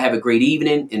 Y'all have a great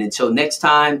evening. And until next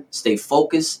time, stay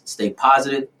focused, stay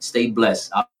positive, stay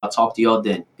blessed. I'll talk to y'all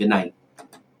then. Good night.